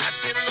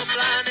 haciendo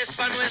planes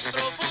para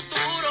nuestro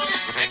futuro,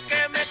 de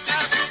que me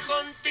caso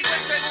contigo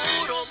es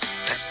seguro,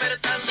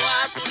 despertando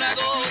a tu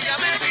lado ya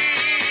me vi.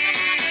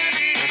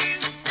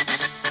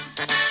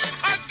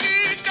 Aquí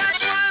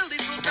casual,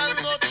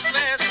 disfrutando tus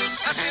besos,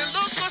 haciendo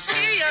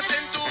cosquillas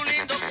en tu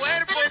lindo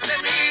cuerpo, te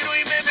miro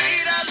y me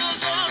mira,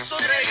 los dos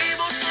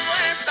sonreímos, todo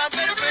está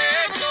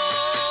perfecto.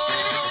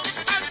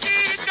 Aquí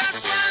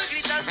casual,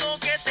 gritando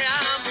que te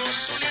amo,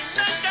 tu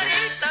linda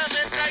carita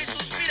me trae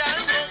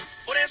suspirando,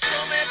 por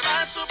eso me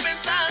paso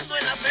pensando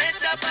en la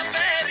fecha para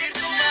pedir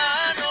tu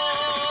mano.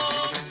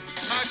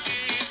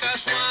 Aquí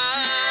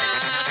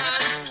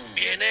casual,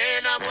 bien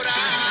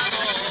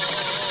enamorado.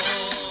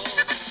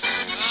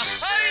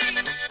 Ay.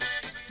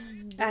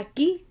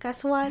 Aquí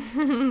casual.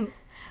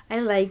 I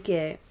like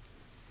it.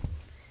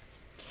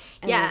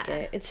 I Yeah. like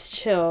it. It's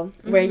chill.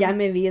 Where Ya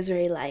Me Vi is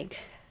very like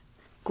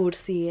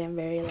cursi and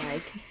very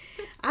like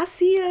I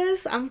see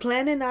us. I'm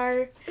planning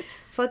our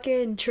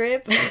fucking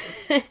trip.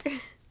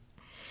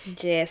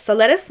 Yeah. So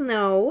let us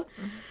know.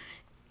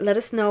 let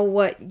us know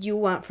what you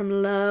want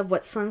from love,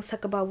 what songs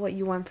talk about what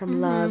you want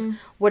from love.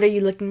 What are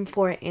you looking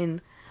for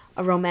in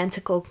a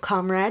romantical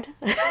comrade?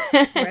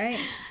 Right.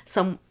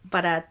 Some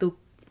para tu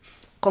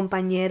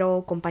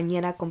compañero,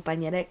 compañera,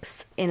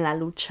 compañerex en la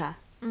lucha.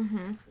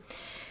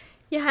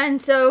 Yeah,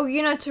 and so,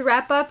 to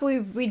wrap up,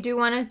 we do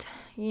want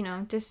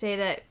to, just say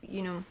that,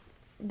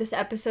 this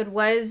episode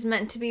was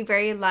meant to be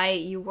very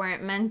light. You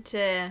weren't meant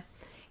to,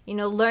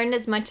 learn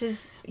as much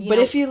as, But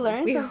if you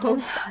learn we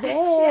something,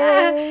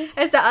 yeah,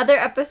 as the other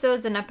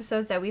episodes and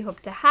episodes that we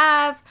hope to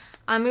have.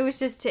 It was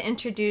just to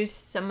introduce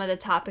some of the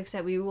topics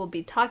that we will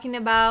be talking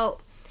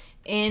about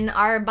in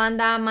our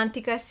Banda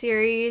Mantica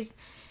series.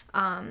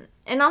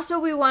 And also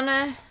we want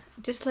to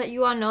just let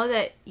you all know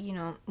that,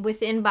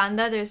 within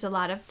Banda, there's a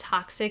lot of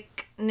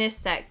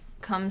toxicness that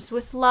comes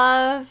with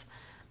love.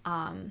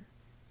 And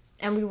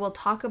we will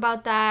talk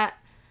about that.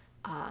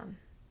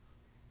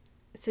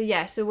 So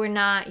we're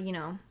not,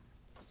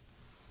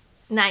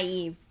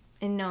 naive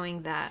in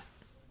knowing that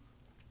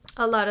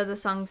a lot of the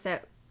songs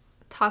that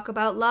talk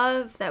about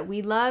love, that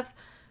we love,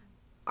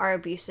 are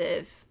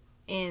abusive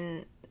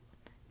in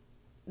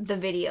the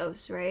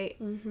videos, right?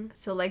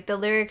 So, like, the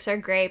lyrics are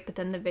great, but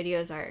then the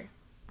videos are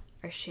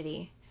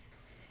shitty.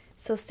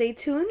 So stay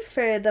tuned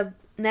for the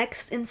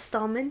next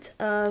installment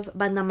of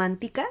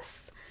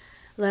Bandamanticas.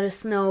 Let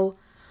us know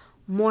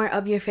more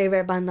of your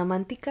favorite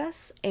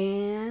Bandamanticas.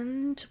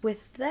 And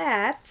with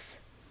that,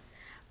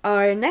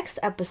 our next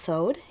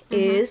episode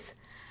is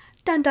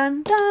dun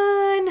dun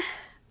dun.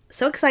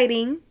 So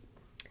exciting.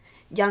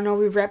 Y'all know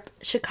we rep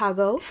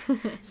Chicago.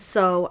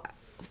 So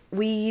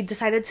we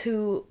decided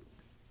to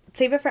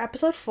save it for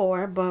episode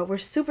 4, but we're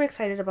super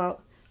excited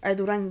about our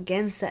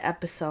Duranguense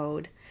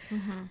episode,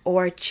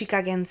 or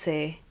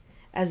Chicagense,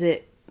 as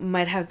it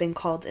might have been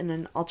called in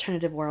an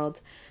alternative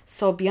world.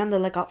 So be on the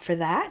lookout for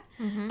that.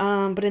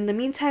 But in the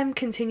meantime,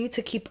 continue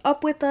to keep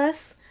up with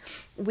us.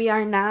 We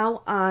are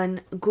now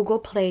on Google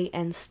Play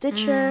and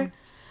Stitcher.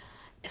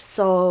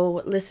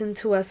 So listen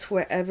to us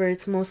wherever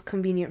it's most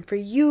convenient for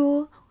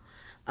you.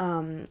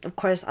 Of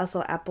course,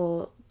 also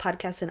Apple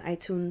Podcasts and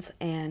iTunes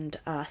and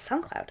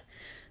SoundCloud.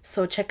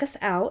 So check us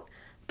out.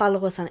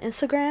 Follow us on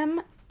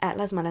Instagram at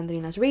Las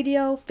Malandrinas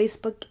Radio,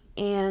 Facebook,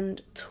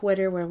 and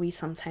Twitter, where we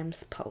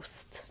sometimes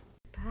post.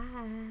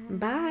 Bye.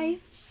 Bye.